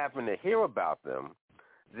do happen to hear about them,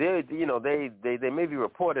 they may be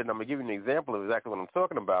reported, and I'm going to give you an example of exactly what I'm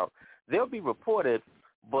talking about. They'll be reported,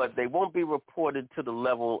 but they won't be reported to the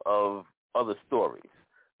level of other stories.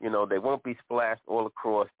 They won't be splashed all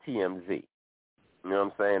across TMZ. You know what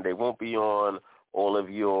I'm saying? They won't be on all of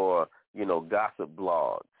your, gossip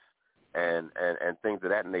blogs and things of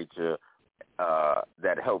that nature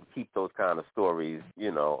that help keep those kind of stories,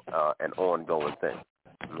 an ongoing thing.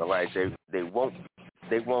 All right? They won't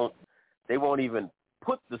even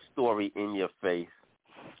put the story in your face,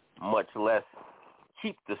 much less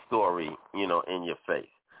keep the story, in your face.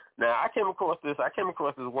 Now, I came across this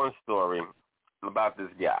one story about this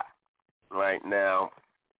guy. Right now,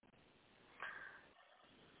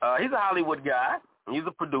 he's a Hollywood guy. He's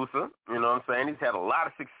a producer. You know what I'm saying? He's had a lot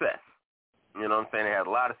of success. You know what I'm saying? He had a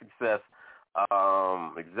lot of success.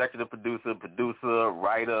 Executive producer,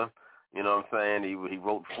 writer. You know what I'm saying? He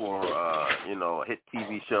wrote for hit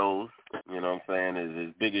TV shows. You know what I'm saying?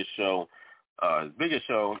 His biggest show, I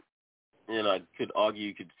could argue,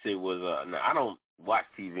 you could say was now, I don't watch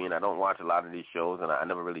TV and I don't watch a lot of these shows, and I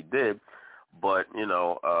never really did. But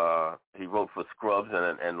he wrote for Scrubs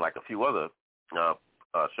and like a few other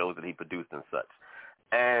shows that he produced and such.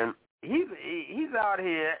 And he's out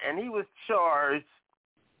here, and he was charged.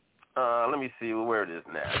 Let me see where it is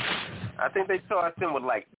now. I think they charged him with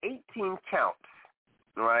like 18 counts,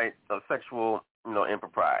 right, of sexual,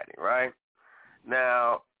 impropriety, right?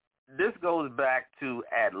 Now, this goes back to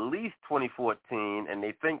at least 2014, and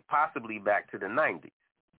they think possibly back to the 90s.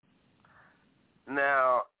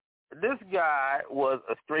 Now, this guy was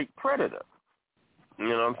a straight predator. You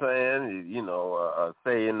know what I'm saying? You know,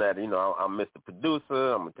 saying that, you know, I'm Mr.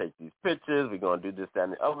 Producer, I'm going to take these pictures, we're going to do this, that,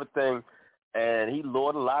 and the other thing. And he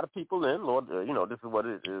lured a lot of people in. You know, this is what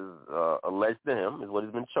it is alleged to him, is what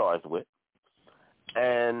he's been charged with.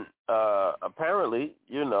 And apparently,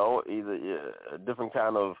 you know, either a different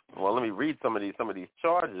kind of, well, let me read some of these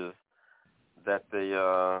charges that they,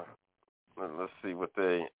 let's see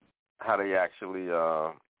how they actually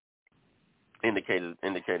indicated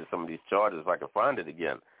some of these charges, if I can find it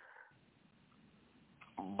again.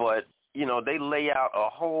 But, you know, they lay out a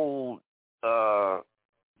whole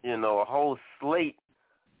slate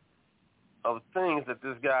of things that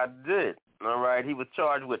this guy did. All right, he was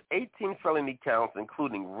charged with 18 felony counts,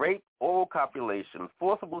 including rape, oral copulation,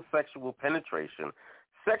 forcible sexual penetration,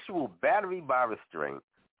 sexual battery by restraint,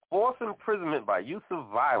 forced imprisonment by use of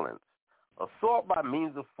violence, assault by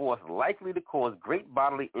means of force likely to cause great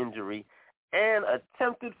bodily injury, and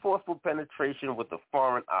attempted forceful penetration with a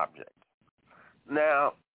foreign object.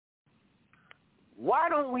 Now, why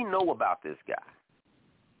don't we know about this guy?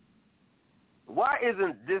 Why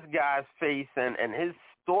isn't this guy's face and his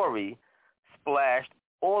story splashed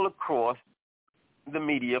all across the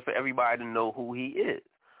media for everybody to know who he is?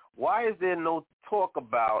 Why is there no talk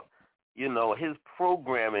about, you know, his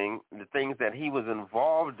programming, the things that he was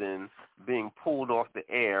involved in being pulled off the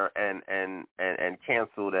air and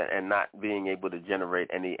canceled and not being able to generate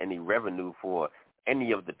any revenue for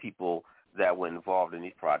any of the people that were involved in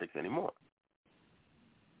these projects anymore?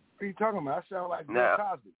 What are you talking about? I sound like Bill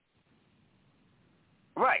Cosby.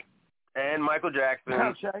 Right. And Michael Jackson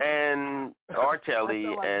and R. Kelly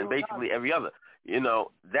and basically every other. You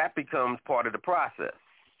know, that becomes part of the process.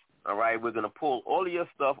 All right? We're going to pull all of your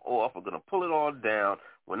stuff off. We're going to pull it all down.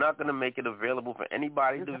 We're not going to make it available for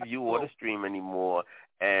anybody to view or to stream anymore.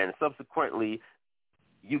 And subsequently,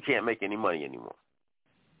 you can't make any money anymore.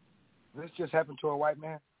 This just happened to a white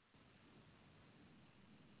man?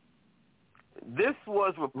 This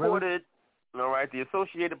was reported, all right, the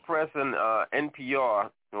Associated Press and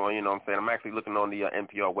NPR, well, you know what I'm saying, I'm actually looking on the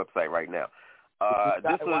NPR website right now.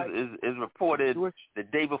 This is reported the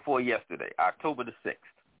day before yesterday, October the 6th.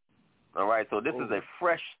 All right, so this is a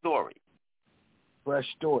fresh story. Fresh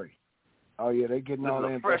story. Oh, yeah, they're getting all the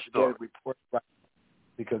investigative reports right.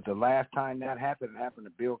 Because the last time that happened, it happened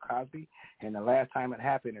to Bill Cosby, and the last time it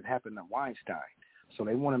happened to Weinstein. So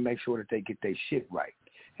they want to make sure that they get their shit right.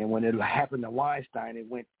 And when it happened to Weinstein, it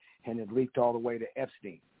went and it leaked all the way to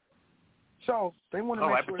Epstein. So they want to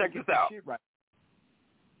make sure they get their shit right.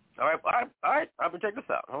 All right, I'll check this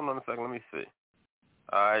out. Hold on a second, let me see.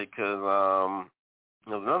 All right, because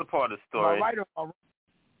there's another part of the story.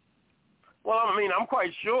 Well, I mean, I'm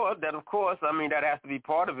quite sure that, of course, I mean, that has to be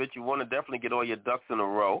part of it. You want to definitely get all your ducks in a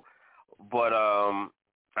row. But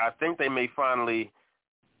I think they may finally,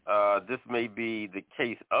 this may be the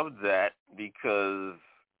case of that because,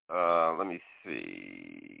 let me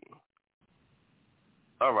see.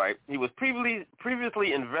 All right. He was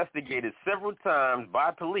previously investigated several times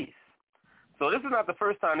by police. So this is not the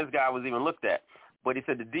first time this guy was even looked at. But he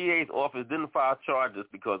said the DA's office didn't file charges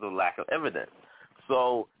because of lack of evidence.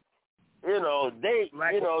 So, you know,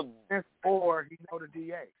 or he know the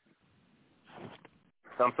DA.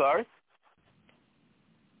 I'm sorry?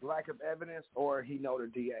 Lack of evidence or he know the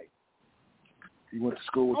DA. He went to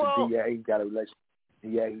school with the DA, he got a relationship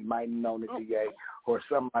with the DA, he might know the DA or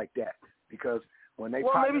something like that. Because when they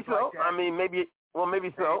maybe so. Like that, I mean, maybe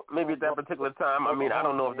so. Maybe at that particular time. I mean, I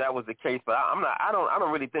don't know if that was the case, but I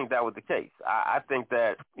don't really think that was the case. I think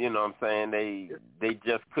that, you know what I'm saying, they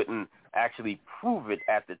just couldn't actually prove it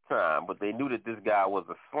at the time, but they knew that this guy was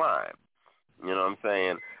a slime. You know what I'm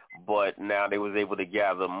saying? But now they was able to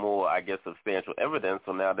gather more, I guess, substantial evidence,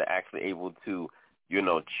 so now they're actually able to, you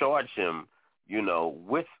know, charge him, you know,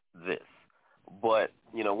 with this. But,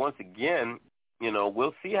 you know, once again, you know,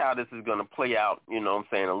 we'll see how this is going to play out, you know what I'm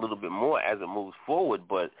saying, a little bit more as it moves forward.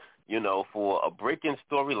 But, you know, for a break-in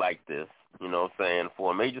story like this, you know what I'm saying,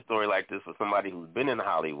 for a major story like this, for somebody who's been in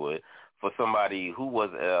Hollywood, for somebody who was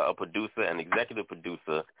a producer, an executive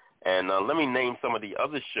producer, and let me name some of the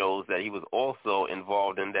other shows that he was also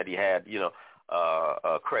involved in that he had, you know,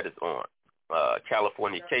 credits on.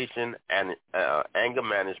 Californication, and Anger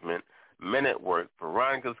Management, Men at Work,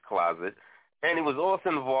 Veronica's Closet, and he was also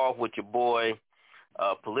involved with your boy,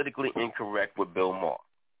 Politically Incorrect with Bill Maher.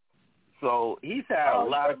 So he's had a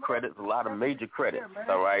lot of credits, a lot of major credits,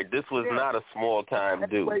 all right? This was not a small-time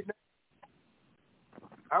dude.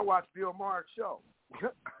 I watched Bill Maher's show.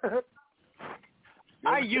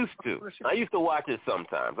 I used to watch it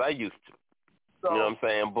sometimes. I used to. So, you know what I'm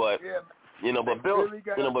saying? But but Bill,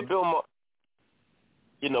 but Bill Maher.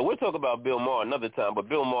 We'll talk about Bill Maher another time. But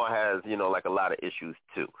Bill Maher has like a lot of issues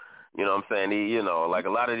too. You know what I'm saying? He, like a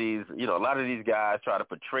lot of these guys try to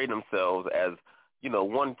portray themselves as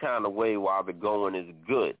one kind of way while the going is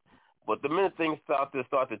good. But the minute things start to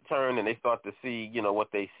turn and they start to see what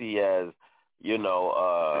they see as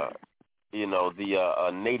the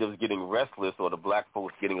natives getting restless or the black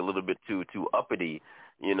folks getting a little bit too uppity,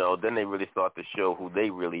 then they really start to show who they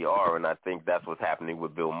really are, and I think that's what's happening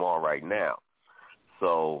with Bill Maher right now.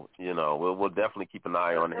 So, we'll definitely keep an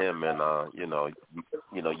eye on him, and you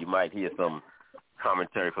might hear some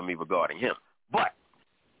commentary from me regarding him. But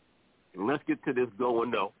let's get to this go or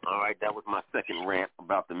no. All right, that was my second rant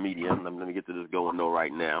about the media. Let me get to this go or no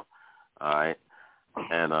right now. All right,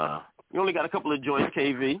 and you only got a couple of joints,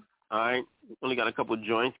 KV. All right, only got a couple of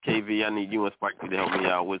joints, KV. I need you and Spike to help me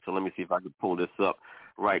out with. So let me see if I can pull this up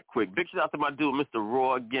right quick. Big shout out to my dude, Mr.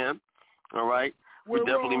 Raw again. All right, we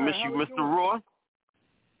definitely miss you, Mr. Raw.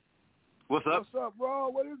 What's up? What's up, Raw?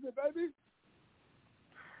 What is it, baby?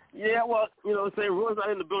 Yeah, well, Raw's not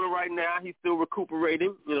in the building right now. He's still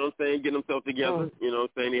recuperating, getting himself together. He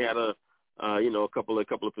had a couple of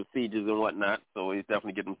procedures and whatnot, so he's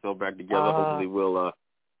definitely getting himself back together.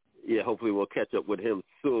 Hopefully we'll catch up with him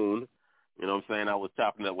soon. I was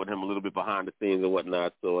chopping up with him a little bit behind the scenes and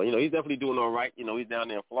whatnot. So, he's definitely doing all right. He's down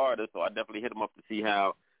there in Florida, so I definitely hit him up to see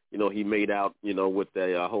how, he made out, with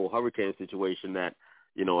the whole hurricane situation that,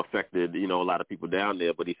 affected, a lot of people down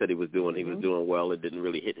there. But he said he was doing well. It didn't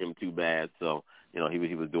really hit him too bad. So, he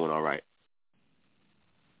was doing all right.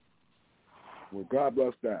 Well, God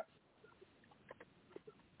bless that.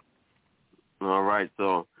 All right.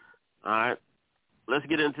 So, all right. Let's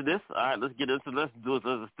get into this. All right. Let's do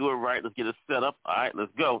it right. Let's get it set up. All right.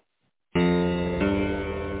 Let's go.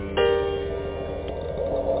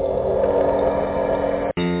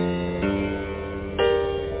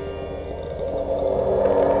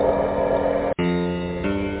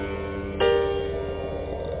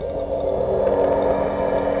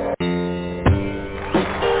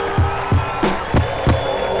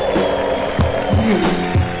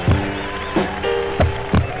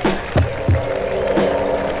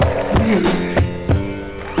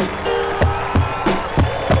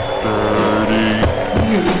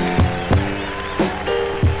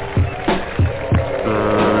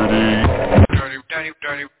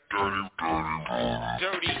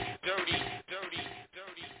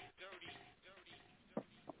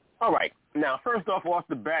 Off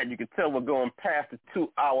the bat, you can tell we're going past the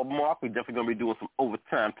 2-hour mark. We're definitely going to be doing some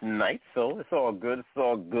overtime tonight, so it's all good.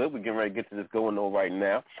 We're getting ready to get to this going on right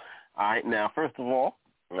now. All right, now, first of all,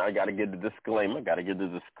 I got to give the disclaimer.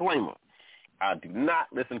 I do not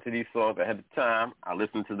listen to these songs ahead of time. I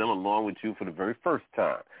listen to them along with you for the very first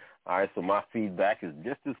time. All right, so my feedback is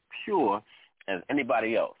just as pure as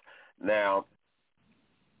anybody else. Now,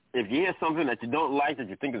 if you hear something that you don't like, that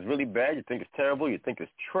you think is really bad, you think it's terrible, you think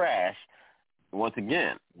it's trash, once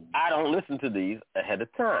again, I don't listen to these ahead of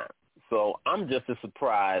time. So I'm just as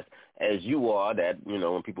surprised as you are that,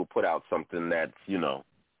 when people put out something that's,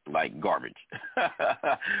 like garbage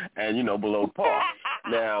and, below par.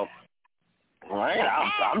 Now, right,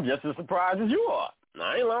 I'm just as surprised as you are.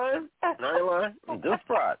 I ain't lying. I'm just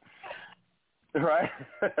surprised. Right?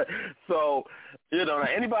 So, now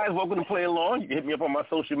anybody's welcome to play along. You can hit me up on my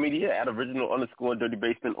social media at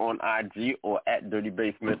original_DirtyBasement on IG or at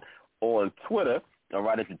DirtyBasement on Twitter. All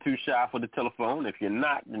right, if you're too shy for the telephone, if you're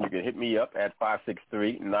not, then you can hit me up at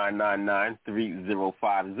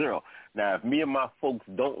 563-999-3050. Now, if me and my folks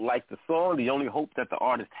don't like the song, the only hope that the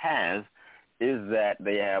artist has is that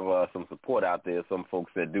they have some support out there, some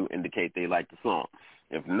folks that do indicate they like the song.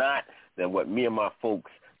 If not, then what me and my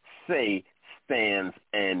folks say stands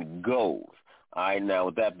and goes. All right, now,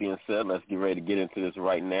 with that being said, let's get ready to get into this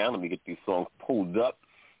right now. Let me get these songs pulled up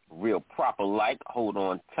real proper like. Hold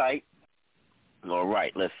on tight. All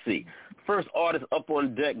right, let's see. First artist up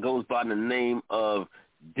on deck goes by the name of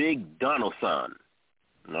Big Donaldson.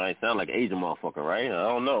 All right, sound like an Asian motherfucker, right? I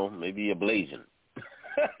don't know. Maybe a Blasian.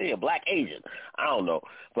 A black Asian. I don't know.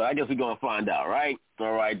 But I guess we're going to find out, right?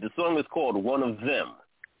 All right, the song is called One of Them.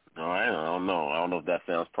 All right, I don't know. I don't know if that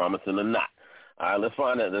sounds promising or not. All right, let's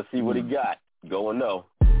find out. Let's see what he got. Go or no.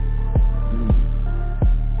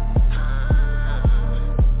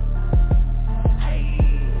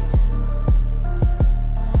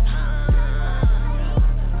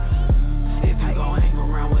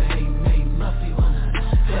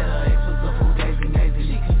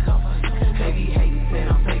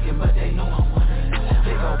 But they know I'm one.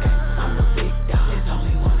 Big okay, I'm the big dog. There's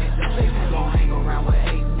only one. They gon' hang around with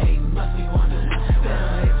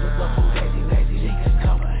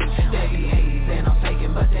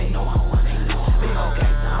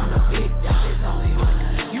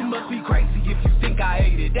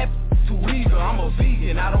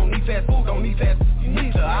on me fast, you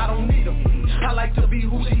need her, I don't need her. I like to be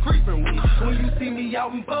who she creepin' with. When you see me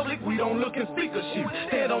out in public, we don't look and speak of shit.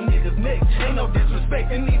 Head on niggas' neck, ain't no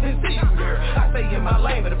disrespect and even see you there. I stay in my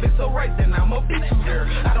lane, but if it's so right, then I'ma beat you there.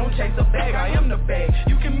 I don't chase a bag, I am the bag,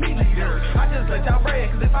 you can meet me there. I just let y'all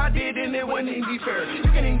brag, cause if I did, then it wouldn't even be fair. You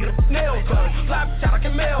can even get a nail gun, slap shot, I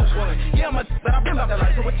can mail one. Yeah, I'm a but I've been out that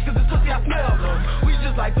life, so what you cause this pussy I smell them. We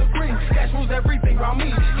just like the green, cash rules everything around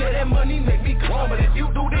me. Yeah, that money make me calm, but if you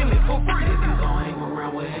do, then it's for free. If you gon' hang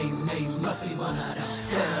around with hating, you must be one of them.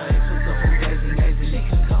 Yeah, it's just a fool, lazy, they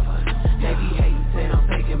can cover. They be hating, say I'm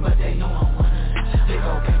faking, but they know I'm one of them. Big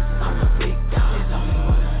old gangster, I'm a big dog, it's only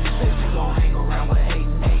one of them. If you gon' hang around with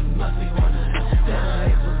hating, you must be one of them. Yeah,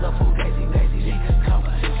 it's just a fool, lazy, they can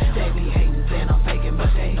cover. They be hating, saying I'm faking,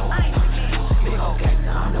 but they know I'm one of them. Big old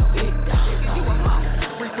gangster, I'm a big dog, it's only one of them.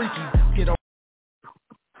 Freaky, get on.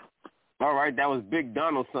 All right, that was Big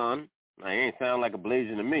Donald's son. Now, he ain't sound like a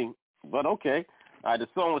Blasian to me, but okay. All right, the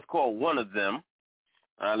song was called One of Them.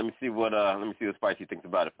 All right, let me see what Spicy thinks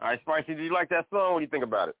about it. All right, Spicy, do you like that song? What do you think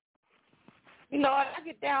about it? You know what? I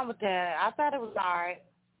get down with that. I thought it was all right.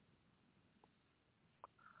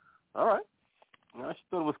 All right. I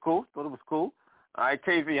thought it was cool. All right,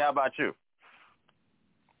 KV, how about you?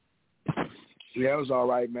 Yeah, it was all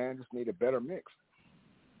right, man. Just need a better mix.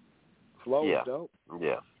 Flow was dope.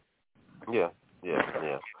 Yeah. All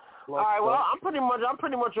right, well, I'm pretty much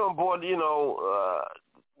on board. I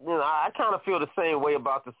kind of feel the same way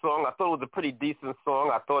about the song. I thought it was a pretty decent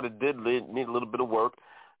song. I thought it did need a little bit of work.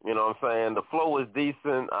 You know what I'm saying? The flow was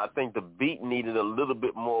decent. I think the beat needed a little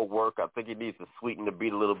bit more work. I think it needs to sweeten the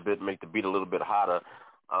beat a little bit, make the beat a little bit hotter.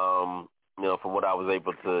 From what I was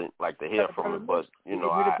able to hear from it. But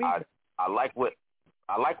I like where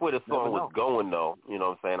the song was going, though. You know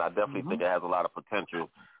what I'm saying? I definitely think it has a lot of potential.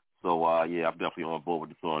 So, I'm definitely on board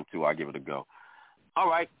with the song, too. I'll give it a go. All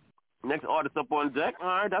right. Next artist up on deck. All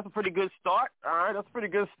right, that's a pretty good start. All right,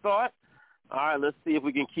 let's see if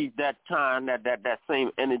we can keep that time, that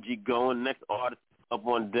same energy going. Next artist up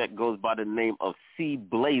on deck goes by the name of C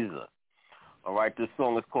Blazer. All right, this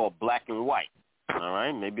song is called Black and White. All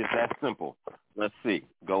right, maybe it's that simple. Let's see.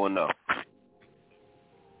 Go and know.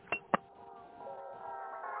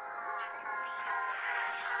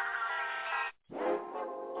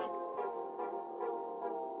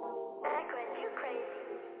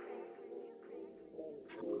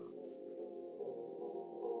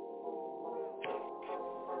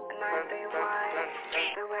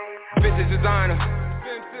 Vintage designer,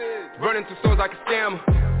 running through stores like a scammer.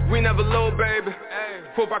 We never low, baby.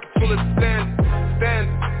 4 pockets full of standard.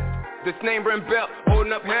 This name brand belt,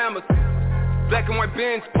 holding up hammers. Black and white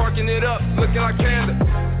Benz, parking it up, looking like Canada.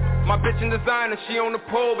 My bitch in designer, she on the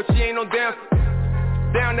pole, but she ain't no dancer.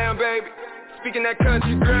 Down, baby, speaking that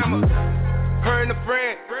country grammar. Her and a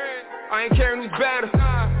friend, I ain't caring who's better.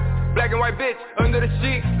 Black and white bitch, under the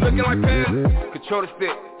sheets, looking like Panda. Control the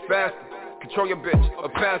stick, faster. Control your bitch, a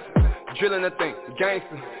passer. Drilling a thing,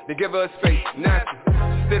 gangster. They give her a space, nasty.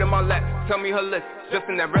 Sit in my lap, tell me her list. Just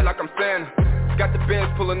in that red like I'm Santa. Got the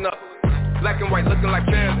Benz pulling up. Black and white looking like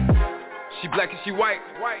Panda. She black and she white.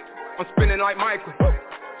 I'm spinning like Michael.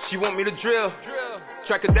 She want me to drill.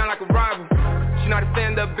 Track her down like a rival. She not a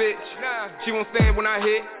stand-up bitch. She won't stand when I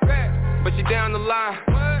hit. But she down the line.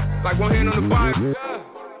 Like one hand on the Bible.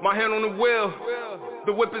 My hand on the wheel.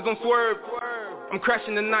 The whip is on swerve. I'm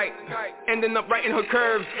crashing the night, ending up right in her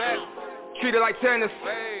curves. Treat it like tennis,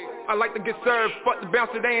 I like to get served. Fuck the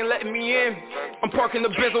bouncer, they ain't letting me in. I'm parking the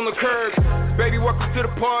Benz on the curb. Baby, welcome to the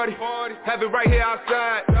party, have it right here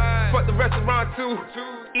outside. Fuck the restaurant too,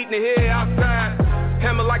 eating it here outside.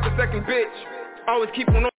 Hammer like a second bitch, always keep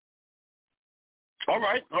on. All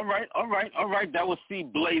right. That was C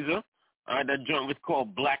Blazer. All right, that joint was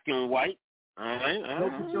called Black and White. All right.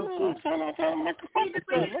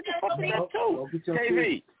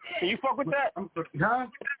 KV, can you fuck with that? Huh?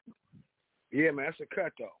 Yeah, man, that's a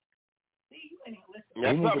cut though.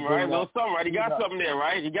 That's something, right? No, something, right? He got something there,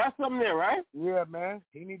 right? Yeah, man.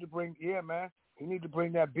 He need to bring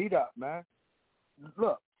that beat up, man.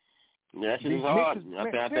 Look. Yeah, that shit is hard.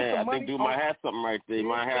 I think dude might have something right there. He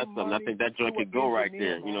might have something. I think that joint could go right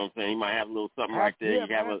there. You know what I'm saying? He might have a little something right there.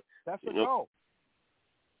 That's a go.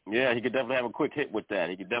 Yeah, he could definitely have a quick hit with that.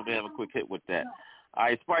 All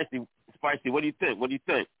right, Spicy, what do you think?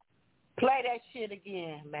 Play that shit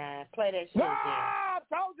again, man. Again. I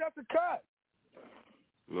told you that's a cut.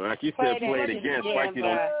 Well, like you said, play it again. Spicy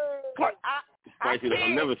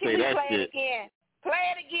don't never say that shit. Play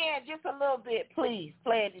it again just a little bit, please.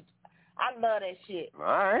 Play it. I love that shit.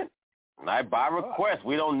 All right, by request.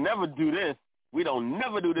 We don't never do this. We don't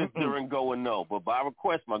never do this during Go and No. But by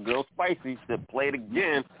request, my girl Spicy said play it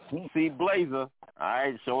again. C Blazer. All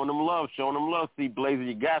right, showing them love. C Blazer,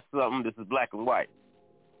 you got something. This is Black and White.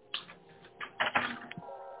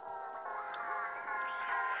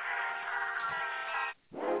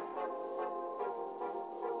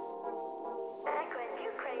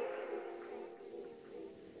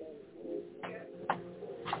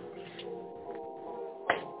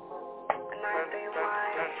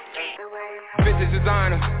 Vintage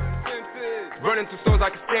designer, running through stores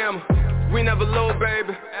like a scammer. We never low,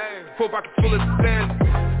 baby. Full pockets full of stands.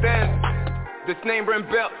 This name brand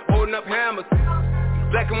belt, holding up hammers.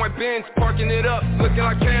 Black and white Benz, parking it up, looking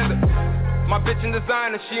like Canada. My bitch in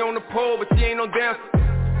designer, she on the pole, but she ain't no dancer.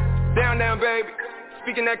 Down, baby.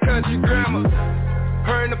 Speaking that country grammar.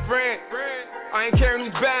 Her and a friend, I ain't carrying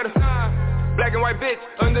these battles. Black and white bitch,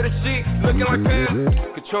 under the sheet, looking like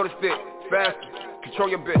Panda. Control the stick, faster. Control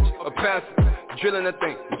your bitch, a passer. Drilling a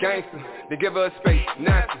thing, gangster. They give her a space,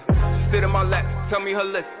 nasty. She sit in my lap, tell me her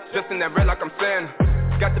list. Just in that red like I'm Santa.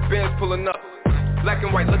 Got the Benz pulling up, black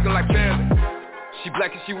and white looking like Canada. She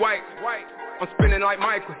black and she white, I'm spinning like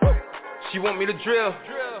Michael. She want me to drill,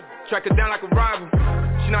 track her down like a rival.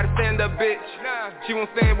 She not a stand-up bitch, she won't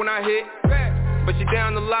stand when I hit. But she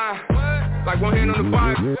down the line, like one hand on the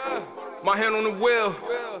Bible, my hand on the wheel.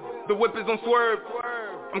 The whip is on swerve,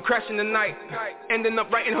 I'm crashing the night, ending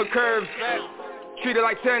up right in her curves. Treat it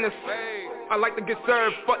like tennis, I like to get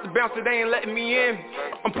served. Fuck the bouncer, they ain't letting me in.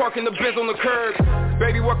 I'm parking the Benz on the curb.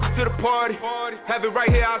 Baby, welcome to the party, have it right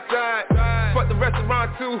here outside. Fuck the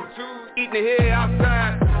restaurant too, eating it here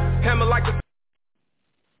outside. Hammer like the...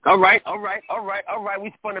 All right.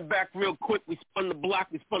 We spun it back real quick. We spun the block.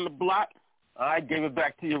 I gave it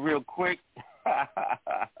back to you real quick. All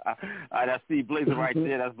right, I see Blazer right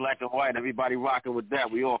there. That's Black and White. Everybody rocking with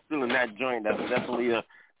that. We all feeling that joint. That's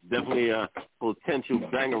definitely a potential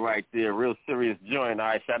banger right there. Real serious joint. All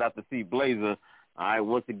right, shout out to C Blazer. All right,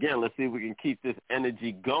 once again, let's see if we can keep this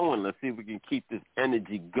energy going.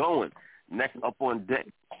 Next up on deck,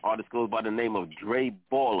 artist goes by the name of Dre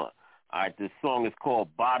Baller. All right, this song is called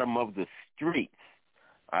Bottom of the Streets.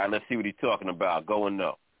 All right, let's see what he's talking about. Go and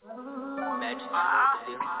know. I'm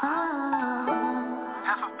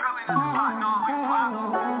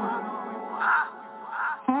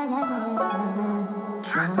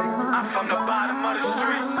from the bottom of the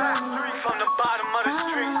street, from the bottom of the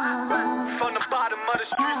street, from the bottom of the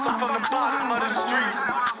street, I'm from the bottom of the street,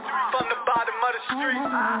 from the bottom of the street,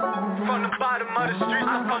 from the bottom of the street,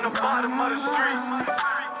 I'm from the bottom of the street,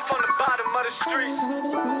 from the bottom of the street,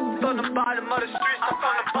 from the bottom of the street, I'm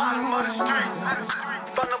from the bottom of the street,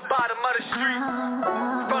 from the bottom of the street,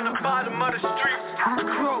 from the bottom of the street.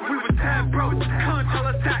 Grew up, we was dead broke, couldn't tell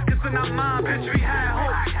us that 'cause in our mind, bitch, we had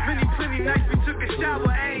hope. Plenty nights we took a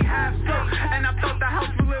shower, ain't half soap. And I thought the house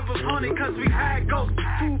we lived was haunted 'cause we had ghosts.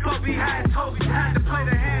 Food, but we had toast, had to play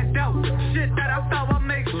the hand out. Shit that I felt, I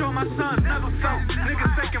make sure my son never felt.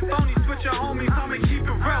 Niggas faking phony, switch your homies, I'ma keep it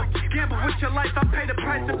real. Gamble with your life, I pay the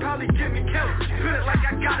price to probably get me killed. Spit it like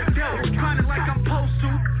I got a deal, grind it like I'm supposed to.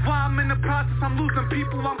 While I'm in the process, I'm losing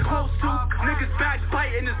people I'm close to. Niggas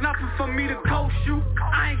backbiting, there's nothing for me to ghost you.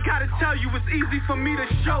 I ain't gotta tell you, it's easy for me to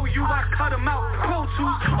show you. I cut them out, Pro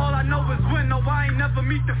Tools. All I know is win, no, I ain't never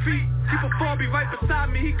meet defeat. People fall be right beside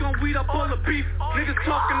me, he gon' weed up all the beef. Niggas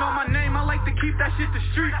talking on my name, I like to keep that shit the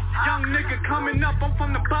street. Young nigga coming up, I'm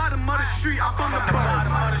from the bottom of the street. I'm from the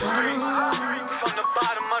bottom of the street, from the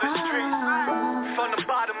bottom of the street, from the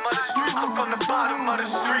bottom of the street, I'm from the bottom of the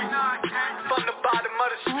street, from the bottom of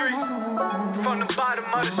the street, from the bottom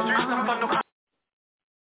of the street, I'm from the...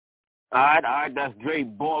 All right, that's Dre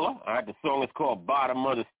Baller. All right, the song is called Bottom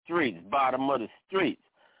of the Streets. All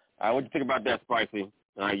right, what you think about that, Spicy?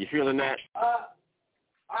 All right, you feeling that?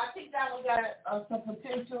 I think that one got some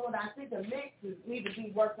potential, and I think the mixes need to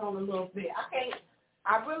be worked on a little bit.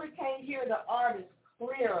 I really can't hear the artist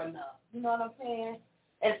clear enough. You know what I'm saying?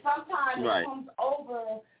 And sometimes it comes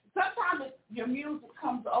over. Sometimes your music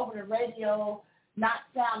comes over the radio not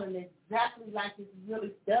sounding exactly like it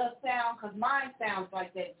really does sound, because mine sounds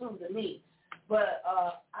like that too to me. But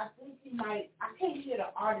I think I can't hear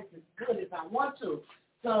the artist as good as I want to.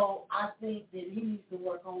 So I think that he needs to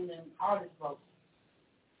work on them artist vocals.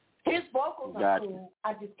 His vocals are cool.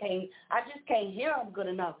 I just can't hear them good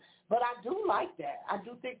enough. But I do like that. I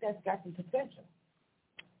do think that's got some potential.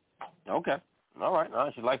 Okay. All right.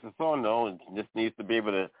 She likes the song, though, and just needs to be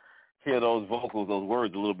able to hear those vocals, those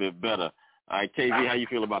words a little bit better. All right, KV, how you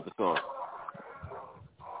feel about the song?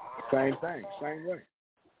 Same thing, same way.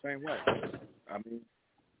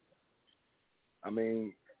 I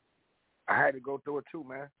mean, I had to go through it too,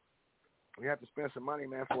 man. We have to spend some money,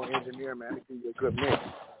 man, for an engineer, man, to give you a good mix.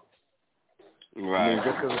 Right. I mean,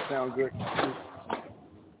 just because it sounds good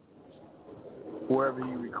wherever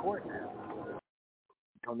you record now,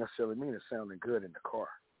 don't necessarily mean it's sounding good in the car,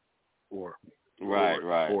 or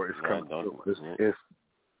it's coming through.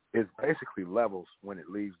 It's basically levels when it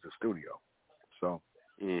leaves the studio. So,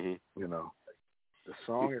 you know, the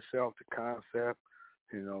song itself, the concept,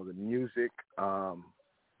 you know, the music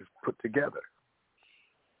is put together.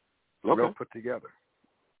 Okay. Well put together.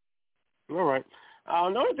 All right. The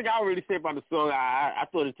only thing I really say about the song, I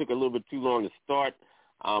thought it took a little bit too long to start.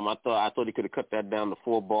 I thought he could have cut that down to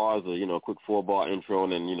 4 bars, or, you know, a quick 4-bar intro,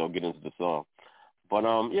 and then, you know, get into the song. But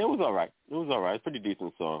yeah, it was all right. It was all right. It's a pretty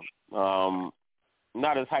decent song.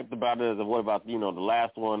 Not as hyped about it as I was about, you know, the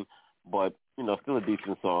last one, but, you know, still a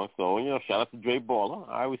decent song. So, you know, shout out to Dre Baller. All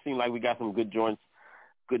right, we seem like we got some good joints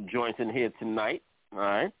in here tonight. All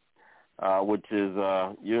right, which is,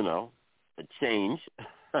 you know, a change.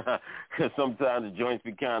 Because sometimes the joints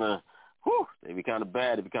be kind of, they be kind of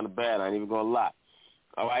bad. They be kind of bad. I ain't even going to lie.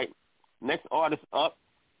 All right, next artist up.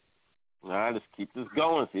 All right, let's keep this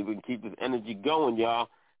going. See if we can keep this energy going, y'all.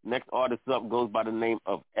 Next artist up goes by the name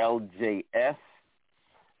of LJS,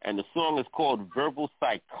 and the song is called Verbal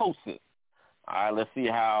Psychosis. All right, let's see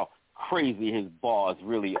how crazy his bars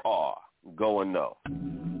really are. Go and know.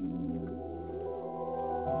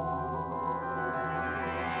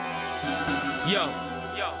 Yo.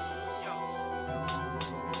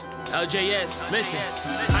 LJS, listen,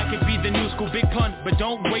 I could be the new school big pun, but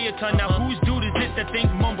don't weigh a ton. Now whose dude is this that think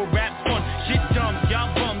mumble rap's fun? Shit dumb, y'all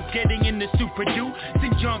bums getting in the super do.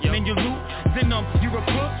 Sing junk, and then you loot, then you're a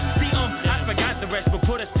crook. See, I forgot the rest, but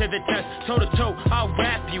put us to the test. Toe to toe, I'll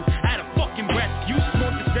rap you out of fucking breath. You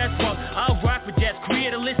smoke the cess, well, I'll rock with death.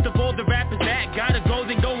 Create a list of all the rappers that gotta go,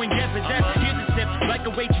 then go and get possessed. Here's a sip, like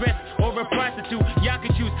a waitress or a prostitute. Y'all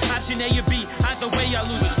can choose option A or B, either way I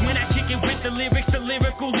lose. When I kick it with the lyrics, the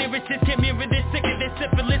lyrical lyricist can't mirror this, sick of this,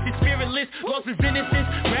 syphilis, it's spiritless, lost his innocence,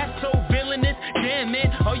 rap so villainous. Damn man,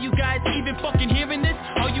 are you guys even fucking hearing this?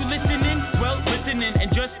 Are you listening? Well, listening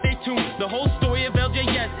and just stay tuned. The whole story of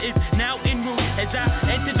LJS is now en route as I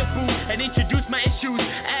enter the booth and introduce my issues.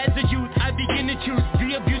 As a youth, I begin to choose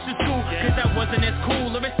the abusive school, cause I wasn't as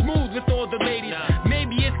cool or as smooth with all the ladies.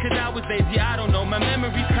 Maybe it's cause I was lazy, I don't know, my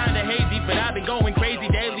memory's kinda hazy, but I've been going crazy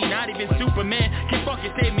daily. Not even Superman can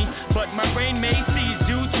fucking save me, but my brain may seize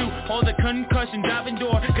due to all the concussions I've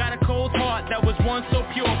endured. Got a cold heart that was once so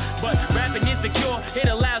pure, but rapping is the cure. It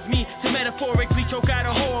allows me to metaphorically choke out a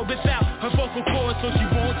whore without her vocal cords, so she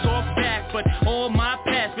won't talk back. But all my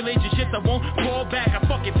past relationships, I won't fall back. I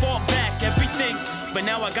fucking fall back, everything. But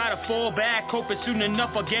now I gotta fall back, hoping soon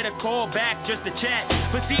enough I'll get a call back just to chat.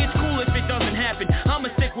 But see, it's cool if it doesn't happen. I'ma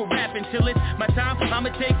stick with rapping till it's my time. I'ma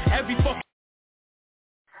take every fucking...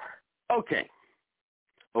 Okay.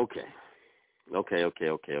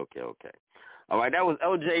 All right, that was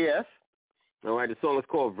LJS. All right, the song is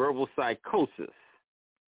called Verbal Psychosis.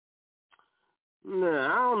 Nah,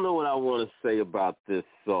 I don't know what I want to say about this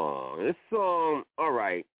song. This song, all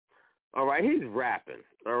right, he's rapping,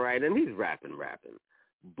 all right, and he's rapping.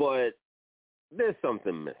 But there's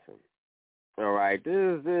something missing. All right,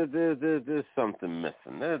 there's something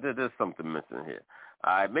missing. There's something missing here.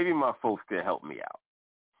 All right, maybe my folks can help me out.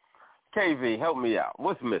 KV, help me out.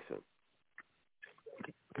 What's missing?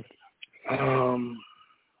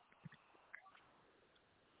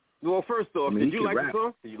 Well, first off, did you like the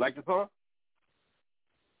song? Did you like the song?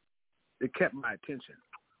 It kept my attention.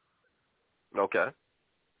 Okay.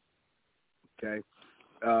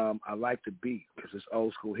 I like the beat because it's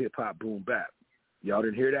old school hip hop boom bap. Y'all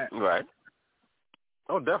didn't hear that? Right.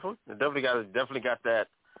 Oh, definitely. It definitely got that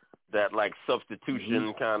like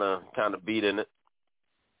substitution kind of beat in it.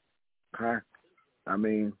 Okay.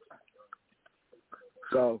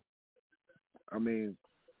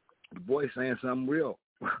 The boy saying something real.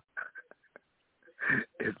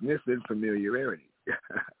 It's missing familiarity.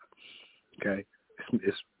 Okay.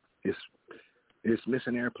 It's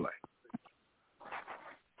missing airplay.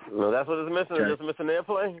 Well, that's what it's missing. Okay. It's just missing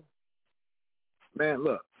airplay. Man,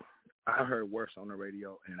 look, I heard worse on the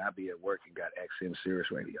radio, and I be at work and got XM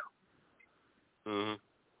Sirius Radio. Mm-hmm.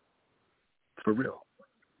 For real.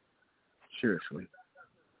 Seriously.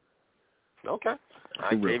 Okay.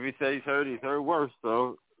 KV said he's heard worse,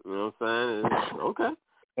 so you know what I'm saying? Okay.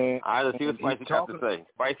 All right, let's see what Spicy got to say.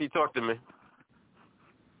 Spicy, talk to me.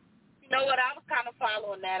 You know what? I was kind of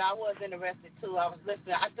following that. I was interested too. I was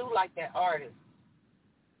listening. I do like that artist.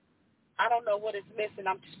 I don't know what is missing.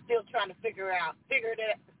 I'm still trying to figure it out.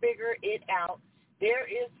 There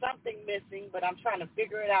is something missing, but I'm trying to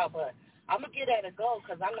figure it out. But I'm gonna give that a go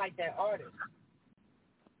because I like that artist.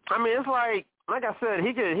 I mean, it's like I said,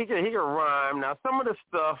 he could rhyme. Now, some of the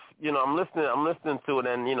stuff, you know, I'm listening to it,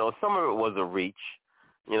 and you know, some of it was a reach.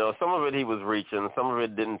 You know, some of it he was reaching. Some of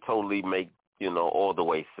it didn't totally make, you know, all the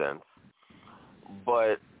way sense.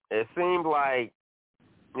 But it seemed like,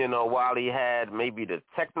 you know, while he had maybe the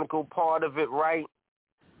technical part of it right,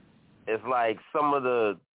 it's like some of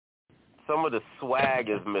the swag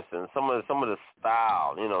is missing. Some of the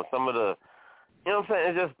style, you know, some of the, you know what I'm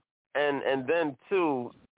saying? It's just and then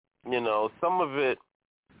too, you know, some of it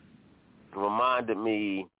reminded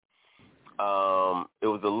me. It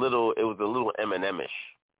was a little Eminem-ish.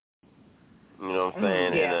 You know what I'm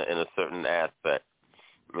saying? Yeah. In a certain aspect.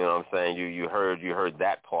 You know what I'm saying? You heard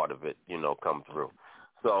that part of it, you know, come through.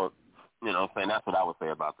 So, you know what I'm saying? That's what I would say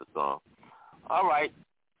about the song. All right.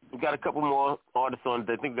 We got a couple more artists on.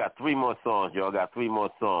 I think we got 3 more songs, y'all. Got 3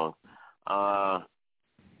 more songs.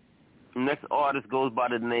 Next artist goes by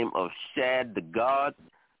the name of Shad the God,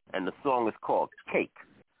 and the song is called Cake.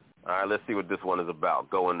 All right, let's see what this one is about.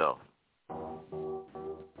 Going on.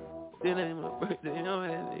 Still ain't my birthday, I'm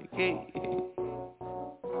having cake.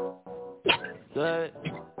 Good.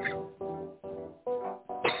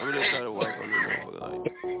 I'm gonna try to work on the motherfucker,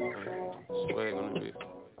 like, swag on the bit.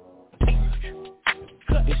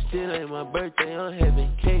 It still ain't my birthday, I'm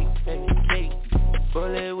having cake.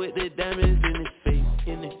 Rollin' with the diamonds in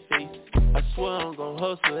his face. I swear I'm gon'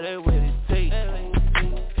 hustle, that what it takes.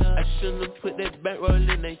 I shouldn't have put that bankroll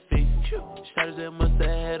in they face. Shawty that must have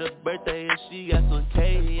had a birthday and she got some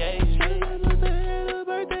cake.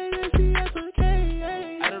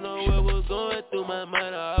 I don't know what was going through my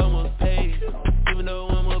mind, I almost paid. Even though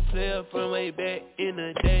I'm a player from way back in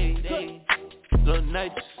the day. Long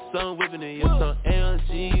night, sun whipping it, yes, some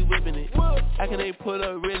AMG whipping it. How can they pull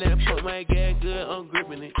up real and put my gas good, I'm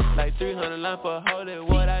gripping it. Like 300 line for a hole that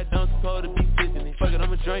what I don't supposed to be flipping it. Fuck it,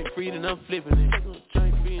 I'm a drink free and I'm flipping it. Fuck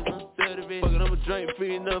it, I'm a drink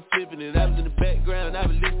free and I'm flipping it. I was in the background, I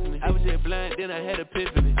was listening. I was just blind, then I had a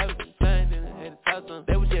epiphany. I was just blind, then I had to talk something.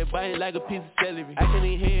 They was just biting like a piece of celery. I couldn't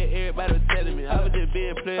even hear everybody was telling me. I was just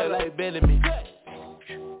being player like Bellamy.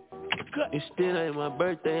 It still ain't my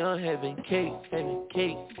birthday, I'm having cake.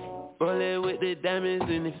 Rollin' with the diamonds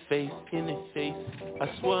in the face. I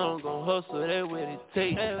swear I'm gon' hustle, that what it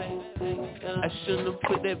takes. I shouldn't have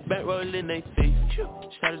put that bankroll in they face.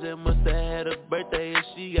 Shawty that must have had a birthday and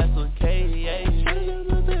she got some cake.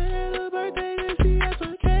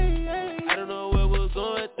 I don't know what was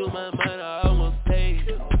going through my mind, I almost paid.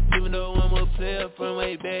 Even though I'm a player from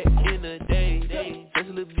way back in the day. This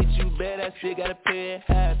little bitch you bad, I still gotta pay it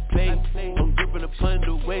high play. I'm gripping upon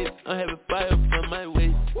the waist, I'm having fire from my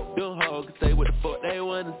waist. Them hoes can say what the fuck they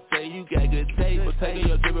wanna say, you got good taste. But taking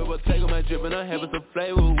your drip, but taking my drip, and I'm having some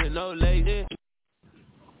flavor with no lace.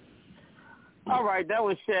 All right, that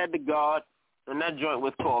was Shad the God, and that joint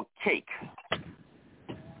was called Cake.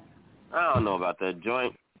 I don't know about that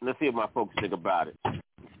joint. Let's see what my folks think about it.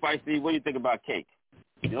 Spicy, what do you think about Cake?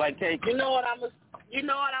 You like cake? You know what I'm gonna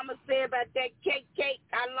say about that cake.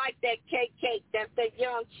 I like that cake. That's that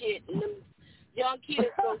young shit. And them young kids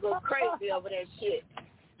gonna go crazy over that shit.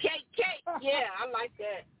 Cake. Yeah, I like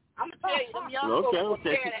that. I'm gonna tell you, them young folks will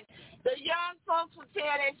tear that. The young folks will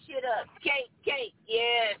tear that shit up. Cake.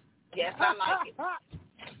 Yes, I like it. All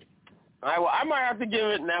right, well, I might have to give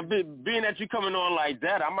it now. Being that you coming on like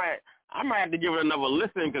that, I might have to give it another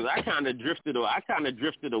listen because I kind of drifted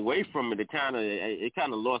away from it. It kind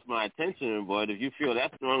of lost my attention. But if you feel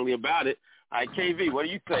that strongly about it, all right, KV, what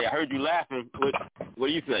do you say? I heard you laughing. What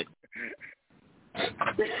do you say?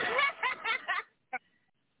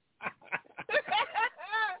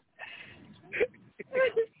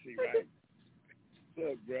 She right.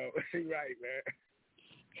 Look, bro, she right, man.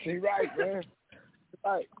 She right, man.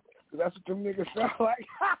 Right. That's what them niggas sound like.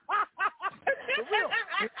 For real.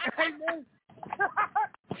 Hey, man.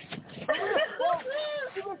 For real, bro.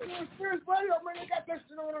 You listen to Experience Radio, man, they got that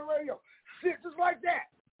shit on the radio. Shit just like that.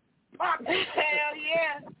 Pop. Hell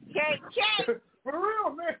yeah. Cake. For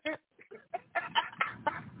real, man.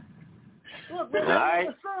 Look, man, right.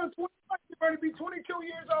 my son's 21, he's ready to be 22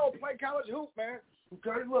 years old, play college hoop, man.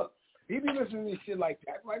 Okay, look. He be listening to shit like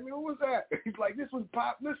that. Like, man, what was that? He's like, this was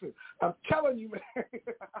pop. Listen, I'm telling you, man.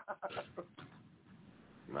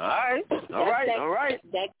 All right.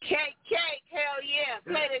 That cake. Hell yeah.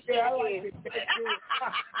 Play this shit again.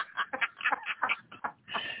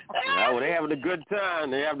 Well, they having a good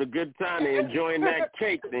time. They're enjoying that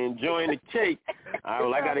cake. They're enjoying the cake. All right,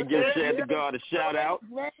 well, I got to give Shad the God a shout out.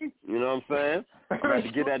 You know what I'm saying? I'm about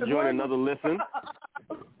to give that joint another listen.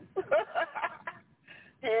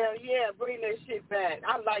 Hell yeah, bring that shit back.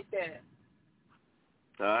 I like that.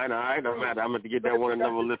 All right. I'm going to get that one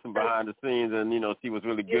another listen behind the scenes and, see what's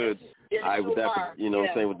really good. With that,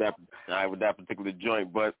 saying with that, with that particular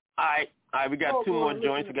joint. But, all right, we got two more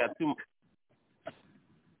joints. We got two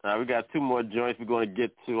more joints we're going to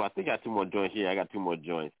get to. I think I got two more joints here. I got two more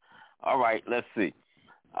joints. All right, let's see.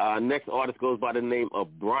 Next artist goes by the name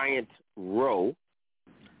of Bryant Rowe,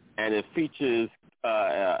 and it features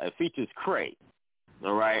Cray.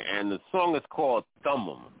 All right, and the song is called Thumb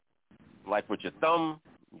 'em. Like with your thumb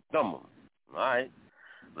 'em. All right,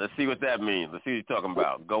 let's see what that means. Let's see what you're talking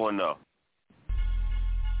about. Go and know.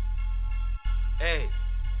 Hey,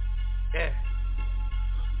 yeah.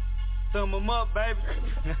 Thumb 'em up, baby.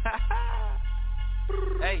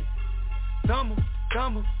 Hey, thumb 'em,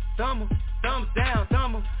 thumb 'em, thumb 'em, thumbs down,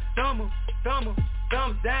 thumb 'em, thumb 'em, thumb 'em,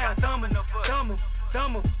 thumbs down, thumb 'em, thumb 'em,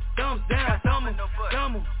 thumb 'em, thumbs down, thumb 'em,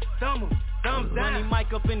 thumb 'em, thumb 'em. Thumbs down. Money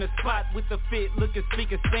mic up in the spot with the fit, looking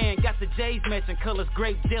speaker stand. Got the J's matching colors,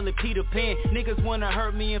 grape jelly, Peter Pan. Niggas wanna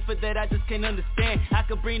hurt me, and for that I just can't understand. I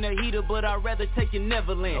could bring the heater, but I'd rather take your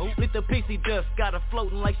Neverland. With the pixie dust, got her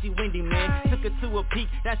floating like she windy, man. Took her to a peak,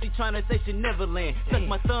 now she tryna say she Neverland. Stuck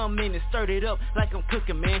my thumb in and stirred it up like I'm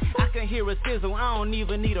cooking, man. I can hear a sizzle, I don't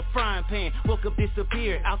even need a frying pan. Woke up,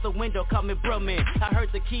 disappeared, out the window, caught me bruh, man. I heard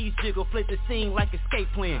the keys jiggle, flip the scene like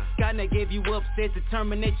escape plan. God that gave you upstairs to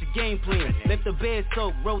terminate your game plan. Left the bed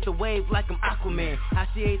soaked, rode the wave like I'm Aquaman. How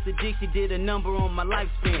she ate the dick, she did a number on my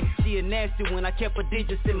lifespan. She a nasty one, I kept her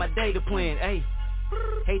digits in my data plan. Ayy,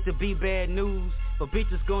 hate to be bad news, but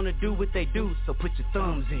bitches gonna do what they do, so put your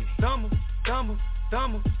thumbs in it. Thumb 'em, thumb 'em,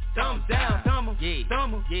 thumb 'em, thumbs down, thumb 'em, yeah,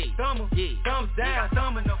 thumb 'em, yeah, thumb 'em, yeah, thumbs down,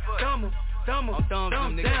 thumb 'em, thumb 'em, thumb 'em,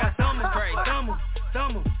 thumbs down, thumb 'em, thumb 'em,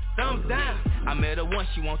 thumb 'em, thumbs down. I met her once,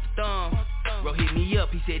 she wants the thumb. Bro hit me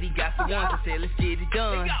up, he said he got some ones. I said let's get it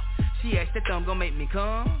done. She asked that thumb gon' make me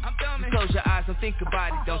come. You close your eyes and think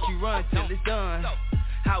about it, don't you run till it's done.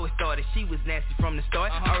 How it started, she was nasty from the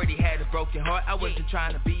start. Already had a broken heart, I wasn't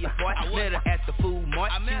trying to be a part. Met her at the food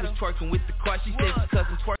mart, she was twerking with the car. She said her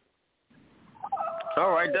cousin twerk.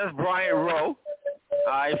 All right, that's Bryant Rowe.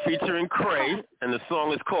 Featuring Cray, and the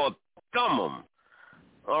song is called Thumb 'em.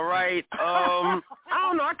 All right, I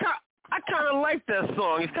don't know, I kind of like that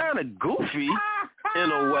song. It's kind of goofy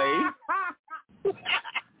in a way,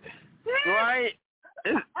 right?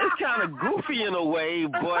 It's kind of goofy in a way,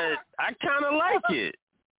 but I kind of like it.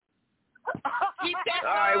 All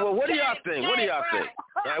right, well, what do y'all think? All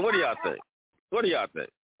right, what do y'all think?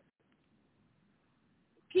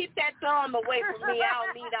 Keep that thumb away from me. I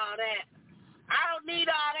don't need all that.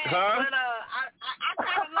 Huh? But I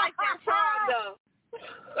kind of like that song though.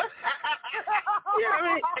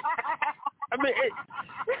 Yeah,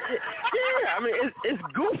 it's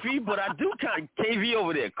goofy, but I do kind of KV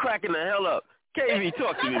over there cracking the hell up. KV,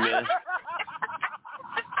 talk to me, man.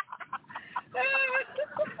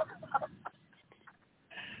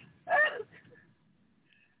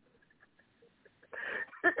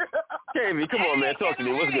 KV, come on, man, talk to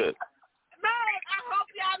me. What's good? Man, I hope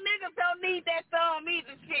y'all niggas don't need that thumb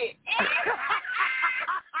either, shit.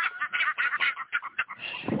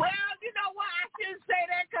 Well, you know what? I shouldn't say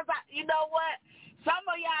that because, you know what? Some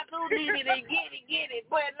of y'all do need it and get it.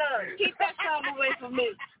 But look, keep that thumb away from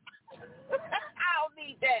me. I don't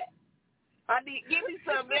need that. Give me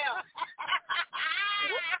something else.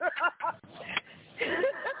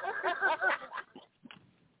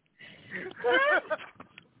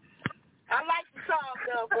 I like the song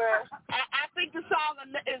though, bro. I think the song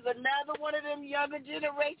is another one of them younger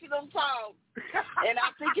generational songs, and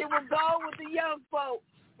I think it will go with the young folks.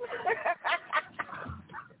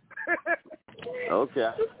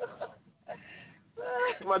 Okay.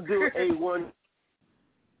 My dude A1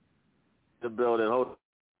 the building. Hold on.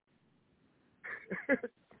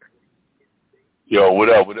 Yo, what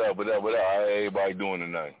up? How everybody doing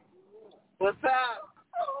tonight? What's up?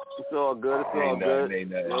 It's all good. You know what I'm saying?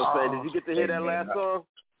 Did you get to hear that last song?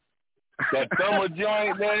 That summer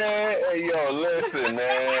joint, man. Hey, yo, listen,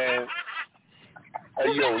 man.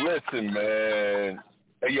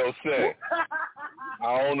 Hey, yo, say. I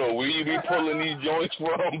don't know where you be pulling these joints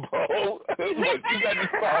from, bro. Look, you got to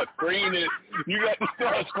start screening.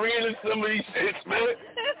 Some of these shits, man.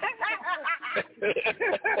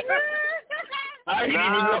 I ain't even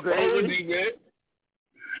gonna hold you, man.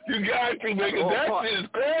 You got to, man, because that shit is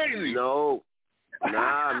crazy. No.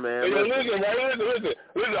 Nah, man. Hey, listen. I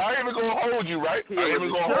ain't even gonna hold you, right? I ain't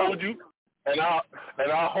even gonna hold you. And I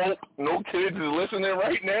hope no kids is listening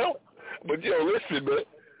right now. But, yo, listen, man.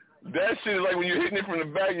 That shit is like when you're hitting it from the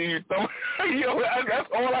back and you thumb. Yo, that's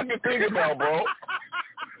all I can think about, bro.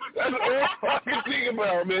 That's all I can think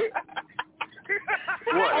about, man.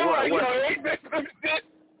 What? Yo, ain't that some shit?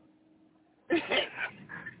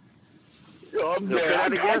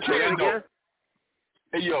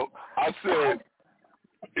 Hey, yo, I said,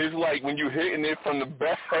 it's like when you hitting it from the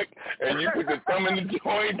back and you put the thumb in the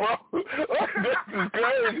joint, bro. This is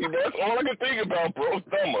crazy, bro. That's all I can think about, bro.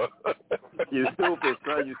 Thumber. You stupid,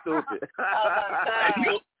 son. You stupid.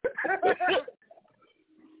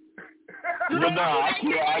 But nah, I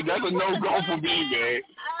swear, that's a no-go for me, man.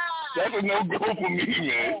 That's a no-go for me,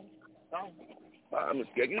 man. I'm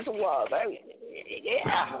just getting you some water, baby.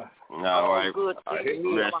 Yeah. All right. Good.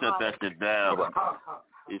 Man, shut that shit down.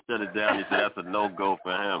 He shut it down. He said that's a no-go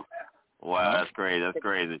for him. Wow, that's crazy. That's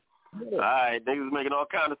crazy. All right, niggas making all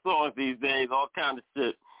kind of songs these days, all kind of shit.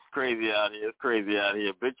 It's crazy out here. It's crazy out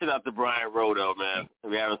here. Big shit out to Brian Rodo, man.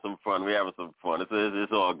 We're having some fun.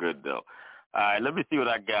 It's all good, though. All right, let me see what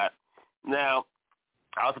I got. Now,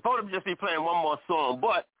 I was supposed to just be playing one more song,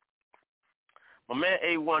 but my man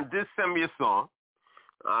A1 did send me a song.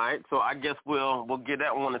 All right, so I guess we'll get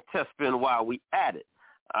that one a test spin while we at it.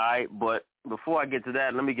 All right, but before I get to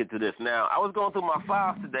that, let me get to this. Now, I was going through my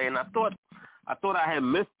files today, and I thought I had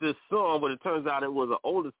missed this song, but it turns out it was an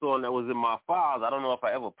older song that was in my files. I don't know if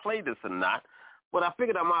I ever played this or not, but I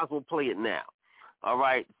figured I might as well play it now. All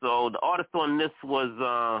right, so the artist on this was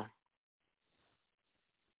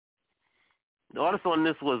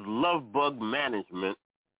Love Bug Management.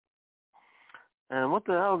 And what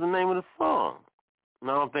the hell is the name of the song?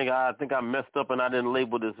 No, I think I messed up and I didn't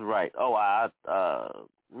label this right. Oh,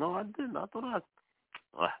 no, I didn't. I thought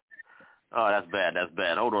oh, that's bad. That's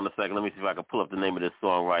bad. Hold on a second. Let me see if I can pull up the name of this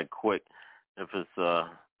song right quick. If it's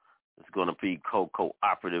going to be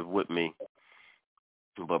cooperative with me,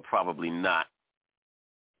 but probably not.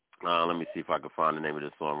 Let me see if I can find the name of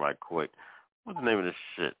this song right quick. What's the name of this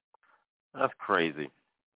shit? That's crazy.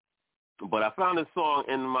 But I found this song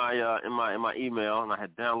in my email, and I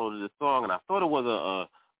had downloaded this song, and I thought it was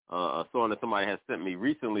a song that somebody had sent me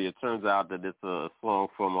recently. It turns out that it's a song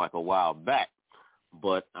from like a while back,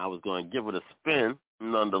 but I was going to give it a spin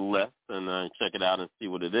nonetheless and check it out and see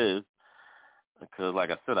what it is, because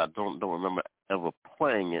like I said, I don't remember ever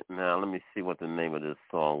playing it. Now let me see what the name of this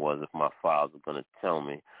song was if my files are going to tell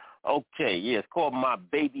me. Okay, yeah, it's called My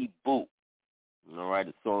Baby Boo. All right,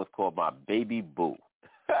 the song is called My Baby Boo.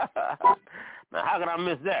 Now, how can I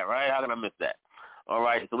miss that, right? How can I miss that? All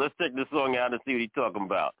right, so let's check this song out and see what he's talking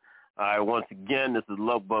about. All right, once again, this is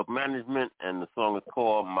Love Bug Management, and the song is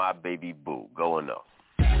called My Baby Boo. Going up.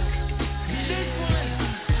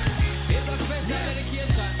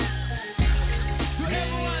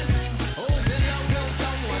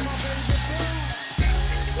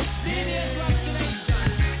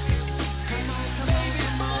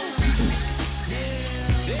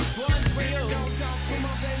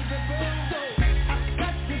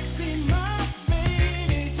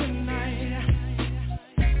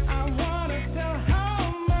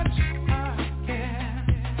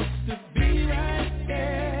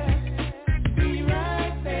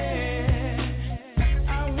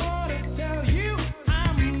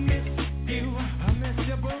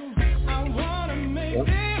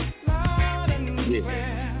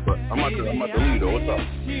 I'm about to lead her. What's up?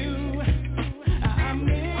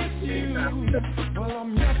 Well,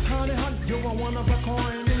 I'm your honey hunt. You are one of a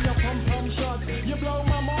kind in your pom-pom shot. You blow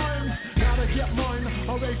my mind. Gotta get mine.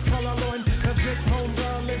 A red color line. Cause this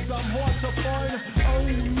homegirl is hard to find. Oh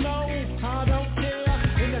no, I don't care.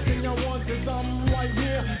 Anything I want is I'm right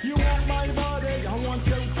here. You want my body, I want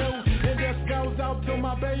you too. And this goes out to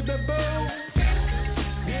my baby boo.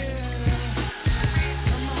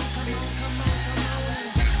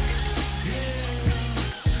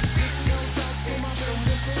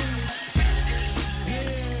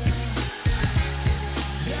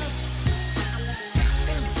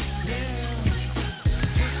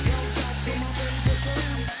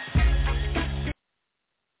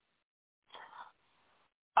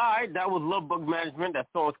 All right, that was Love Bug Management. That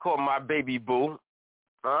song was called My Baby Boo.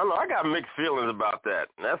 I don't know, I got mixed feelings about that.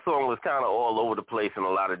 That song was kind of all over the place in a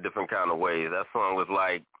lot of different kind of ways. That song was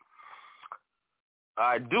like,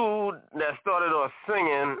 dude that started off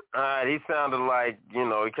singing, he sounded like, he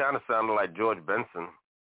kind of sounded like George Benson.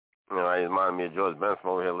 He reminded me of George Benson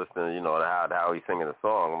over here listening, to how he's singing the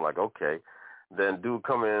song. I'm like, okay. Then dude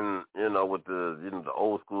come in, with the the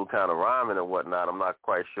old school kind of rhyming and whatnot. I'm not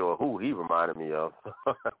quite sure who he reminded me of.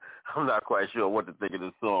 I'm not quite sure what to think of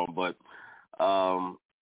this song, but I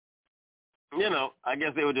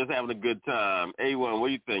guess they were just having a good time. A1, what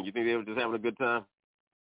do you think? You think they were just having a good time?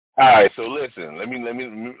 All right, so listen, let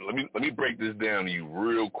me break this down to you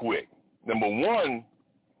real quick. Number one,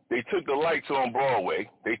 they took the Lights on Broadway.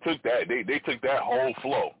 They took that whole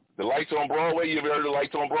flow. The Lights on Broadway. You ever heard of the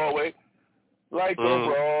Lights on Broadway? Lights on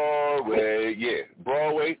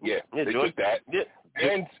Broadway, yeah. They took that. Yeah.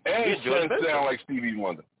 And sound like Stevie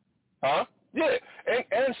Wonder. Huh? Yeah.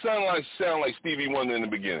 And sound like Stevie Wonder in the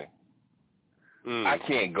beginning. I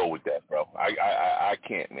can't go with that, bro. I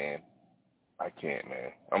can't, man.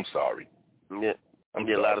 I'm sorry. Yeah. A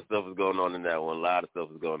lot of stuff is going on in that one. A lot of stuff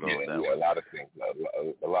is going on in that one. Yeah, a lot of things.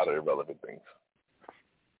 A lot of irrelevant things.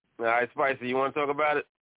 All right, Spicy, you want to talk about it?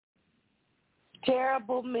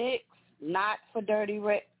 Terrible mix, not for Dirty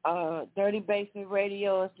Basement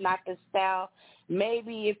Radio. It's not the style.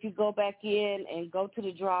 Maybe if you go back in and go to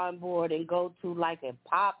the drawing board and go to like a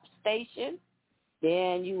pop station,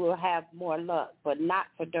 then you will have more luck, but not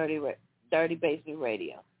for Dirty Basement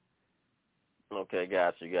Radio. Okay,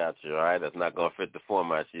 got you. All right, that's not gonna fit the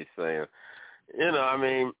format. She's saying, I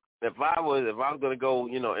mean, if I was gonna go,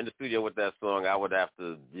 in the studio with that song, I would have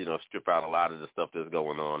to, strip out a lot of the stuff that's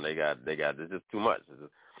going on. They got, it's just too much.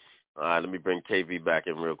 All right, let me bring KV back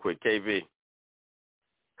in real quick. KV.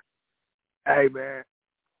 Hey man,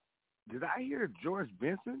 did I hear George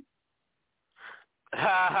Benson?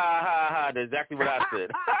 Ha. That's exactly what I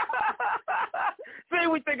said. See,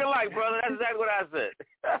 we think alike, brother. That's exactly what I said.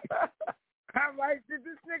 I'm like, did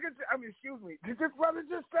this brother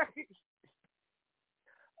just say?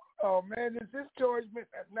 Oh, man, is this George?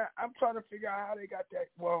 Now, I'm trying to figure out how they got that.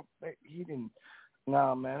 Well, he didn't.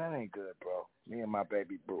 No, man, that ain't good, bro. Me and my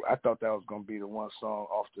baby boo. I thought that was going to be the one song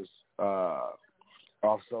off this,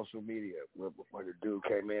 off social media where the dude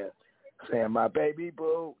came in saying, my baby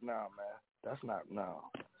boo. No, man, that's not, no.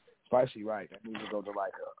 Spicy right. That needs to go to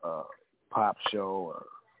like a pop show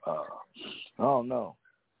or, I don't know.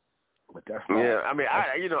 But that's not. Yeah, I mean,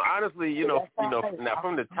 honestly, now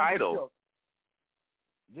from the title.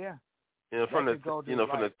 Yeah. From the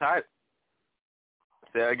title.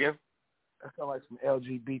 Say that again? That sounds like some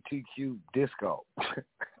LGBTQ disco.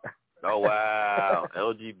 Oh, wow.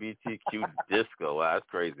 LGBTQ disco. Wow, that's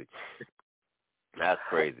crazy. That's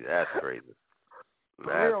crazy.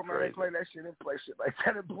 For real, man, they play that shit and play shit like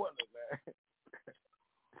that in Portland,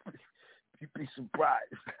 man. You'd be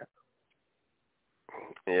surprised.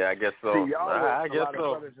 Yeah, I guess so. See, I guess so. You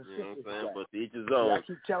know what I'm saying? But to each his own. I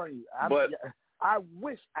keep telling you. I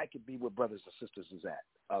wish I could be where brothers and sisters is at.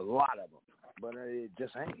 A lot of them. But it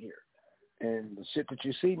just ain't here. And the shit that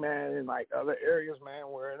you see, man, in like other areas, man,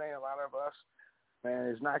 where it ain't a lot of us, man,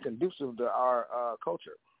 it's not conducive to our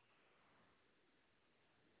culture.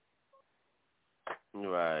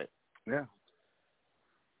 Right. Yeah.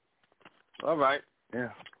 All right. Yeah.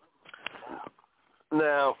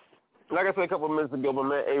 Now, like I said a couple of minutes ago, my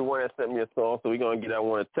man A1 has sent me a song, so we're going to get that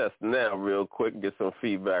one a test now real quick and get some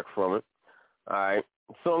feedback from it. All right.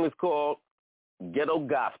 The song is called Ghetto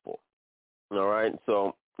Gospel. All right.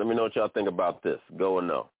 So let me know what y'all think about this. Go or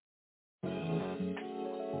no.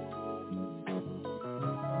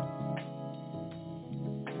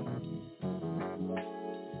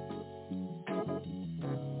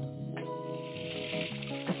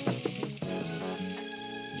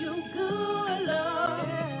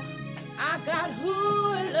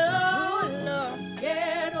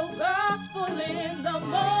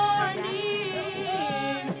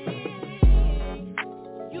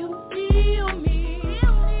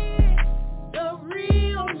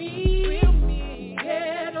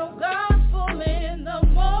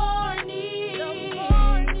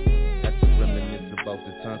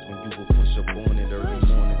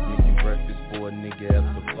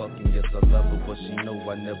 But she know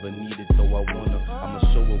I never need it, though I wanna. I'ma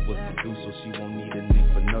show her what to do so she won't need a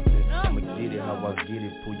nigga for nothing. I'ma get it how I get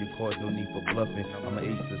it, pull your cards, no need for bluffing. I'm an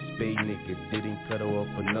ace of spade nigga, didn't cut her off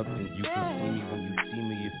for nothing. You can see me when you see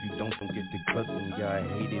me, if you don't get the cussing. Yeah, I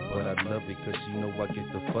hate it, but I love it, cause she know I get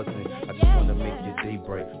the fussing. I just wanna make your day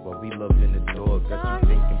bright, while we loving the dog. Got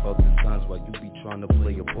you thinking about the times while you be trying to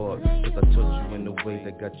play a part. Cause I touch you in a way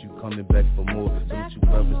that got you coming back for more. Don't you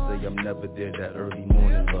ever say I'm never there, that early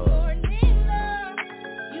morning love.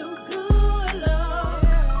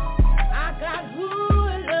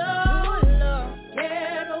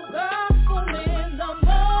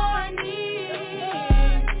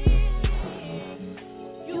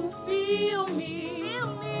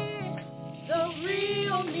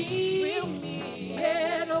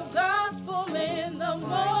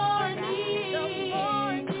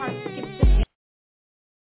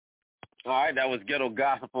 All right, that was Ghetto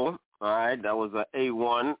Gospel. All right, that was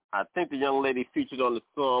A1. I think the young lady featured on the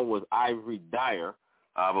song was Ivory Dyer,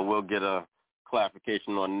 but we'll get a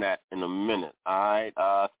clarification on that in a minute. All right,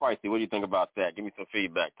 Spicy, what do you think about that? Give me some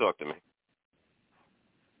feedback. Talk to me.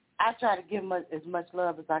 I try to give as much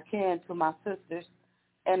love as I can to my sisters,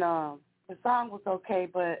 and the song was okay,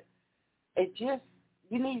 but it just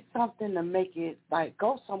You need something to make it, like,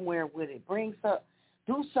 go somewhere with it.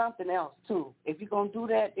 Do something else, too. If you're going to do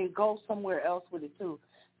that, then go somewhere else with it, too.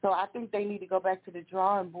 So I think they need to go back to the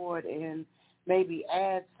drawing board and maybe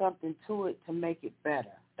add something to it to make it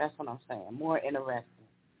better. That's what I'm saying. More interesting.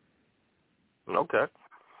 Okay.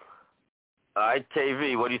 All right,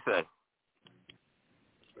 KV, what do you say?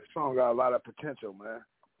 This song got a lot of potential, man.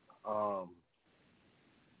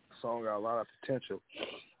 Song got a lot of potential.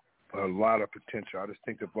 A lot of potential. I just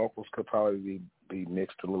think the vocals could probably be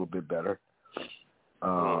mixed a little bit better.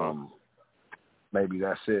 Maybe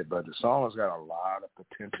that's it. But the song has got a lot of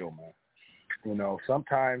potential, man. You know,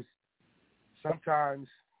 sometimes the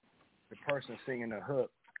person singing the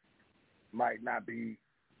hook might not be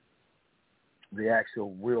the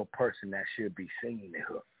actual real person that should be singing the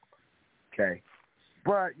hook. Okay?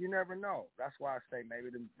 But you never know. That's why I say maybe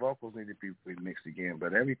the vocals need to be mixed again.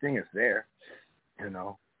 But everything is there, you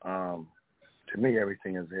know. To me,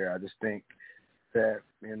 everything is there. I just think that,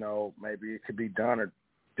 you know, maybe it could be done a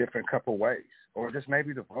different couple ways. Or just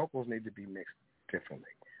maybe the vocals need to be mixed differently.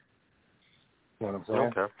 You know what I'm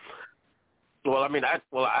saying? Okay. Well, I mean, I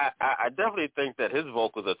definitely think that his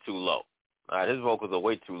vocals are too low. His vocals are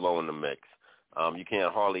way too low in the mix. You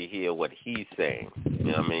can't hardly hear what he's saying.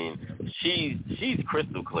 You know what I mean? She's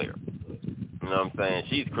crystal clear. You know what I'm saying?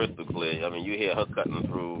 She's crystal clear. I mean, you hear her cutting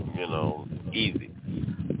through, you know, easy.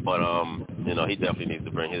 But, you know, he definitely needs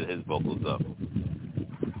to bring his vocals up.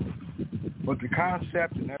 But the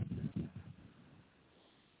concept and everything.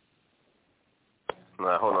 All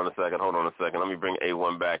right, hold on a second. Let me bring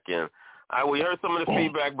A1 back in. All right, well, you heard some of the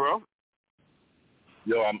feedback, bro?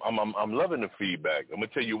 Yo, I'm loving the feedback. I'm gonna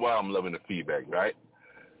tell you why I'm loving the feedback, right?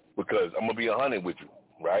 Because I'm gonna be 100 with you,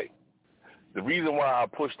 right? The reason why I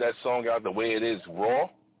pushed that song out the way it is raw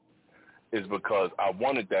is because I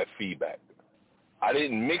wanted that feedback. I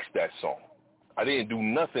didn't mix that song. I didn't do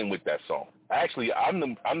nothing with that song. Actually, I'm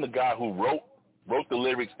the guy who wrote the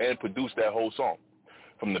lyrics and produced that whole song,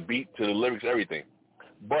 from the beat to the lyrics, everything.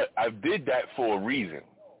 But I did that for a reason.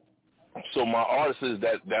 So my artists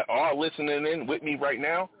that are listening in with me right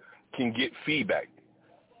now can get feedback,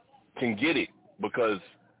 can get it. Because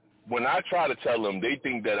when I try to tell them, they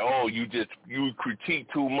think that, oh, you critique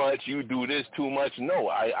too much, you do this too much. No,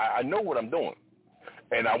 I know what I'm doing.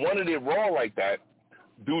 And I wanted it raw like that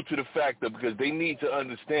due to the fact that because they need to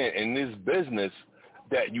understand in this business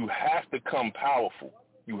that you have to come powerful.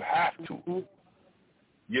 You have to.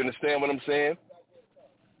 You understand what I'm saying?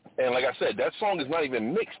 And like I said, that song is not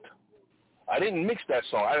even mixed. I didn't mix that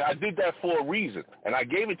song. I did that for a reason. And I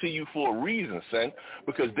gave it to you for a reason, son,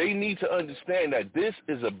 because they need to understand that this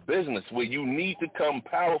is a business where you need to come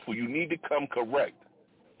powerful. You need to come correct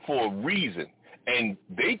for a reason. And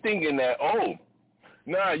they thinking that, oh,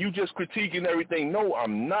 nah, you just critiquing everything. No,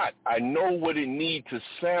 I'm not. I know what it needs to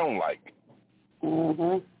sound like.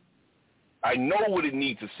 Mm-hmm. I know what it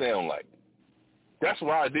needs to sound like. That's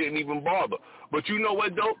why I didn't even bother. But you know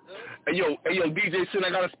what, though? Hey, yo, DJ Sin,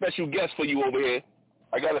 I got a special guest for you over here.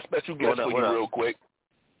 I got a special guest for you real quick.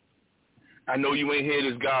 I know you ain't hear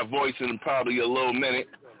this guy's voice in probably a little minute,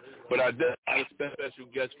 but I got a special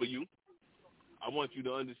guest for you. I want you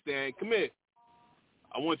to understand. Come here.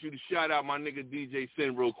 I want you to shout out my nigga DJ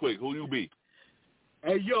Sin real quick. Who you be?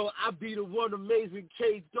 Hey, yo, I be the one amazing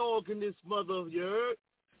K-Dog in this mother, you heard?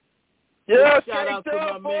 Yeah, shout out to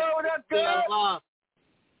my man. What's good?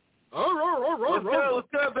 What's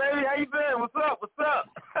good, baby? How you been? What's up?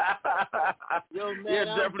 Yo, man, yeah,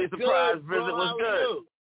 definitely surprise visit. What's good?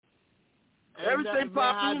 Everything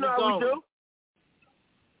popping, you know how we do.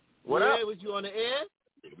 What up? Was you on the air?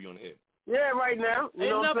 Yeah, we on the air. Yeah, right now. You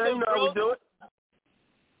know what I'm saying? You know how we do it.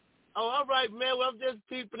 Oh, all right, man. Well, I'm just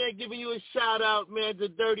peeping there giving you a shout-out, man, to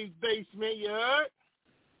Dirty Basement, you heard?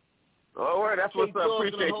 All right, that's what's up.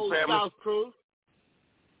 Appreciate you, family. South crew.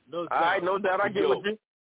 No doubt. All right, no doubt. I get with you.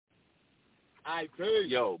 I tell you.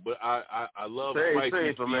 Yo, but I love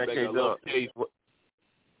Spicy's feedback.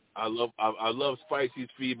 I love Spicy's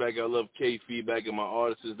feedback. I love K feedback, and my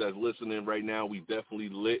artists that's listening right now. We definitely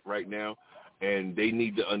lit right now, and they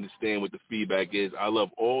need to understand what the feedback is. I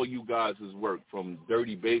love all you guys' work, from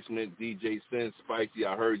Dirty Basement, DJ Sin, Spicy.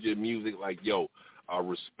 I heard your music. Like, yo, I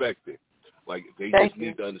respect it. Like, they just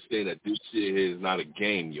need to understand that this shit is not a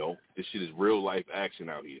game, yo. This shit is real life action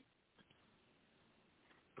out here.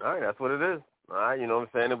 All right, that's what it is. All right, you know what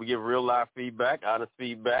I'm saying? If we give real live feedback, honest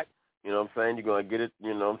feedback, you know what I'm saying? You're going to get it,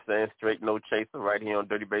 you know what I'm saying, straight, no chaser, right here on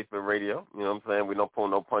Dirty Basement Radio. You know what I'm saying? We don't pull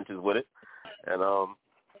no punches with it. And,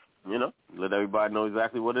 you know, let everybody know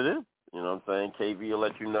exactly what it is. You know what I'm saying? KV will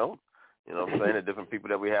let you know. You know what I'm saying? The different people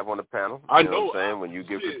that we have on the panel. I know. What I'm saying? When you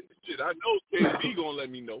give shit, I know KB gonna let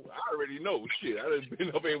me know. I already know. Shit, I done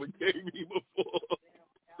been up here with KB before.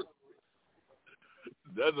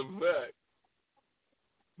 That's a fact.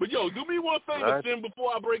 But yo, do me one favor, Sim,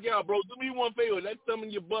 before I break out, bro. Do me one favor. That thumb in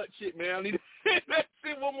your butt shit, man. I need to hit that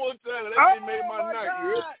shit one more time. That shit made my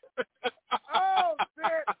night. Oh,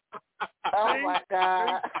 shit. Oh, my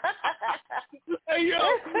God. Hey, yo,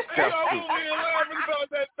 I'm over here laughing about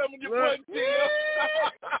that thumb in your butt shit.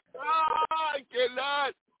 I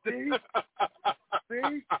cannot. See?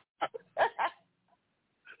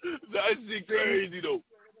 That shit crazy, though.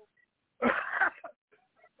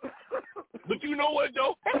 But you know what,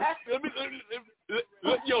 though? Let me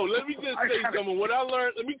just say something. What I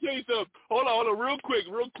learned, let me tell you something. Hold on, real quick.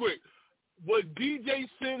 What DJ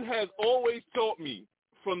Sin has always taught me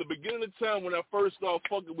from the beginning of time when I first started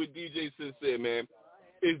fucking with DJ Sin said, man,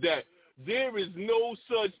 is that there is no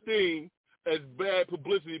such thing as bad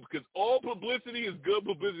publicity, because all publicity is good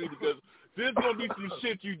publicity, because there's going to be some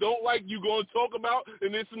shit you don't like you going to talk about,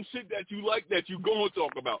 and there's some shit that you like that you going to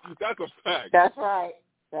talk about. That's a fact. That's right.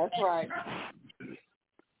 That's right.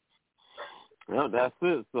 Well, that's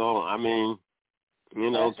it. So, I mean, you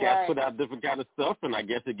know, that's cats right. put out different kind of stuff, and I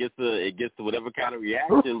guess it gets to whatever kind of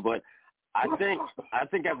reaction. But I think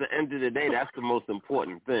at the end of the day, that's the most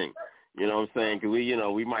important thing. You know what I'm saying?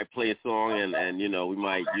 Because we might play a song and we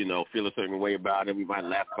might, feel a certain way about it. We might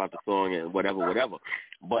laugh about the song and whatever.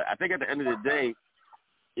 But I think at the end of the day,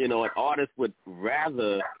 an artist would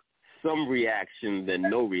rather some reaction than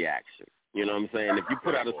no reaction. You know what I'm saying? If you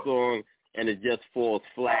put out a song and it just falls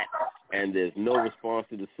flat and there's no response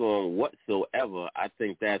to the song whatsoever, I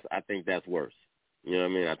think that's worse. You know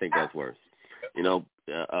what I mean? I think that's worse.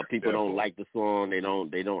 People don't like the song. They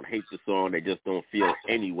don't hate the song. They just don't feel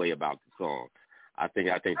any way about the song. I think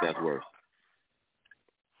that's worse.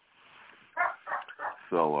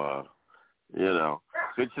 So,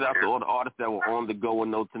 good shit out to all the artists that were on the go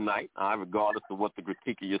and know tonight, regardless of what the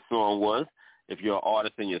critique of your song was. If you're an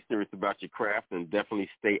artist and you're serious about your craft, then definitely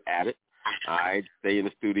stay at it. All right, stay in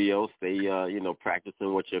the studio, stay,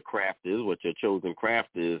 practicing what your craft is, what your chosen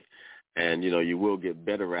craft is, and, you will get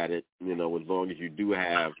better at it, as long as you do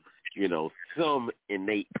have, some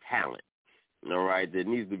innate talent. All right, there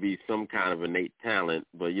needs to be some kind of innate talent,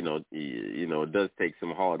 but, it does take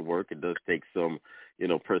some hard work. It does take some,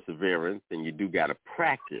 perseverance, and you do got to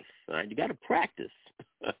practice. All right, you got to practice.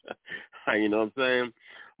 You know what I'm saying?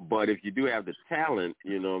 But if you do have the talent,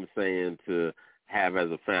 to have as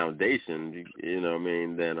a foundation,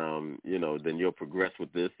 then you'll progress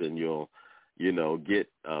with this and you'll, get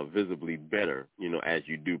visibly better, as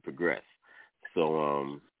you do progress.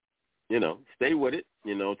 So, stay with it,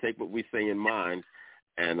 take what we say in mind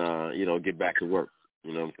and, get back to work.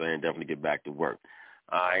 You know what I'm saying? Definitely get back to work.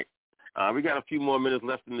 All right. We got a few more minutes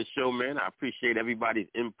left in the show, man. I appreciate everybody's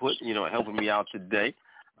input, helping me out today.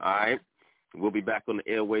 All right. We'll be back on the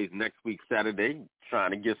airways next week, Saturday,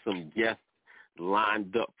 trying to get some guests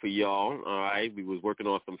lined up for y'all. All right. We was working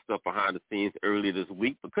on some stuff behind the scenes earlier this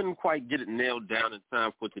week, but couldn't quite get it nailed down in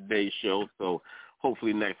time for today's show. So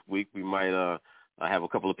hopefully next week we might have a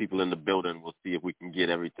couple of people in the building. We'll see if we can get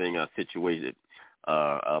everything situated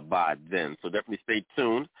by then. So definitely stay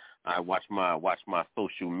tuned. I watch my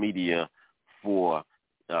social media for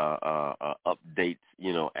updates,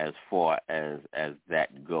 as far as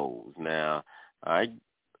that goes. Now, I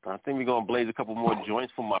think we're going to blaze a couple more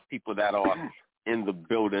joints for my people that are in the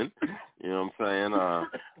building. You know what I'm saying?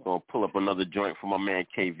 Going to pull up another joint for my man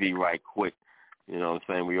KV right quick. You know what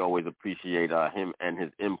I'm saying? We always appreciate him and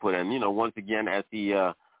his input. And, once again, as he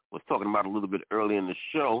was talking about a little bit earlier in the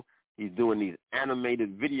show, he's doing these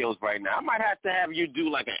animated videos right now. I might have to have you do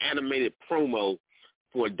like an animated promo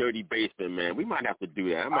for Dirty Basement, man. We might have to do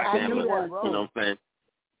that. I might have to, you know what I'm saying?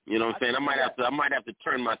 You know what I'm saying? I might have to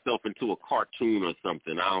turn myself into a cartoon or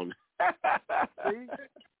something. I don't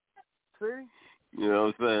See? You know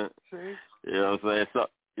what I'm saying? See? You know what I'm saying? So,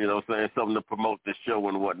 you know what I'm saying? Something to promote the show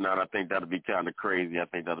and whatnot. I think that'll be kind of crazy.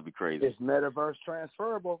 It's metaverse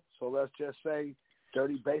transferable. So let's just say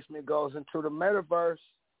Dirty Basement goes into the metaverse.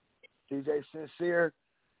 DJ Sincere,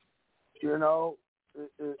 is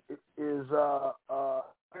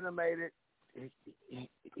animated.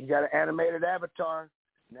 He got an animated avatar.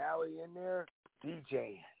 Now he in there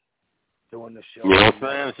DJing, doing the show. You know what I'm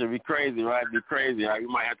saying? It should be crazy, right? Be crazy. Right? We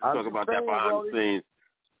might have to talk about that behind the scenes.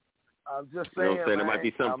 I'm just saying, you know what I'm saying? Man, there might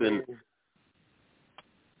be something.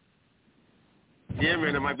 Yeah,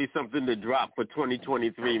 man, there might be something to drop for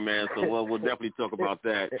 2023, man. So we'll definitely talk about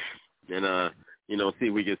that. And see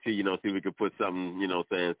if we can put something,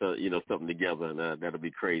 something together, and that'll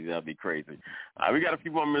be crazy. That'll be crazy. We got a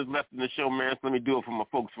few more minutes left in the show, man. So let me do it for my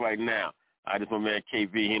folks right now. This is my man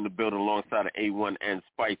KV here in the building alongside of A1 and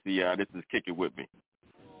Spicy. This is Kick It With Me.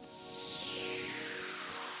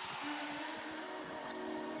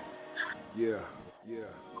 Yeah.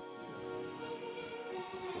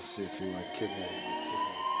 Let's see if you want to kick it.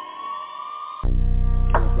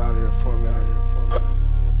 Get up out of here for a minute.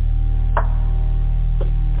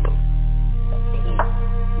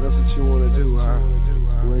 That's what you want to do, huh?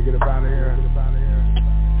 You want to get up out of here?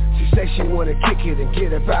 She say she wanna kick it and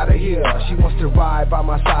get up out of here. She wants to ride by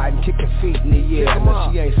my side and kick her feet in the air.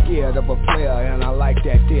 But she ain't scared of a player, and I like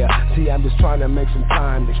that there. See, I'm just trying to make some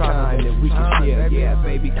time to shine and we can share. Yeah,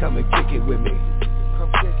 baby, come and kick it with me.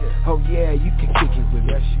 Come kick it. Oh yeah, you can kick it with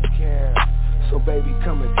me. Yes, you can. So baby,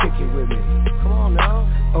 come and kick it with me. Come on now.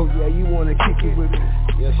 Oh yeah, you wanna kick it with me?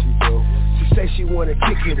 Yes, you do. She say she wanna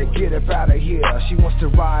kick it and get up out of here. She wants to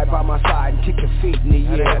ride by my side and kick her feet in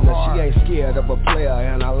the air. But she ain't scared of a player,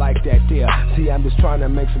 and I like that there. See, I'm just trying to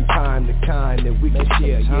make some time to kind that we can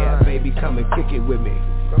share. Yeah, baby, come and kick it with me.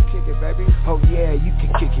 Come kick it, baby. Oh yeah, you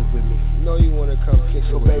can kick it with me. You know you wanna come kick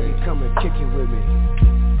it with me. So baby, come and kick it with me.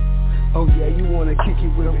 Oh yeah, you wanna kick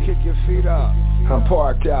it with me? Kick your feet up. I'm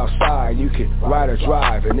parked outside, you can ride or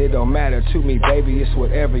drive, and it don't matter to me, baby, it's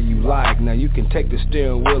whatever you like. Now you can take the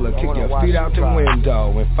steering wheel and kick your feet out the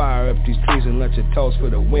window and fire up these trees and let your toes for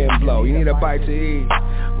the wind blow. You need a bite to eat?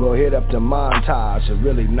 We'll hit up the Montage, a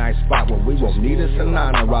really nice spot where we won't need a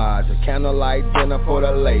Sonata rise, a candlelight dinner for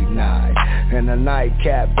the late night, and a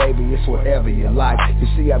nightcap, baby, it's whatever you like. You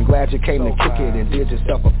see, I'm glad you came to kick it and did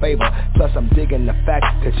yourself a favor. Plus I'm digging the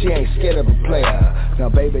fact that she ain't scared of a player. Now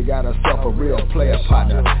baby got herself a real player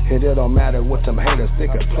partner, and it don't matter what them haters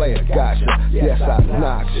think a player gotcha. Yes, I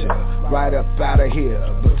knocked you right up out of here,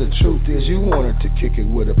 but the truth is you wanted to kick it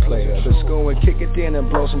with a player. Let's go and kick it then and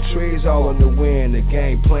blow some trees all in the wind. The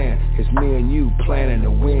game plan is me and you planning to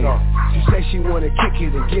win. She say she wanna kick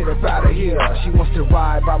it and get up out of here. She wants to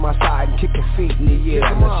ride by my side and kick her feet in the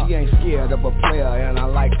air. But she ain't scared of a player, and I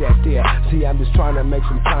like that there. See, I'm just trying to make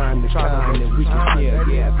some time to shine and we can share.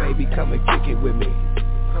 Yeah, baby, come and kick it with me.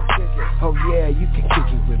 Oh yeah, you can kick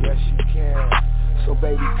it with me. Yes, you can. So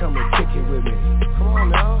baby, come and kick it with me. Come on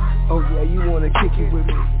now. Oh yeah, you wanna kick it with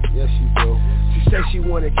me? Yes, you do. She say she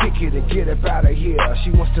wanna kick it and get up out of here.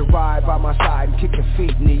 She wants to ride by my side and kick her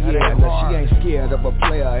feet in the air. But she ain't scared of a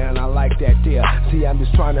player, and I like that there. See, I'm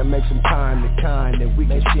just trying to make some time to kind that we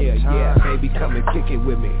can share. Yeah, baby, come and kick it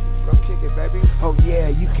with me. Come kick it, baby. Oh yeah,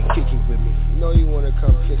 you can kick it with me. You know you wanna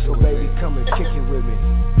come kick it with me. So baby, come and kick it with me.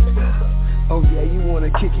 Oh yeah, you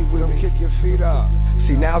wanna kick it with me? Kick your feet up.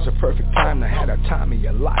 See, now's the perfect time to have a time in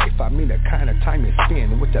your life. I mean the kind of time you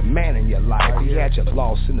spend with the man in your life. He had you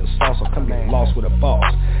lost in the sauce, so come get lost with a boss.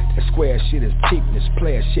 That square shit is cheap, this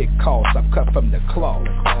player shit costs. I'm cut from the cloth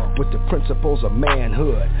with the principles of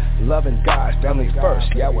manhood. Loving God's family first,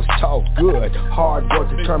 yeah, I was taught good. Hard work,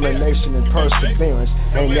 determination, and perseverance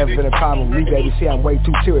ain't never been a problem with me, baby. See, I'm way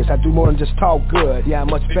too serious. I do more than just talk good. Yeah, I'm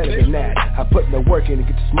much better than that. I put in the work in to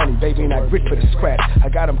get this money, baby, and I grit for the scratch. I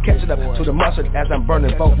got them catching up to the mustard as I'm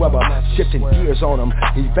burning both rubber, shifting gears on them,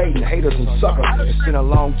 evading haters and suckers. It's been a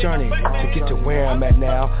long journey to get to where I'm at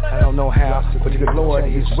now. I don't know how, but the good Lord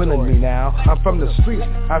is willing me now. I'm from the streets,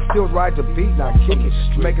 I still ride the beat, not kick it.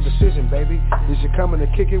 Make a decision, baby. Is you coming to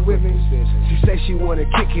kick it with me? She say she wanna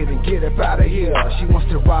kick it and get up out of here. She wants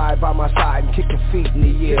to ride by my side and kick her feet in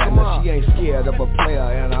the air. But she ain't scared of a player,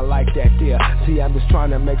 and I like that there. See, I'm just trying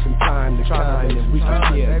to make some time to shine and we can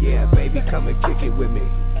share. Yeah, baby, come and kick it with me.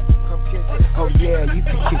 Oh yeah, you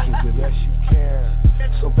can kick it with me. Yes, you can.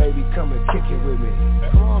 So baby, come and kick it with me.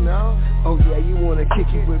 Come on now. Oh yeah, you wanna kick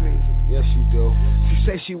it with me? Yes, you do. She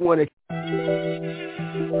say she wanna.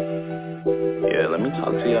 Yeah, let me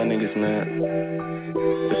talk to y'all niggas, man.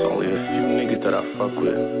 There's only a few niggas that I fuck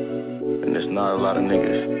with, and there's not a lot of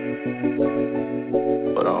niggas.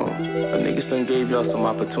 But the niggas done gave y'all some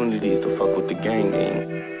opportunities to fuck with the gang.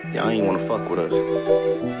 Y'all ain't wanna fuck with us,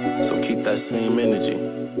 so keep that same energy.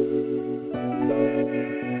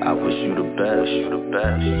 I wish you the best,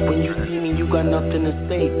 When you see me, you got nothing to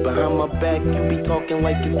say. Behind my back, you be talking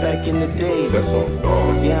like it's back in the day. That's on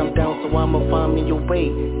God. Yeah, I'm down, so I'ma find me a way.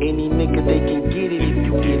 Any nigga, they can get it if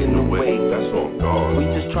you get in the way. That's on God. We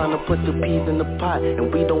just tryna put the peas in the pot, and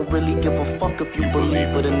we don't really give a fuck if you believe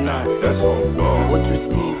it or not. That's on God. What you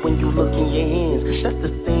see when you look in your hands, that's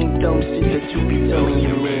the same dumb shit that you be telling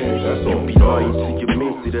your man. You be lying to your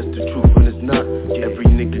man, see that's the truth when it's not. Every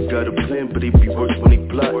nigga got a plan, but they be worse when they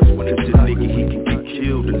plot. Cause this nigga, he can get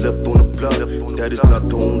killed and left on the block. That is not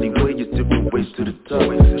the only way, it's different ways to the top.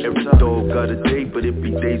 Every dog got a day, but it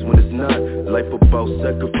be days when it's not. Life about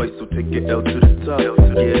sacrifice, so take it L to the top.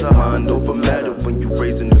 Yeah, mind over matter when you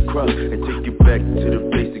raising the crop, and take it back to the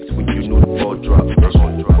basics when you know the ball drop.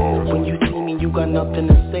 When you see me, you got nothing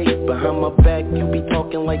to say. Behind my back, you be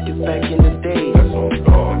talking like it's back in the day.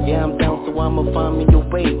 Yeah, I'm down, so I'ma find me a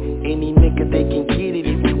way. Any nigga, they can get it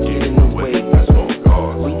if you get in the way.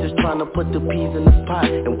 We just tryna put the peas in the pot,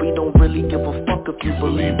 and we don't really give a fuck if you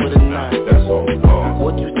believe it or not.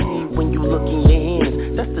 What you see when you look in your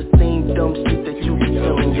hands, that's the same dumb shit that you be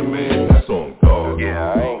telling your man.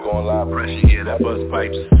 Yeah, I ain't gonna lie, pressure, yeah, that buzz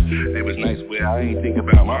pipes. It was nice where I ain't think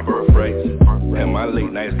about my birthright. And my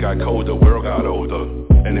late nights got colder, world got older.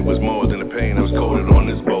 And it was more than the pain that was coded on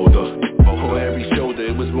this boulder. For every shoulder,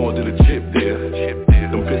 it was more than a chip there.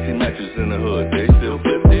 Them pissy matches in the hood, they still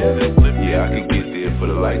flip there. Yeah, I can get there for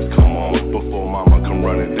the lights come on, before mama come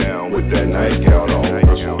running down with that nightgown on.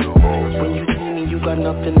 When you see me, you got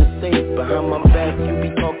nothing to say. Behind my back, you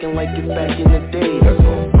be talking like it's back in the day.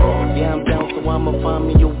 Yeah, I'm down, so I'ma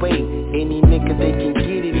find me a way. Any nigga, they can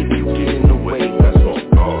get it if you get in the way.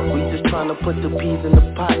 We just tryna put the peas in the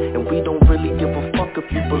pot, and we don't really give a fuck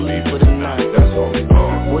if you believe it or not.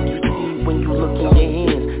 What you see when you look in your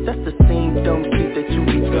hands, that's the same dumb shit that you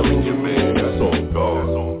be telling your man.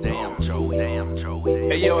 Damn, Joey.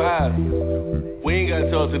 Hey, yo, Hive, we ain't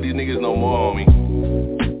gotta talk to these niggas no more, homie.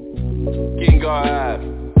 King Guard Hive,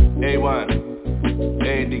 A1,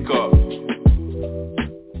 A&D Corp.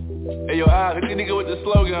 Hey, yo, Hive, hit the nigga with the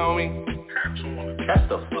slogan, homie. Shut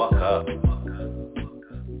the fuck up.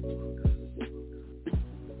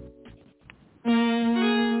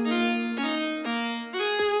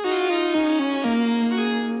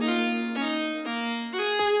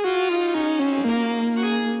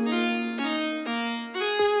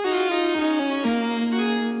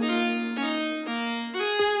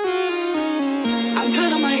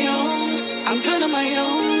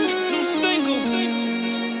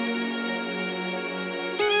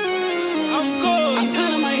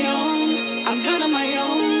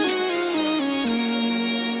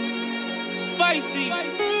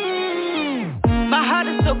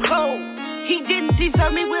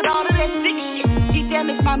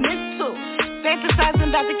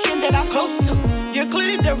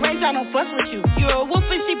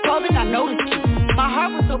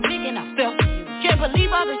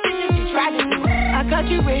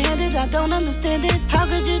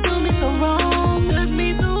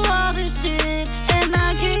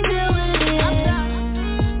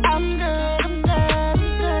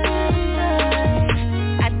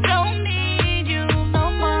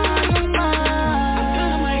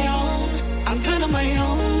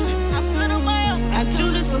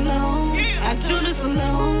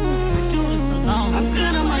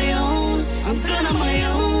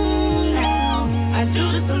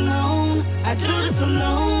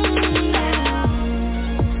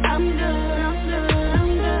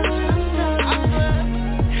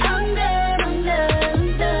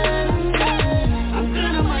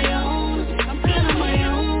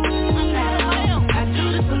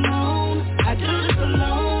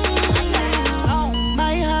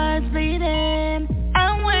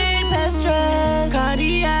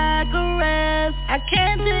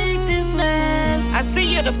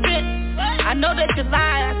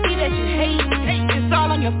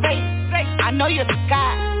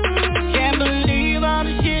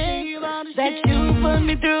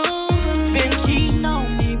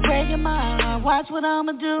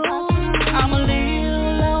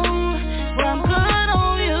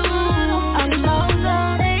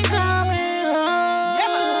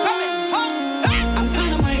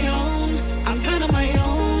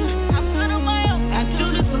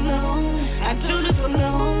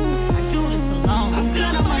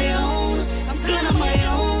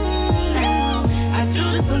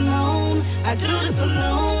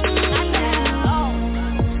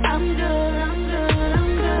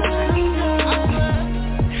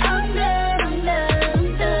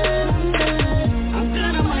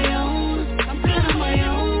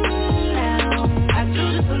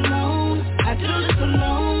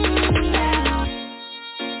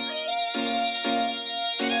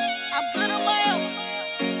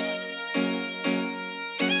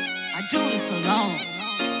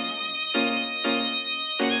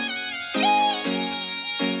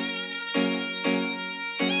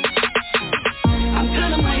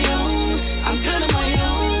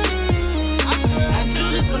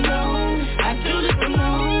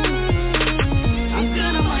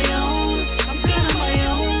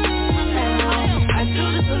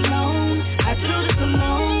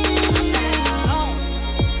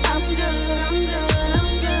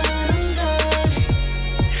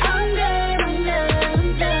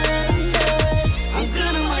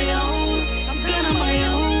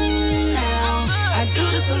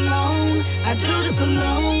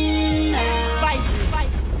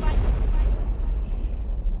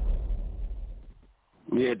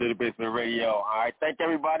 Dirty Basement Radio. All right, thank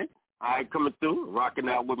everybody. All right, coming through, rocking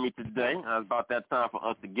out with me today. It's about that time for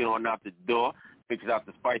us to get on out the door. Big shout out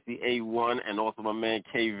to Spicy A1 and also my man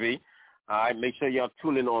KV. All right, make sure y'all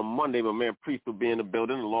tune in on Monday. My man Priest will be in the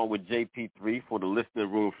building along with JP3 for the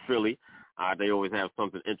Listening Room Philly. They always have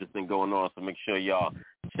something interesting going on, so make sure y'all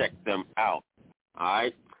check them out. All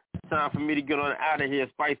right, time for me to get on out of here.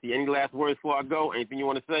 Spicy, any last words before I go? Anything you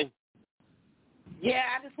want to say? Yeah,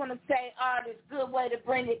 I just want to say, artists, good way to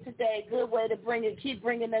bring it today. Good way to bring it. Keep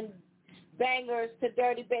bringing them bangers to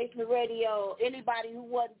Dirty Basement Radio. Anybody who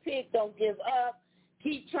wasn't picked, don't give up.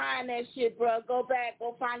 Keep trying that shit, bro. Go back.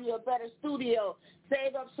 Go find you a better studio.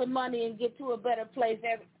 Save up some money and get to a better place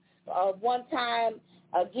one time,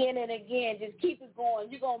 again and again. Just keep it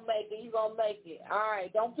going. You're going to make it. You're going to make it. All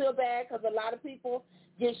right. Don't feel bad because a lot of people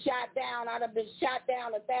get shot down. I'd have been shot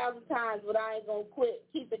down 1,000 times, but I ain't going to quit.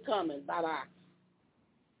 Keep it coming. Bye-bye.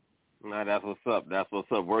 Nah, that's what's up. That's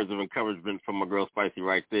what's up. Words of encouragement from my girl Spicy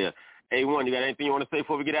right there. A1, you got anything you want to say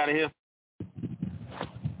before we get out of here?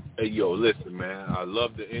 Hey, yo, listen, man. I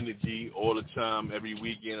love the energy all the time, every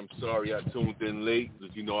weekend. I'm sorry I tuned in late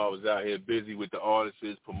because, you know, I was out here busy with the artists,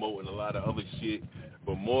 promoting a lot of other shit.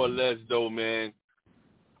 But more or less, though, man,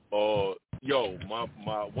 yo,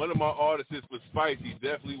 one of my artists was Spicy.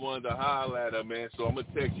 Definitely wanted to holler at her, man. So I'm going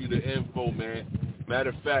to text you the info, man. Matter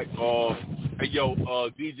of fact, hey, yo,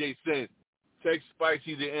 DJ Sen, text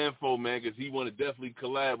Spicy the info, man, because he want to definitely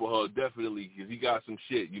collab with her, definitely, because he got some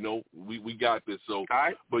shit, you know. We got this. So, all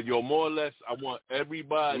right. But, yo, more or less, I want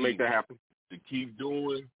everybody make that happen to keep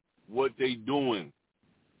doing what they doing.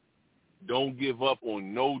 Don't give up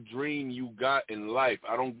on no dream you got in life.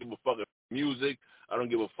 I don't give a fuck if music. I don't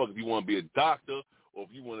give a fuck if you want to be a doctor or if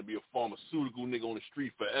you want to be a pharmaceutical nigga on the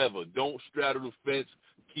street forever. Don't straddle the fence.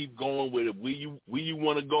 Keep going with it. Where you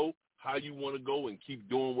want to go, how you want to go, and keep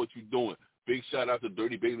doing what you're doing. Big shout out to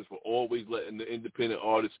Dirty Basements for always letting the independent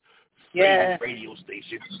artists, favorite radio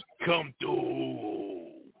stations come through.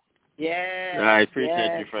 Yeah. All right,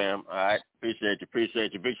 appreciate you, fam. All right, appreciate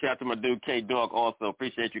you. Big shout out to my dude K-Dog also.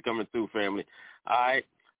 Appreciate you coming through, family. All right.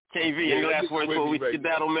 KV, any last words before we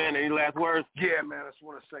skedaddle, man? Any last words? Yeah, man, I just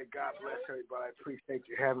want to say God bless everybody. I appreciate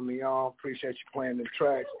you having me on. Appreciate you playing the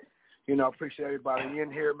tracks. You know, appreciate everybody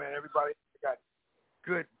in here, man. Everybody got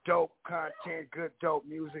good, dope content, good, dope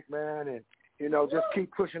music, man. And, you know, just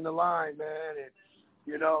keep pushing the line, man. And,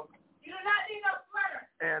 you know. You do not need no sweater.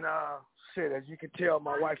 And, shit, as you can tell,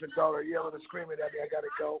 my wife and daughter are yelling and screaming at me. I got to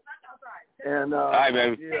go. And, all right,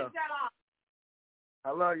 baby. Yeah. I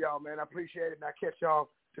love y'all, man. I appreciate it. And I'll catch y'all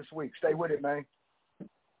this week. Stay with it, man.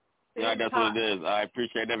 Yeah, that's what it is. I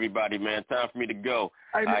appreciate everybody, man. Time for me to go.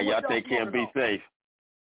 Hey, man, y'all take care and be safe.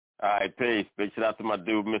 All right, peace. Big shout out to my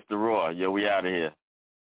dude, Mr. Raw. Yo, we out of here.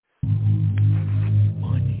 You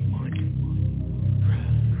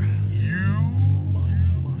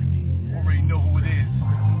already know who it is.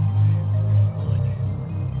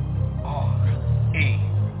 R-A-A-W.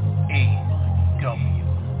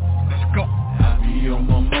 Let's go. I be on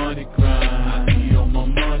my money grind.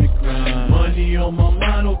 Money on my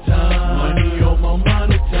mind all time. Money on my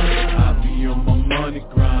mind all time. I be on my money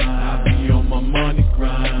grind. I be on my money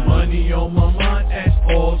grind. Money on my mind at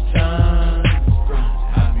all times.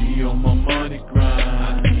 I be on my money grind.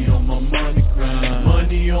 I be on my money grind.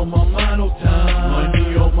 Money on my mind all time.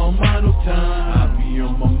 Money on my mind all time. I be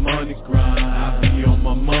on my money grind. I be on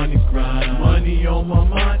my money grind. Money on my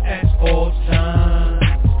mind at all times.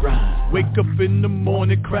 Wake up in the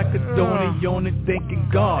morning, crack a dawn and yawn and thanking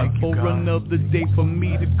God for another day for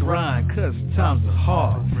me to grind, cause times are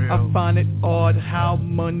hard. I find it odd how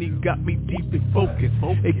money got me deeply focused.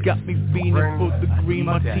 It got me fiending for the green,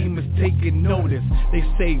 my team is taking notice. They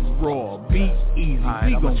say raw, be easy,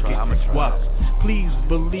 we gon' get wild. Please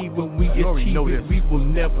believe when we achieve it, we will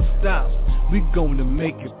never stop. We gonna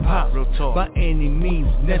make it pop, by any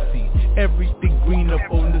means necessary. Everything green up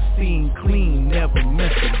on the scene, clean, never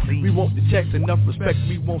messy. We want the checks, enough respect,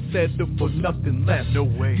 we won't settle for nothing less. No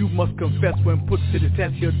way. You must confess when put to the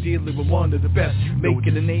test, you're dealing with one of the best.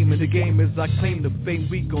 Making a name in the game as I claim the fame,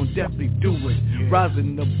 we gon' definitely do it.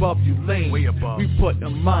 Rising above you lame, we put a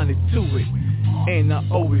money to it. And I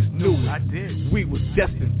always knew it. I did. We was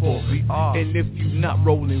destined for it. And if you not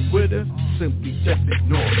rolling with us, simply just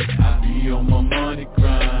ignore it. I be on my money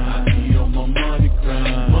grind. I be on my money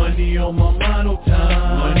grind. Money on my mind all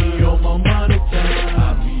time. Money on my mind all time.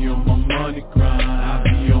 I be on my money grind. I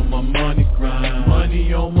be on my money grind.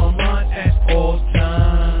 Money on my mind at all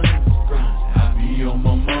times. I be on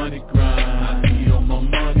my money grind. I be on my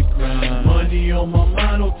money grind. Money on my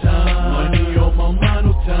mind all time. Money on my mind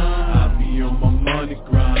all time. I be on my money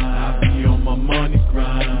grind. I be on my money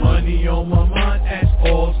grind. Money on my mind at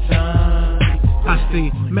all times.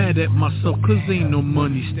 mad at myself cause ain't no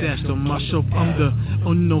money stashed on my shelf. I'm the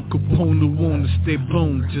unknown Capone who wanna stay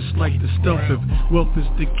blown just like the stuff. If wealth is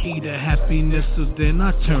the key to happiness, so then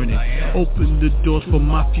I turn it. Open the doors for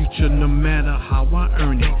my future no matter how I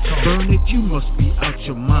earn it. Burn it, you must be out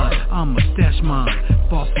your mind. I'm a stash mine,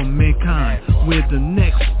 far from mankind, where the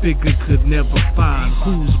next figure could never find.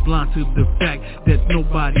 Who's blind to the fact that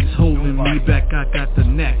nobody's holding me back? I got the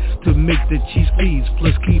knack to make the cheese please,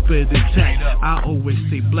 plus keep it intact. I always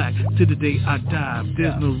stay black to the day I die.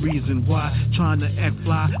 There's no reason why trying to act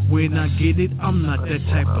fly when I get it. I'm not that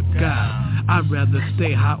type of guy. I'd rather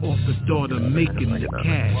stay high off the thought of making the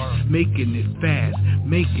cash, making it fast,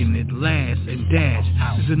 making it last and dash.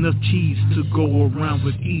 There's enough cheese to go around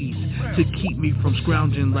with ease to keep me from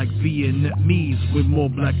scrounging like Vietnamese with more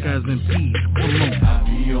black eyes and peas. Come on.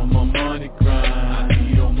 I be on my money grind, I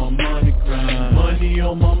be on my money grind. Money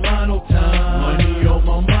on my mind all time.